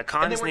 Yeah, And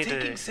cons they were need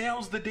taking to.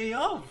 sales the day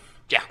of.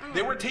 Yeah.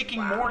 They were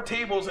taking more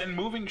tables and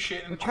moving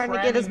shit and Trying to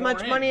get as cramming more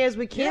much in. money as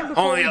we can Yeah.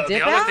 before Oh, we the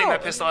dip other out. thing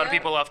that pissed a lot of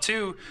people off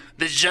too,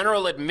 the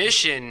general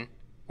admission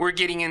were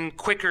getting in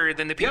quicker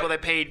than the people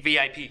Yep. that paid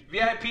VIP.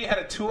 VIP had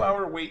a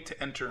 2-hour wait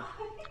to enter.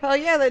 Hell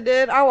yeah, they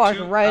did. I walked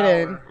right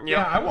in. 2 hour.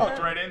 Yeah, I walked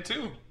right in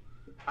too.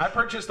 I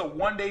purchased a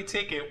 1-day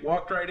ticket,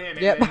 walked right in,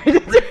 and Yep.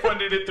 then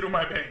refunded it through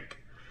my bank.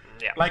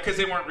 Yeah. Like, because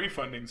they weren't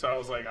refunding, so I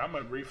was like, I'm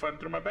gonna refund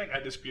through my bank. I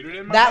disputed it.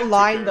 In my That bank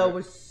line ticket. though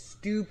was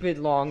stupid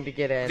long to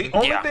get in. The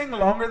only Yeah. thing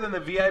longer than the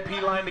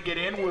VIP line to get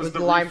in was was the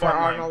the line for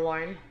refund line. Arnold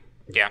line.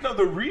 Yeah. No,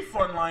 the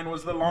refund line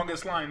was the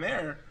longest line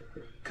there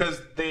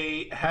because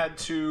they had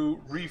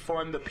to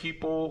refund the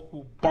people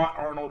who bought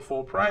Arnold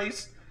full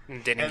price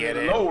Didn't and get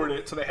they it. lowered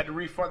it, so they had to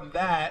refund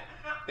that.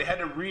 They had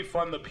to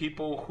refund the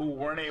people who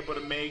weren't able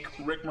to make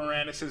Rick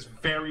Moranis'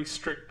 very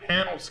strict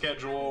panel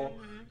schedule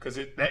because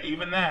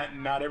even that,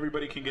 not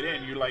everybody can get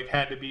in. You like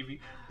had to be.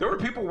 There were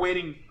people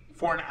waiting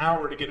for an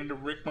hour to get into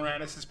Rick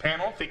Moranis'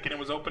 panel, thinking it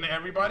was open to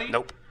everybody.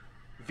 Nope.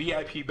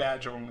 VIP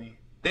badge only.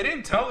 They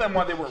didn't tell them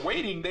while they were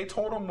waiting. They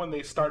told them when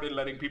they started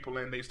letting people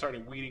in, they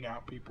started weeding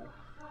out people.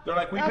 They're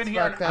like, we've That's been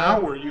here an fucked up.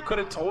 hour. You could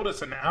have told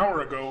us an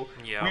hour ago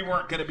Yeah. we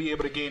weren't going to be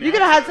able to gain You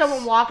could have had access."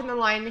 someone walk in the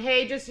line.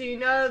 Hey, just so you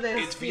know, this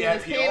It's this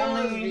VIP panel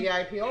is only.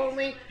 VIP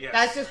only. Yes.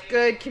 That's just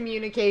good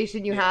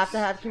communication. You have Yes. to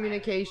have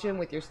communication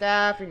with your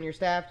staff and your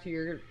staff to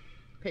your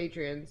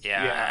patrons.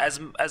 Yeah. Yeah.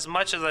 As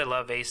much as I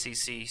love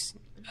ACC,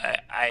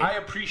 I I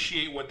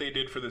appreciate what they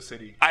did for the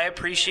city.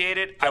 appreciate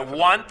it. I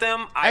want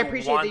them. I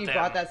appreciate want that you them.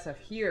 brought that stuff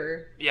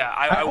here. Yeah,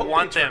 I I hope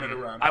want they turn them. it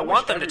around. I I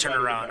want wish them to turn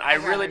everybody around. did I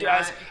that. really do.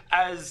 Rather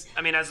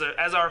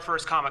As our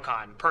first Comic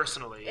Con,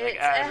 personally, like, It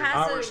as-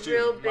 has ours a too,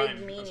 real mine big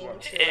as meaning well.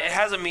 to it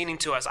has a meaning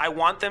to us. I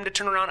want them to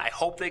turn around. I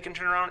hope they can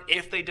turn around.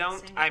 If they don't,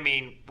 Same. I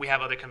mean, we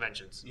have other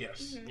conventions.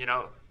 Yes. You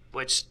know,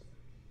 which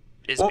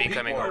is Well,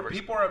 becoming over.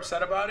 people are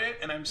upset about it,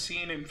 and I'm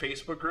seeing in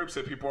Facebook groups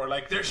that people are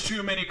like, there's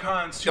too many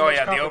cons, too Oh much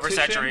yeah, the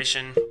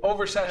competition. oversaturation.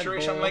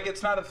 Oversaturation. I'm like,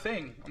 it's not a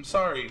thing. I'm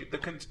sorry.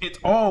 It's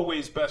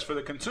always best for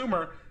the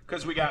consumer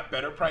because we got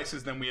better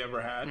prices than we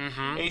ever had.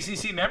 Mm-hmm.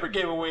 ACC never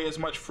gave away as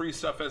much free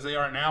stuff as they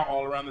are now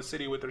all around the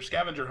city with their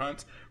scavenger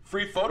hunts.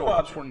 Free photo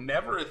ops were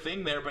never a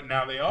thing there, but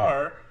now they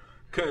are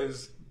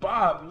because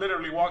Bob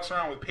literally walks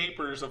around with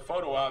papers of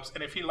photo ops,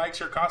 and if he likes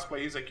your cosplay,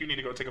 he's like, you need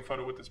to go take a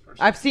photo with this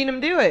person. I've seen him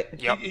do it.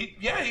 Yep.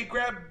 He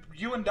grabbed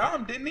you and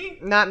Dom, didn't he?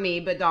 Not me,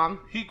 but Dom.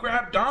 He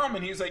grabbed Dom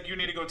and he's like, you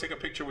need to go take a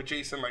picture with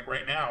Jason, like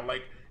right now.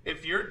 Like,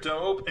 if you're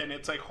dope and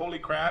it's like, holy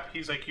crap,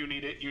 he's like, you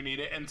need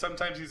it. And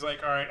sometimes he's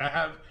like, all right, I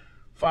have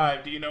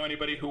 5. Do you know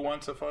anybody who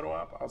wants a photo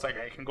op? I was like,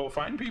 I can go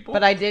find people.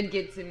 But I did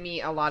get to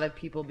meet a lot of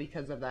people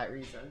because of that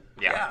reason.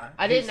 Yeah.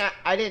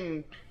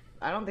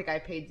 I don't think I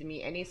paid to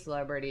meet any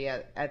celebrity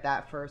at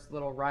that first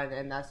little run,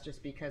 and that's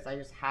just because I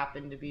just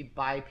happened to be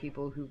by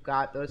people who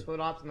got those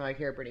photo ops, and they're like,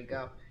 here, Brittany,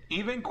 go.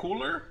 Even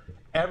cooler,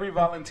 every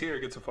volunteer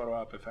gets a photo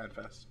op at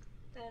FanFest.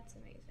 That's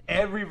amazing.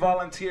 Every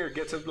volunteer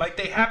gets like,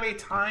 they have a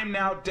time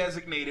now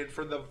designated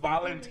for the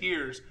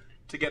volunteers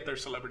to get their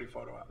celebrity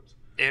photo ops.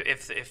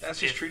 If That's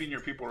just treating your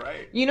people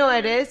right. You know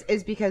what it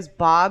is because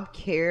Bob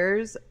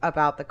cares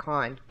about the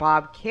con.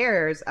 Bob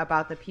cares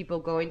about the people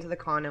going to the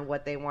con and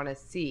what they want to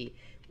see.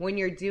 When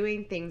you're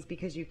doing things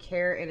because you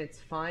care and it's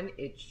fun,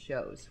 it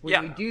shows. When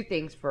Yeah. you do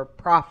things for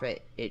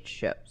profit, it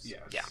shows.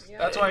 Yes. Yeah.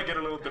 That's why I get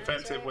a little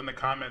defensive when the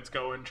comments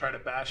go and try to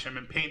bash him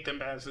and paint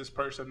them as this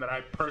person that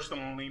I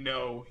personally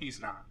know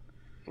he's not.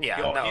 yeah,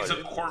 Yo, no, he's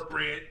a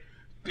corporate,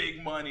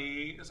 big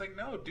money. It's like,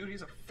 no, dude,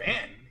 he's a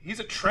fan. He's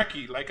a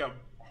Trekkie, like a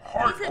He's a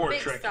hardcore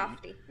big Trekkie.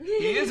 softy.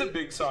 He is a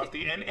big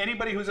softy, and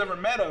anybody who's ever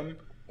met him,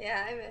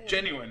 Yeah, I met him.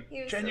 genuine,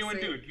 He was so genuine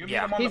sweet. dude. You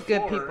Yeah. meet him on He's the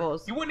good floor,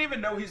 peoples. you wouldn't even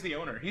know he's the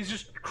owner. He's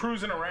just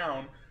cruising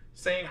around,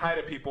 saying hi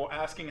to people,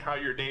 asking how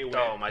your day went.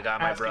 Oh my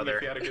God, my asking brother.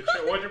 If you had a good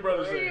show. What'd your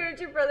brother say? What did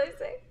your brother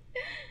say?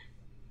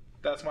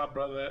 That's my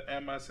brother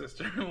and my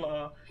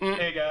sister-in-law. Mm.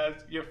 Hey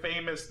guys, you're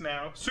famous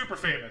now, super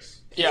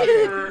famous. Yeah.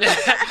 Super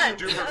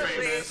duper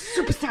famous.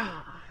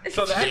 Superstar.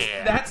 So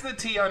Yeah. that's the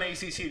tea on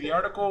ACC. The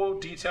article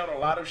detailed a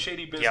lot of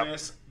shady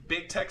business.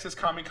 Big Texas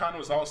Comic Con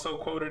was also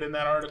quoted in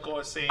that article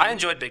as saying I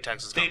enjoyed Big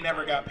Texas. they Comic never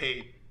Con. got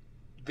paid.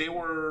 They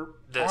were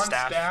The on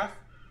staff? staff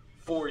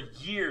for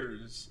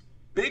years.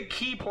 Big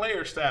key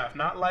player staff,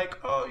 not like,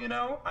 oh,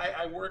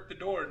 I work the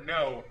door.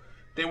 No,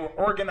 they were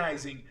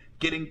organizing,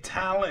 getting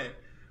talent,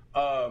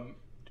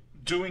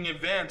 doing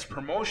events,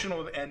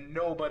 promotional, and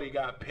nobody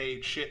got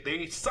paid shit.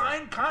 They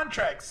signed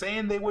contracts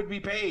saying they would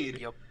be paid.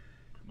 Yep.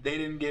 They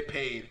didn't get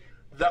paid.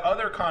 The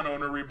other con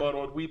owner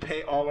rebutted, we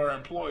pay all our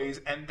employees.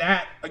 And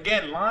that,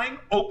 again, lying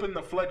opened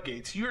the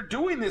floodgates. You're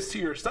doing this to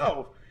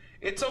yourself.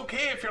 It's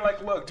okay if you're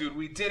like, look, dude,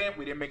 we didn't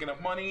make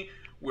enough money.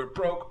 We're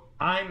broke.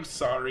 I'm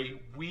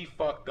sorry. We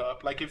fucked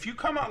up. Like, if you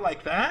come out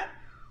like that,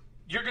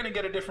 you're going to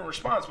get a different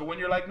response. But when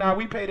you're like, nah,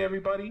 we paid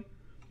everybody.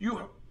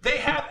 They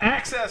have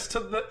access to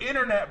the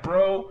internet,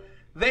 bro.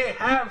 They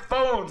have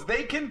phones.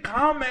 They can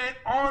comment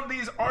on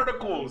these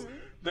articles.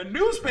 The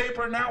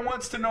newspaper now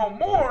wants to know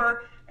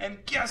more, and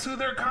guess who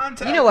they're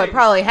contacting? You know what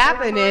probably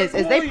happened Former is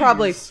they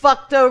probably employees.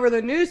 fucked over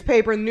the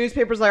newspaper, and the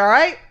newspaper's like, all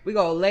right, we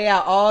gonna lay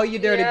out all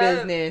your dirty Yeah.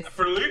 business.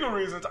 For legal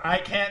reasons, I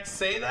can't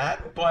say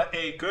that, but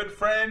a good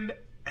friend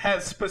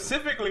has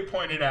specifically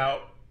pointed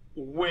out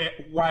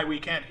why we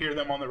can't hear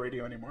them on the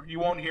radio anymore. You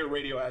won't hear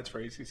radio ads for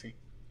ACC.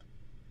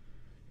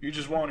 You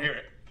just won't hear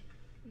it.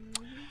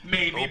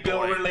 Maybe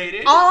bill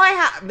related. All I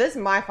have, this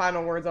is my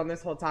final words on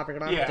this whole topic,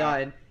 and I'm Yeah.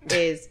 done,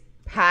 is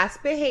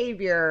past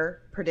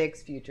behavior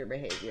predicts future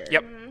behavior.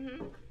 Yep.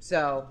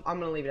 So I'm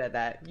going to leave it at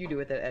that. You do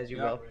with it as you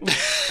will.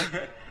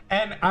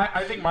 And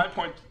I think my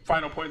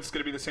final point is going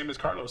to be the same as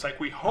Carlos. Like,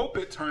 we hope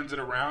it turns it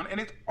around,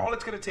 and all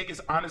it's going to take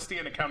is honesty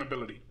and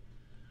accountability.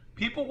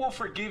 People will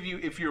forgive you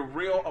if you're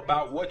real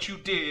about what you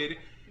did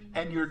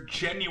and you're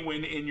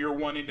genuine in your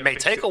wanting to May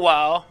fix take it. a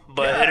while,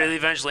 but Yeah. it'll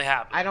eventually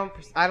happen.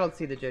 I don't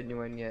see the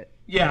genuine yet.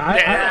 Yeah,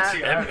 I don't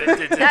see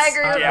that. I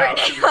agree with yeah,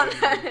 Brittany on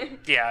that.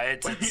 Yeah,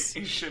 it's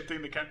He's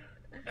shifting the camera.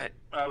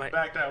 wait.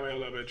 Back that way a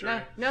little bit,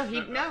 Trey. No,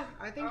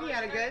 I think he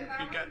had a good.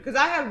 You got- Because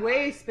I had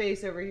way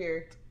space over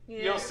here.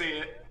 You'll see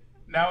it.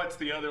 Now it's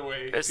the other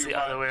way. it's too the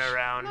other way much.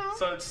 around.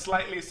 So it's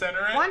slightly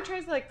centering. Juan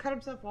tries to like cut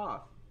himself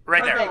off.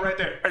 Right there. Right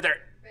there. Right there.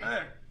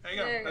 There you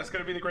go. There you That's go.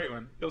 going to be the great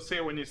one. You'll see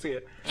it when you see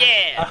it.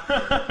 Yeah.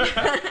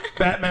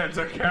 Batman's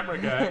our camera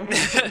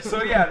guy.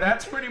 So yeah,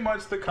 that's pretty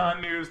much the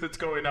con news that's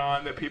going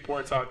on that people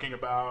are talking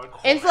about.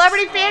 And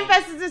Celebrity Fan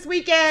Fest is this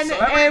weekend,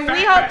 Celebrity and we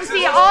Fan hope to Fest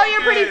see is all this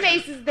your pretty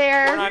weekend. faces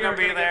there. We're not gonna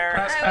be there.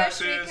 Press I wish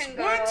we passes. can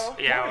go.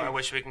 What? Yeah, Why? I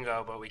wish we can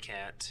go, but we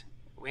can't.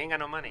 We ain't got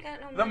no money.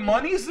 Got no The money.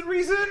 money's the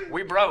reason?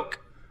 We broke.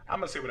 I'm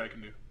going to see what I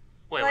can do.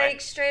 Wait, Like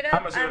wait. straight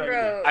I'ma up, see what I'm I can do.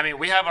 broke. I mean,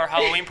 we have our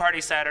Halloween party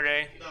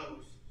Saturday,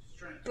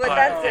 But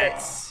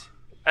that's it.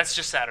 that's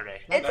just Saturday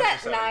It's That's at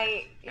exciting.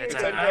 night. It's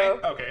You're at good,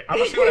 night? bro. Okay, I'm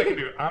going to see what I can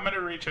do. I'm going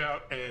to reach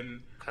out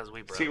and because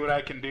we broke. see what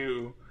I can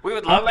do. We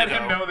would I'll love let to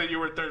him go. know that you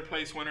were third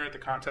place winner at the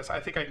contest.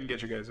 I think I can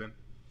get you guys in.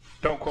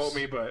 Don't quote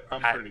me, but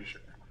I'm pretty sure.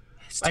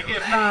 It's Like, too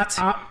if late. not,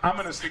 I'm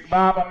going to sneak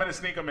Bob. I'm going to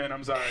sneak him in.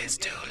 I'm sorry. It's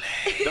too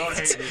late. Don't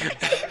hate me.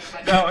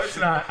 No, it's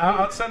not.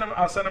 I'll send him.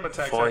 I'll send him a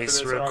text.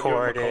 Voice after this, and I'll give him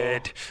a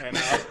recorded. call,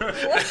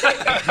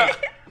 and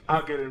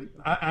I'll get him.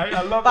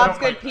 I love Bob's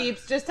that I'm good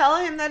peeps. Just tell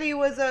him that he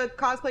was a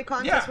cosplay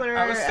contest winner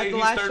I would at say the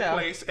he's last third show.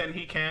 place, and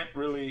he can't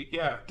really.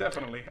 Yeah,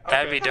 definitely.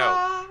 That'd Okay. be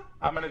dope.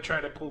 I'm gonna try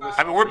to pull this.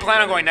 I mean, we're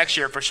planning on going next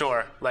year for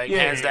sure. Like, Yeah,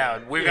 hands yeah,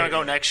 down. We're yeah, going to go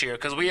yeah. next year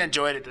because we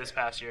enjoyed it this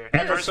past year.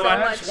 And the First so one,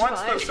 much celebs, once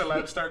fun. the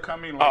celebs start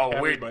coming, like, Oh,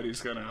 we're- everybody's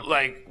gonna.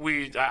 like,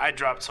 I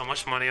dropped so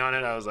much money on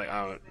it. I was like,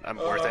 oh, I'm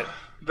worth it.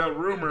 The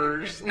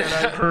rumors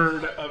that I've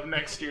heard of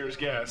next year's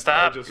guest.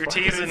 Stop. are just You're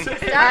fucking teasing.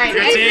 insane. Alright,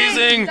 You're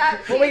teasing.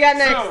 What we got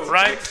next? So,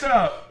 Right. next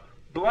up,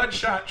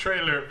 Bloodshot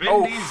trailer.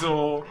 Oh. Vin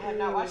Diesel.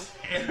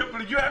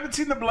 But you haven't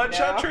seen the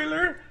Bloodshot No.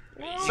 trailer?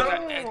 Some, I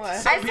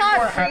some I people saw it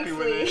are happy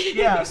with it. briefly.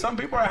 Yeah, some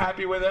people are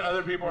happy with it.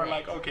 Other people are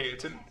like, okay,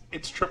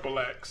 it's triple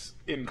X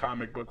in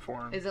comic book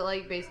form. Is it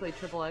like basically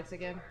Triple X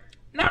again?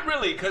 Not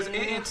really, because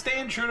it's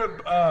staying true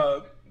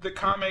to the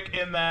comic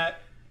in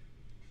that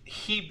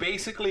he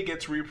basically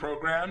gets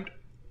reprogrammed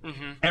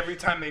every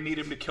time they need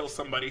him to kill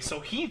somebody.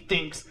 So he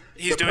thinks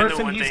He's the doing the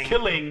person one he's thing.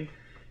 killing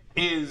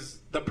is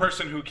the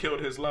person who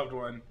killed his loved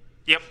one.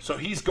 Yep. So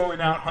he's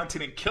going out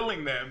hunting and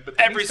killing them, but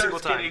then Every he starts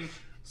single time. getting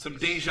some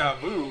deja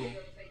vu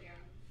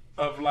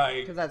of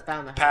like Because that's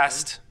bound to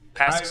happen.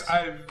 Past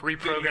I've been here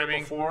reprogramming.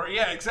 before.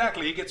 Yeah,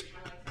 exactly. He gets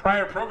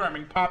prior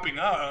programming popping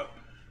up,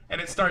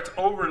 and it starts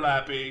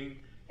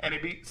overlapping, and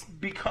it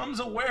becomes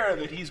aware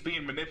that he's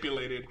being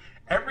manipulated.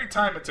 Every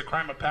time it's a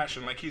crime of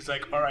passion. Like, he's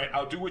like, all right,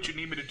 I'll do what you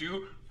need me to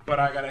do, but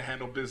I gotta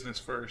handle business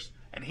first.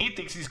 And he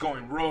thinks he's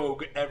going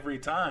rogue every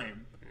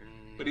time,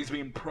 but he's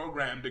being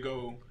programmed to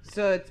go.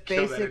 So it's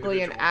Kill that basically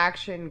an individual.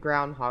 action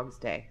Groundhog's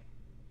Day.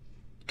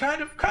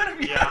 Kind of, yeah.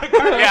 Kind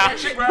of Yeah.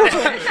 action Groundhog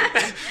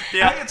Day.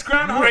 Yeah. Like, it's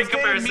Groundhog Great Day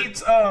comparison.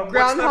 meets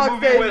Groundhog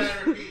Day.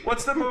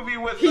 what's the movie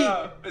with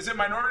is it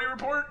Minority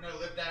Report? No,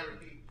 live, die,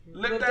 repeat.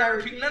 Live, Die,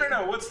 Repeat.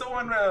 No. What's the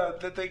one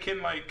that they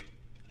can like?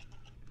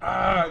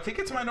 I think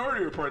it's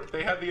Minority Report. That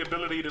they have the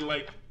ability to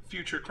like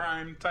future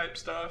crime type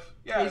stuff.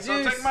 Yeah, Hey, so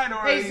it's Zeus. like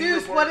Minority Hey,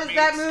 Zeus, Report what is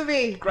that meets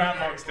movie?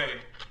 Groundhog's Day.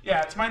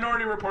 Yeah, it's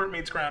Minority Report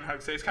meets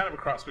Groundhog's Day. It's kind of a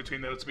cross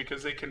between those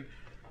because they can,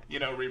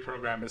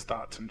 reprogram his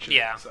thoughts and shit.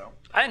 Yeah. So.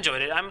 I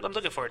enjoyed it. I'm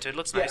looking forward to it. It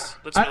looks nice. Yeah.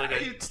 Looks really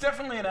good. It's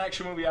definitely an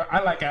action movie.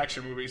 I like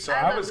action movies, so I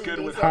I love was Vin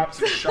good with Diesel. Hobbs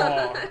and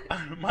Shaw.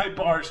 My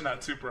bar's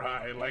not super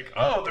high. Like,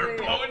 oh, they're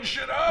blowing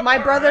shit up. My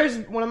all brother's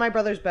right. one of my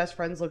brother's best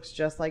friends looks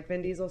just like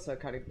Vin Diesel, so it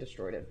kind of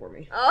destroyed it for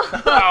me. Oh.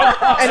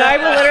 And I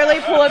will literally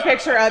pull a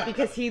picture up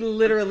because he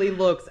literally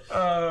looks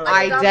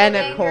Like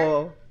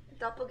identical.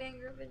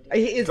 Doppelganger Vin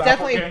Diesel. It's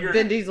definitely Doppelganger?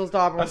 Vin Diesel's A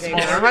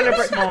doppelganger. smaller,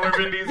 100%. smaller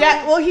Vin Diesel.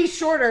 Yeah, well, he's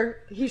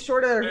shorter. He's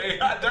shorter.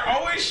 They're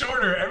always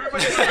shorter.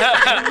 Everybody's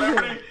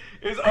celebrity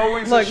is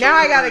always. Look, a now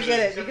I shorter gotta version. get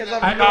it because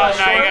I'm. I know. Oh, a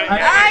now you short- gotta-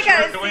 I know a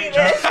gotta short see Dwayne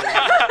this.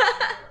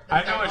 Johnson.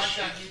 I know a One sh-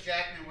 time Hugh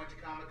Jackman went to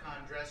Comic-Con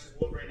dressed as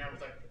Wolverine. I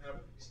was like, oh,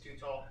 he's too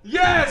tall.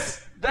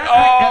 Yes. That Oh.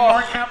 and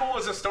Mark Hamill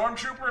was a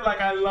stormtrooper.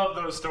 Like, I love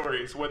those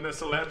stories when the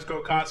celebs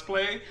go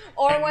cosplay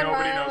Or and when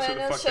nobody Ryan knows who the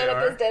Reynolds fuck they showed up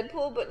are. as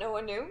Deadpool, but no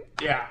one knew.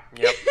 Yeah.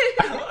 Yep.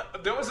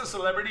 There was a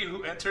celebrity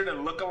who entered a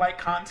look-alike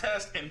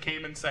contest and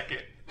came in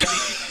second.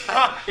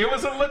 It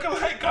was a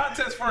look-alike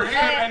contest for him,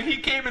 and he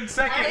came in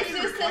second. This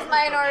is his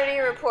Minority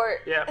Report.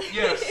 Yeah.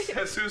 Yes,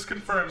 Jesus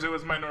confirms it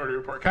was Minority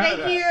Report. Kind of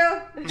Thank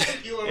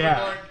that. you. You Yeah.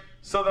 overlord.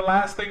 So the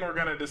last thing we're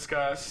gonna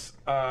discuss,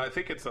 I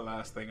think it's the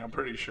last thing. I'm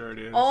pretty sure it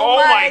is. Oh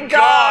my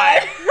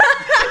God.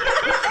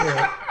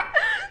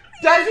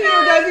 Does he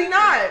or does he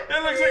not?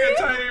 It looks like a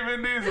tiny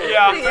Vin Diesel.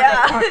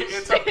 Yeah.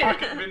 It's a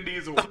pocket Vin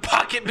Diesel. The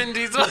pocket Vin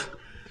Diesel.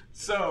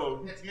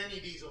 So It's Mini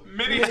Diesel.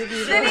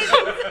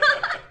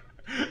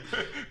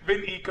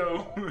 Vin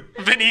Eco.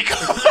 Vin Eco.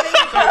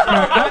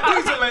 Not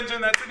diesel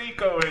engine. That's an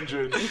eco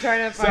engine. I'm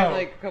trying to find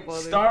like a couple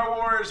of Star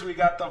Wars. We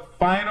got the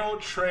final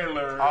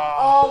trailer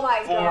Oh my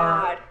For-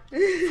 god.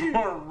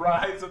 for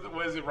Rise of the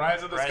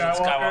Rise of Skywalker.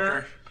 Skywalker.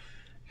 And-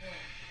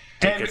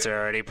 Tickets are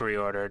already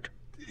pre-ordered.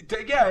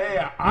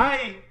 Yeah.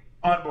 I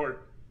on board.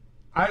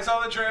 I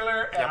saw the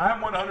trailer and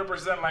I'm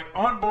 100% like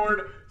on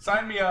board.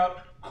 Sign me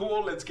up.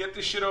 Cool. Let's get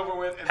this shit over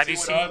with and Have see you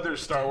what seen- other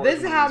Star Wars.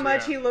 This is how movies we much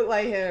have. he looked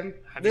like him.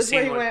 Have This is you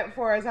what he seen what- went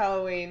for as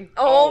Halloween.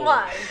 Oh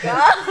my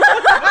god.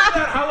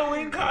 that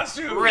Halloween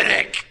costume.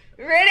 Riddick.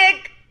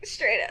 Riddick,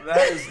 straight up.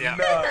 That is Yeah.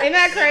 nuts. Ain't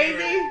that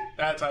crazy?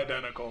 That's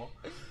identical.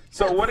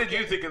 So what did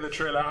you think of the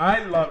trailer? I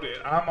loved it.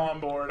 I'm on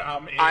board.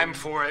 I'm in. I'm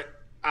for it.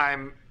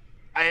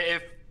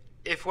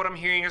 If what I'm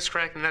hearing is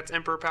correct and that's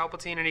Emperor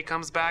Palpatine and he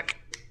comes back,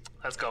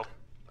 let's go.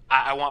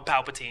 I want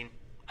Palpatine.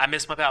 I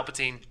miss my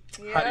Palpatine.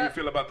 How do you Yep.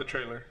 feel about the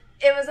trailer?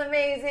 It was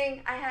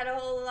amazing. I had a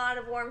whole lot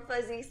of warm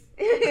fuzzies.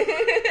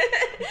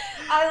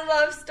 I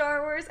love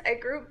Star Wars. I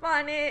grew up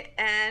on it,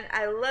 and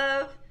I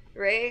love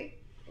Rey.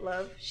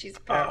 She's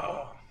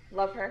powerful. Oh,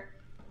 Love her.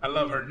 I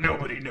love her.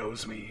 Nobody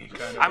knows me.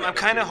 I'm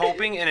kind of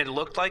hoping, and it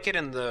looked like it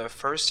in the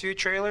first few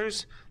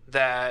trailers,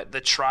 that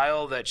the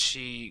trial that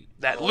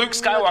Luke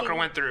Skywalker looking-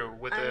 went through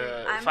with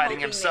I'm fighting hoping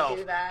they himself.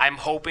 do that. I'm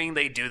hoping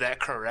they do that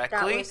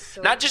correctly. was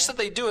so Not just cool.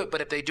 that they do it,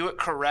 but if they do it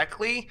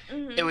correctly,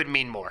 it would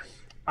mean more.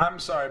 I'm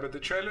sorry, but the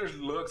trailer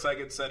looks like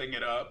it's setting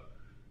it up.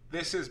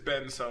 This is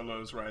Ben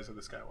Solo's Rise of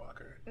the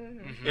Skywalker.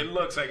 Mm-hmm. It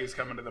looks like he's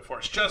coming to the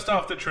Force. Just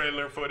off the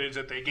trailer footage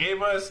that they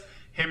gave us,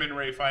 him and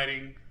Rey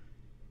fighting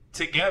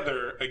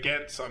together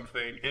against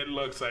something. It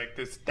looks like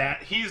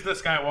he's the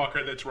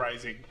Skywalker that's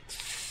rising.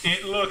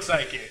 It looks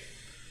like it.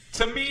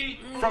 To me,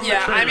 from Yeah,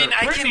 the trailer, I mean,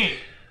 I can-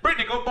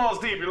 Brittany, go balls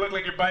deep. You look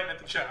like you're biting at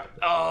the chop.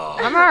 Oh,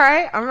 I'm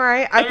alright.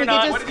 I you're think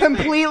not. it What just did you think?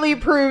 completely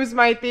proves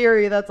my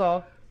theory. That's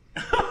all.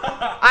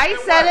 I've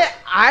said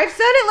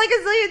it like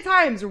a zillion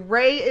times.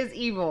 Rey is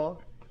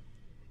evil.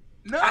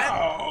 No.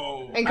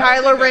 And I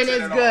don't Kylo think Ren that's it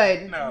is at all.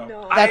 good.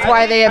 No. That's I why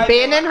think- they I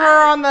abandoned think-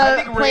 her on I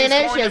the think Rey's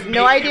planet. going She has to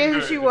no make idea him who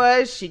good. she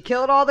was. She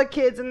killed all the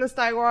kids in the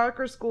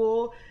Skywalker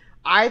school.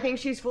 I think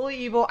she's fully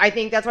evil. I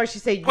think that's why she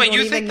said, Wait, you you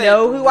don't even think that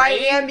know who I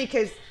Rey- am,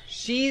 because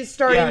she's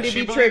starting Yeah, to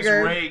she be believes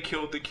triggered. Rey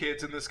killed the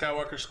kids in the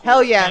Skywalker school.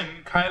 Hell yeah.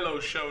 And Kylo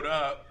showed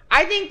up.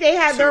 I think they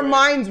had their So,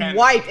 minds and-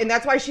 wiped, and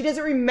that's why she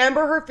doesn't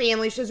remember her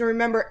family. She doesn't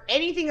remember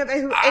anything of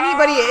who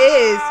anybody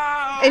is,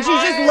 and she's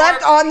just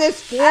left on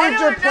this don't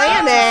forger know.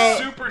 planet.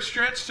 Super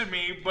stretched to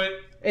me, but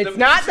It's the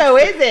not pieces though,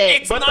 fit. is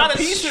it? it's But not the a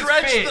pieces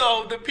stretch fit.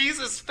 though. The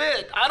pieces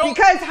fit. I don't.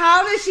 Because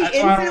how does she That's why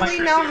I don't instantly like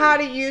her know how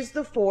to theory. use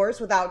the Force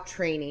without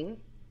training?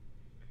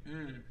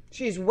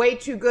 She's way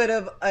too good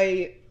of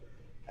a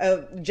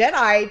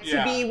Jedi to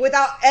Yeah. be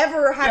without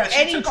ever have Yeah,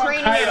 she any took on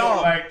training at Kylo,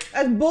 all. like-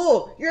 That's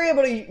bull. You're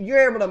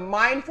able to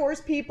mind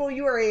force people.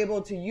 You are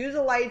able to use a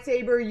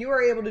lightsaber. You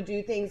are able to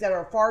do things that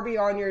are far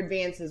beyond your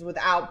advances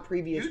without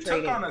previous You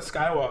training. took on a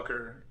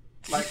Skywalker,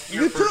 like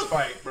your You first took-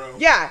 fight, bro.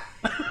 Yeah.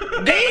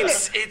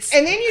 It's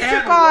And then you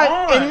And took on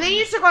won. and then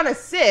you took on a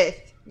Sith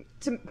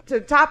to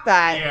top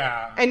that.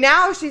 Yeah. And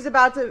now she's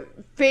about to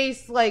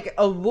face like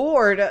a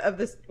lord of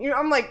this.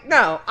 I'm like,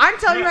 no. I'm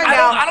telling you right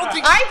now. I don't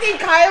think- I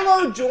think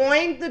Kylo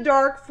joined the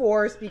Dark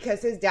Force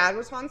because his dad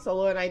was Han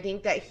Solo, and I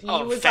think that he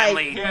was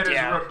family. He had his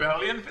Yeah.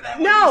 rebellion for that.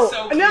 would no, be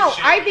so no.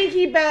 cliche.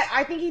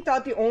 I think he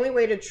thought the only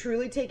way to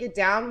truly take it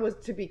down was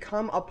to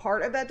become a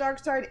part of that dark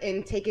side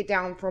and take it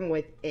down from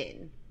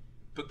within.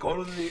 But go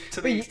to the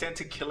But you- extent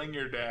to killing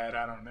your dad.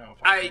 I don't know. If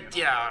I'm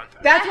thinking yeah. about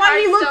that. That's why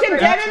he heart's looked him stubborn.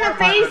 dead That's in the what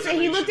my face.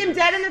 And he looked him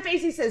resolution dead in the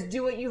face. He says,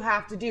 "Do what you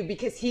have to do,"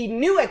 because he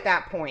knew at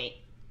that point.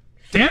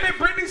 Damn it,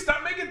 Brittany,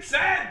 stop making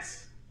sense.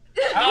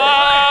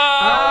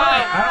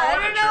 I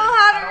don't know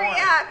how to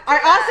react. I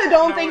also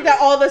don't No, think it- that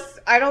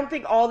I don't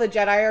think all the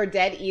Jedi are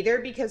dead either,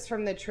 because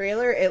from the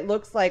trailer it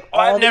looks like Oh,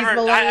 I've all never- these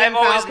Millennium I've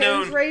always Falcons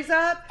known- raise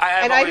up,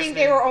 I've and I always think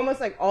they known. were almost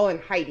like all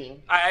in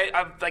hiding.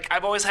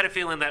 I've always had a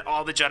feeling that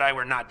all the Jedi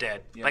were not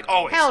dead. Like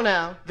always. Hell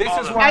no. This All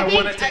is of why them. I, I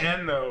want think it to I-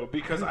 end, though,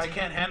 because I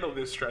can't handle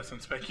this stress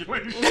and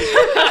speculation.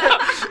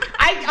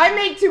 I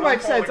make too much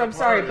falling sense. I'm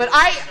sorry, apart. but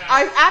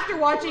I after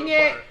watching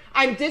it,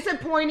 I'm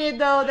disappointed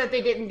though that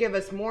they didn't give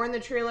us more in the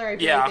trailer. I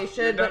feel Yeah. like they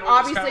should, You're but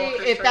done with the obviously,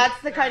 Skywalker if train?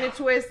 that's the kind of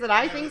twist that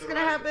I think is gonna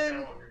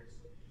happen,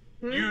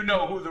 You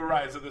know who the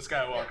Rise of the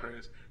Skywalker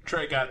is.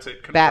 Trey got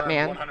it. Confirmed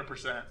Batman.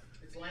 100%.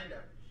 It's Lando.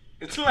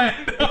 It's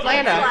Lando. It's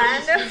Lando.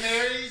 Lando. He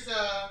marries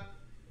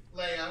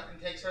Leia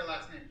and takes her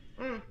last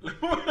name.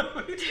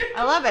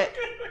 I love it.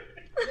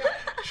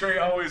 Trey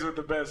always with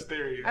the best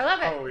theories. I love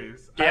it.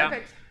 Always. Yeah.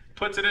 Perfect.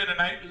 Puts it in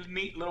a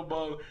neat little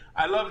bow.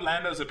 I love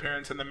Lando's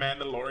appearance in the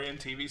Mandalorian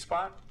TV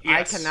spot.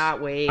 Yes. I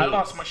cannot wait. I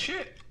lost my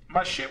shit.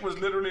 My shit was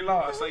literally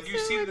lost. Like, you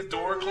see the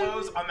door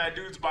close on that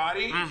dude's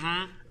body,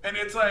 and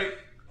it's like,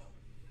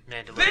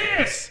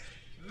 Mandalorian.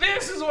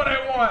 This is what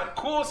I want.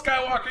 Cool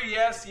Skywalker,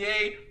 yes,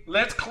 yay.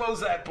 Let's close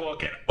that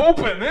book and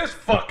open this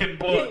fucking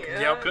book.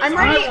 Yep. 'Cause I'm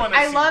ready. wanna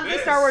I see love the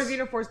this. Star Wars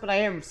universe, but I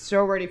am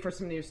so ready for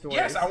some new stories.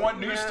 Yes, I want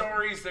new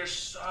stories. There's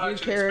such New an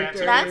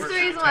characters. expansive That's universe the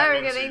reason to why tap we're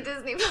into. getting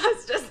Disney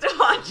Plus just to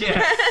watch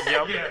Yes. it.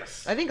 Yep.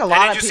 Yes. I think a lot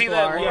did of you see people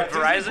that are. Yeah,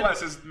 Verizon? Disney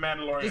Plus is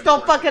Mandalorian. Just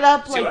don't fuck it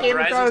up like what Game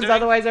of Verizon's Thrones, doing?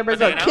 otherwise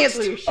everybody's Are like, they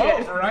cancel announced? your Oh,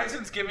 shit.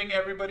 Verizon's giving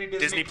everybody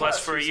Disney Plus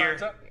for a Who year.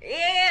 signs up?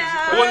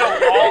 Yeah. Well,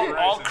 no,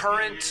 all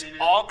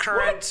Verizon.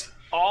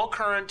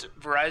 current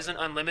Verizon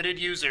Unlimited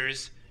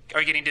users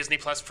are getting Disney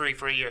Plus free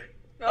for a year.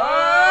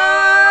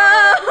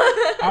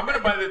 Oh. I'm gonna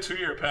buy the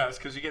 2-year pass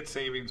because you get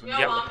savings when No,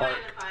 you go to I'm the buying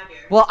park. the 5 year.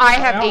 Well, I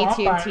have Hell, I'm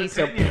AT&T, buying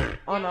so a 10-year.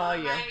 on all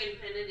I'm you. buying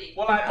Infinity.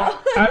 Well,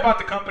 I bought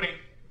the company.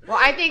 Well,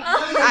 I think.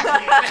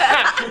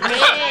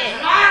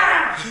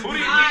 Who do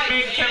you think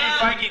made Kevin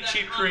Feige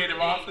chief creative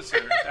officer?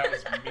 That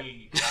was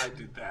me. I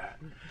did that.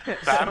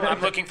 But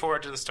I'm looking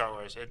forward to the Star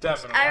Wars.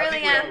 Definitely. I really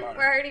think we am. all are.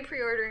 We're already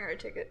pre-ordering our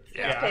tickets.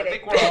 Yeah, Yeah, I Payday.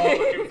 think we're all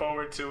looking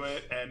forward to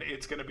it, and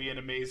it's going to be an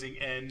amazing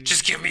end.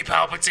 Just give me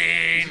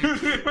Palpatine,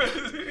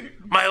 I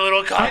my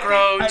little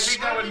cockroach.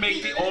 think that would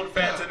make the old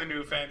fans and the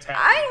new fans happy.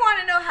 I want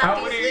to know how How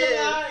these would he-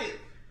 live.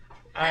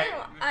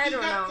 I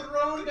don't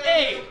know.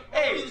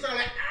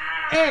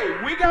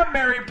 Hey, we got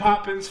Mary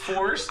Poppins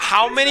forced.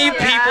 How many Yeah.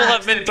 people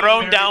have been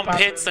thrown Mary down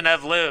Poppins. pits and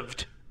have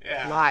lived?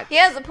 Yeah. Lots. He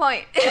has a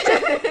point.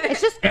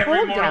 It's just Every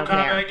cold Mortal down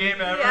Kombat there.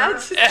 game ever. Yeah,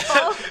 it's just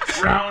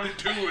all- Round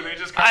 2, and they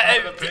just come out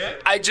of the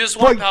pit. I just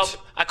want Fight.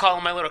 I call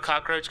him my little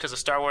cockroach because of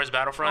Star Wars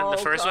Battlefront. Oh, the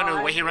first one, the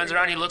God. way he runs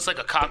around, he looks like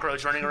a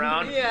cockroach running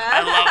around. Yeah.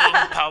 I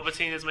love him.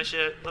 Palpatine is my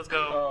shit. Let's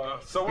go.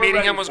 So we're Meeting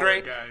ready him was for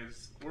great. it,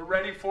 guys. We're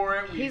ready for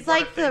it. We He's wanna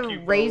like thank the you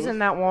both. raisin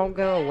that won't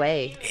go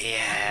away.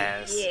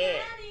 Yes. Yeah.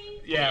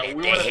 Yeah,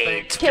 we The want to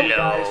hate thank you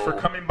guys flow. for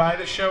coming by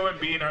the show and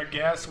being our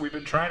guests. We've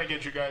been trying to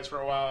get you guys for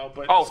a while,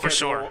 but Oh, for schedule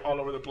sure. all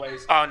over the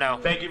place. Oh no.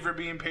 Thank you for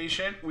being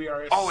patient. We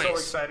are Always. so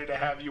excited to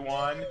have you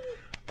on.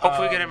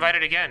 Hopefully we get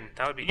invited again.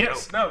 That would be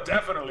Yes, dope. no,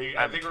 definitely.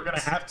 I think we're gonna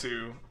have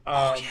to.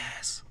 Oh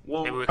yes.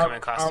 Well, Maybe we come in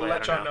cosplay. I'll I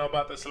let don't y'all know. know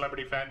about the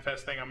Celebrity Fan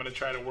Fest thing. I'm gonna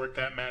try to work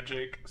that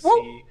magic. Woo.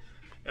 See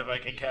if I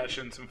can cash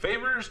in some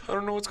favors. I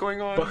don't know what's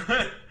going on. But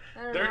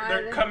don't they're know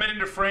they're either. coming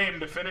into frame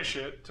to finish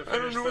it. To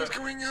finish know the- what's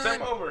going on.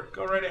 Step over.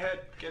 Go right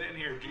ahead. Get in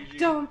here, Gigi.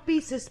 Don't be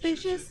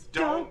suspicious.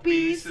 Don't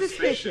be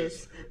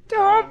suspicious.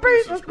 Don't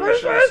be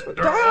suspicious.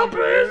 Don't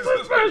be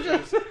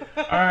suspicious.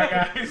 All right,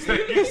 guys.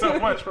 Thank you so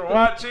much for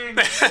watching.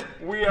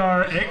 We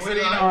are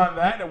exiting on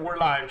that, and we're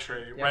live,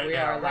 Trey. Yeah, right we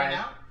now. are live. Right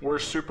now? We're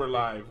super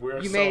live. We are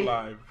You so may-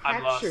 live.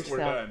 I'm lost. Catch We're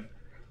yourself. done.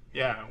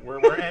 Yeah, we're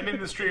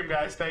ending the stream,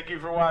 guys. Thank you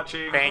for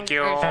watching. Thank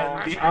you.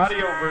 And the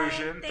audio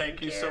version, Thank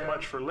thank you so you.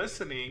 much for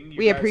listening. You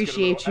We guys get a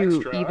appreciate little you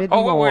extra. even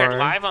Oh, we're more.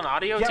 live on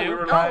audio Yeah, too. we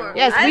were Oh, live. we're-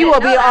 Yes, I we didn't will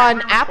know be that. on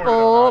Recorded Apple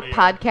on audio.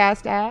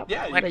 Podcast app.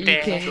 Yeah, What that the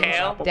you can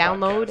hell?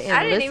 download Podcast. and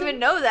I didn't listen. even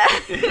know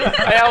that.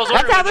 I was wondering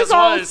That's how what this this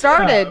all was.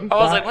 started. I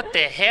was like, what the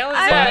hell is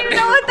I that? don't even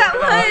know what that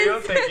Recorded on audio.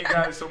 was. Thank you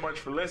guys so much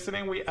for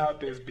listening. We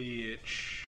out this bitch.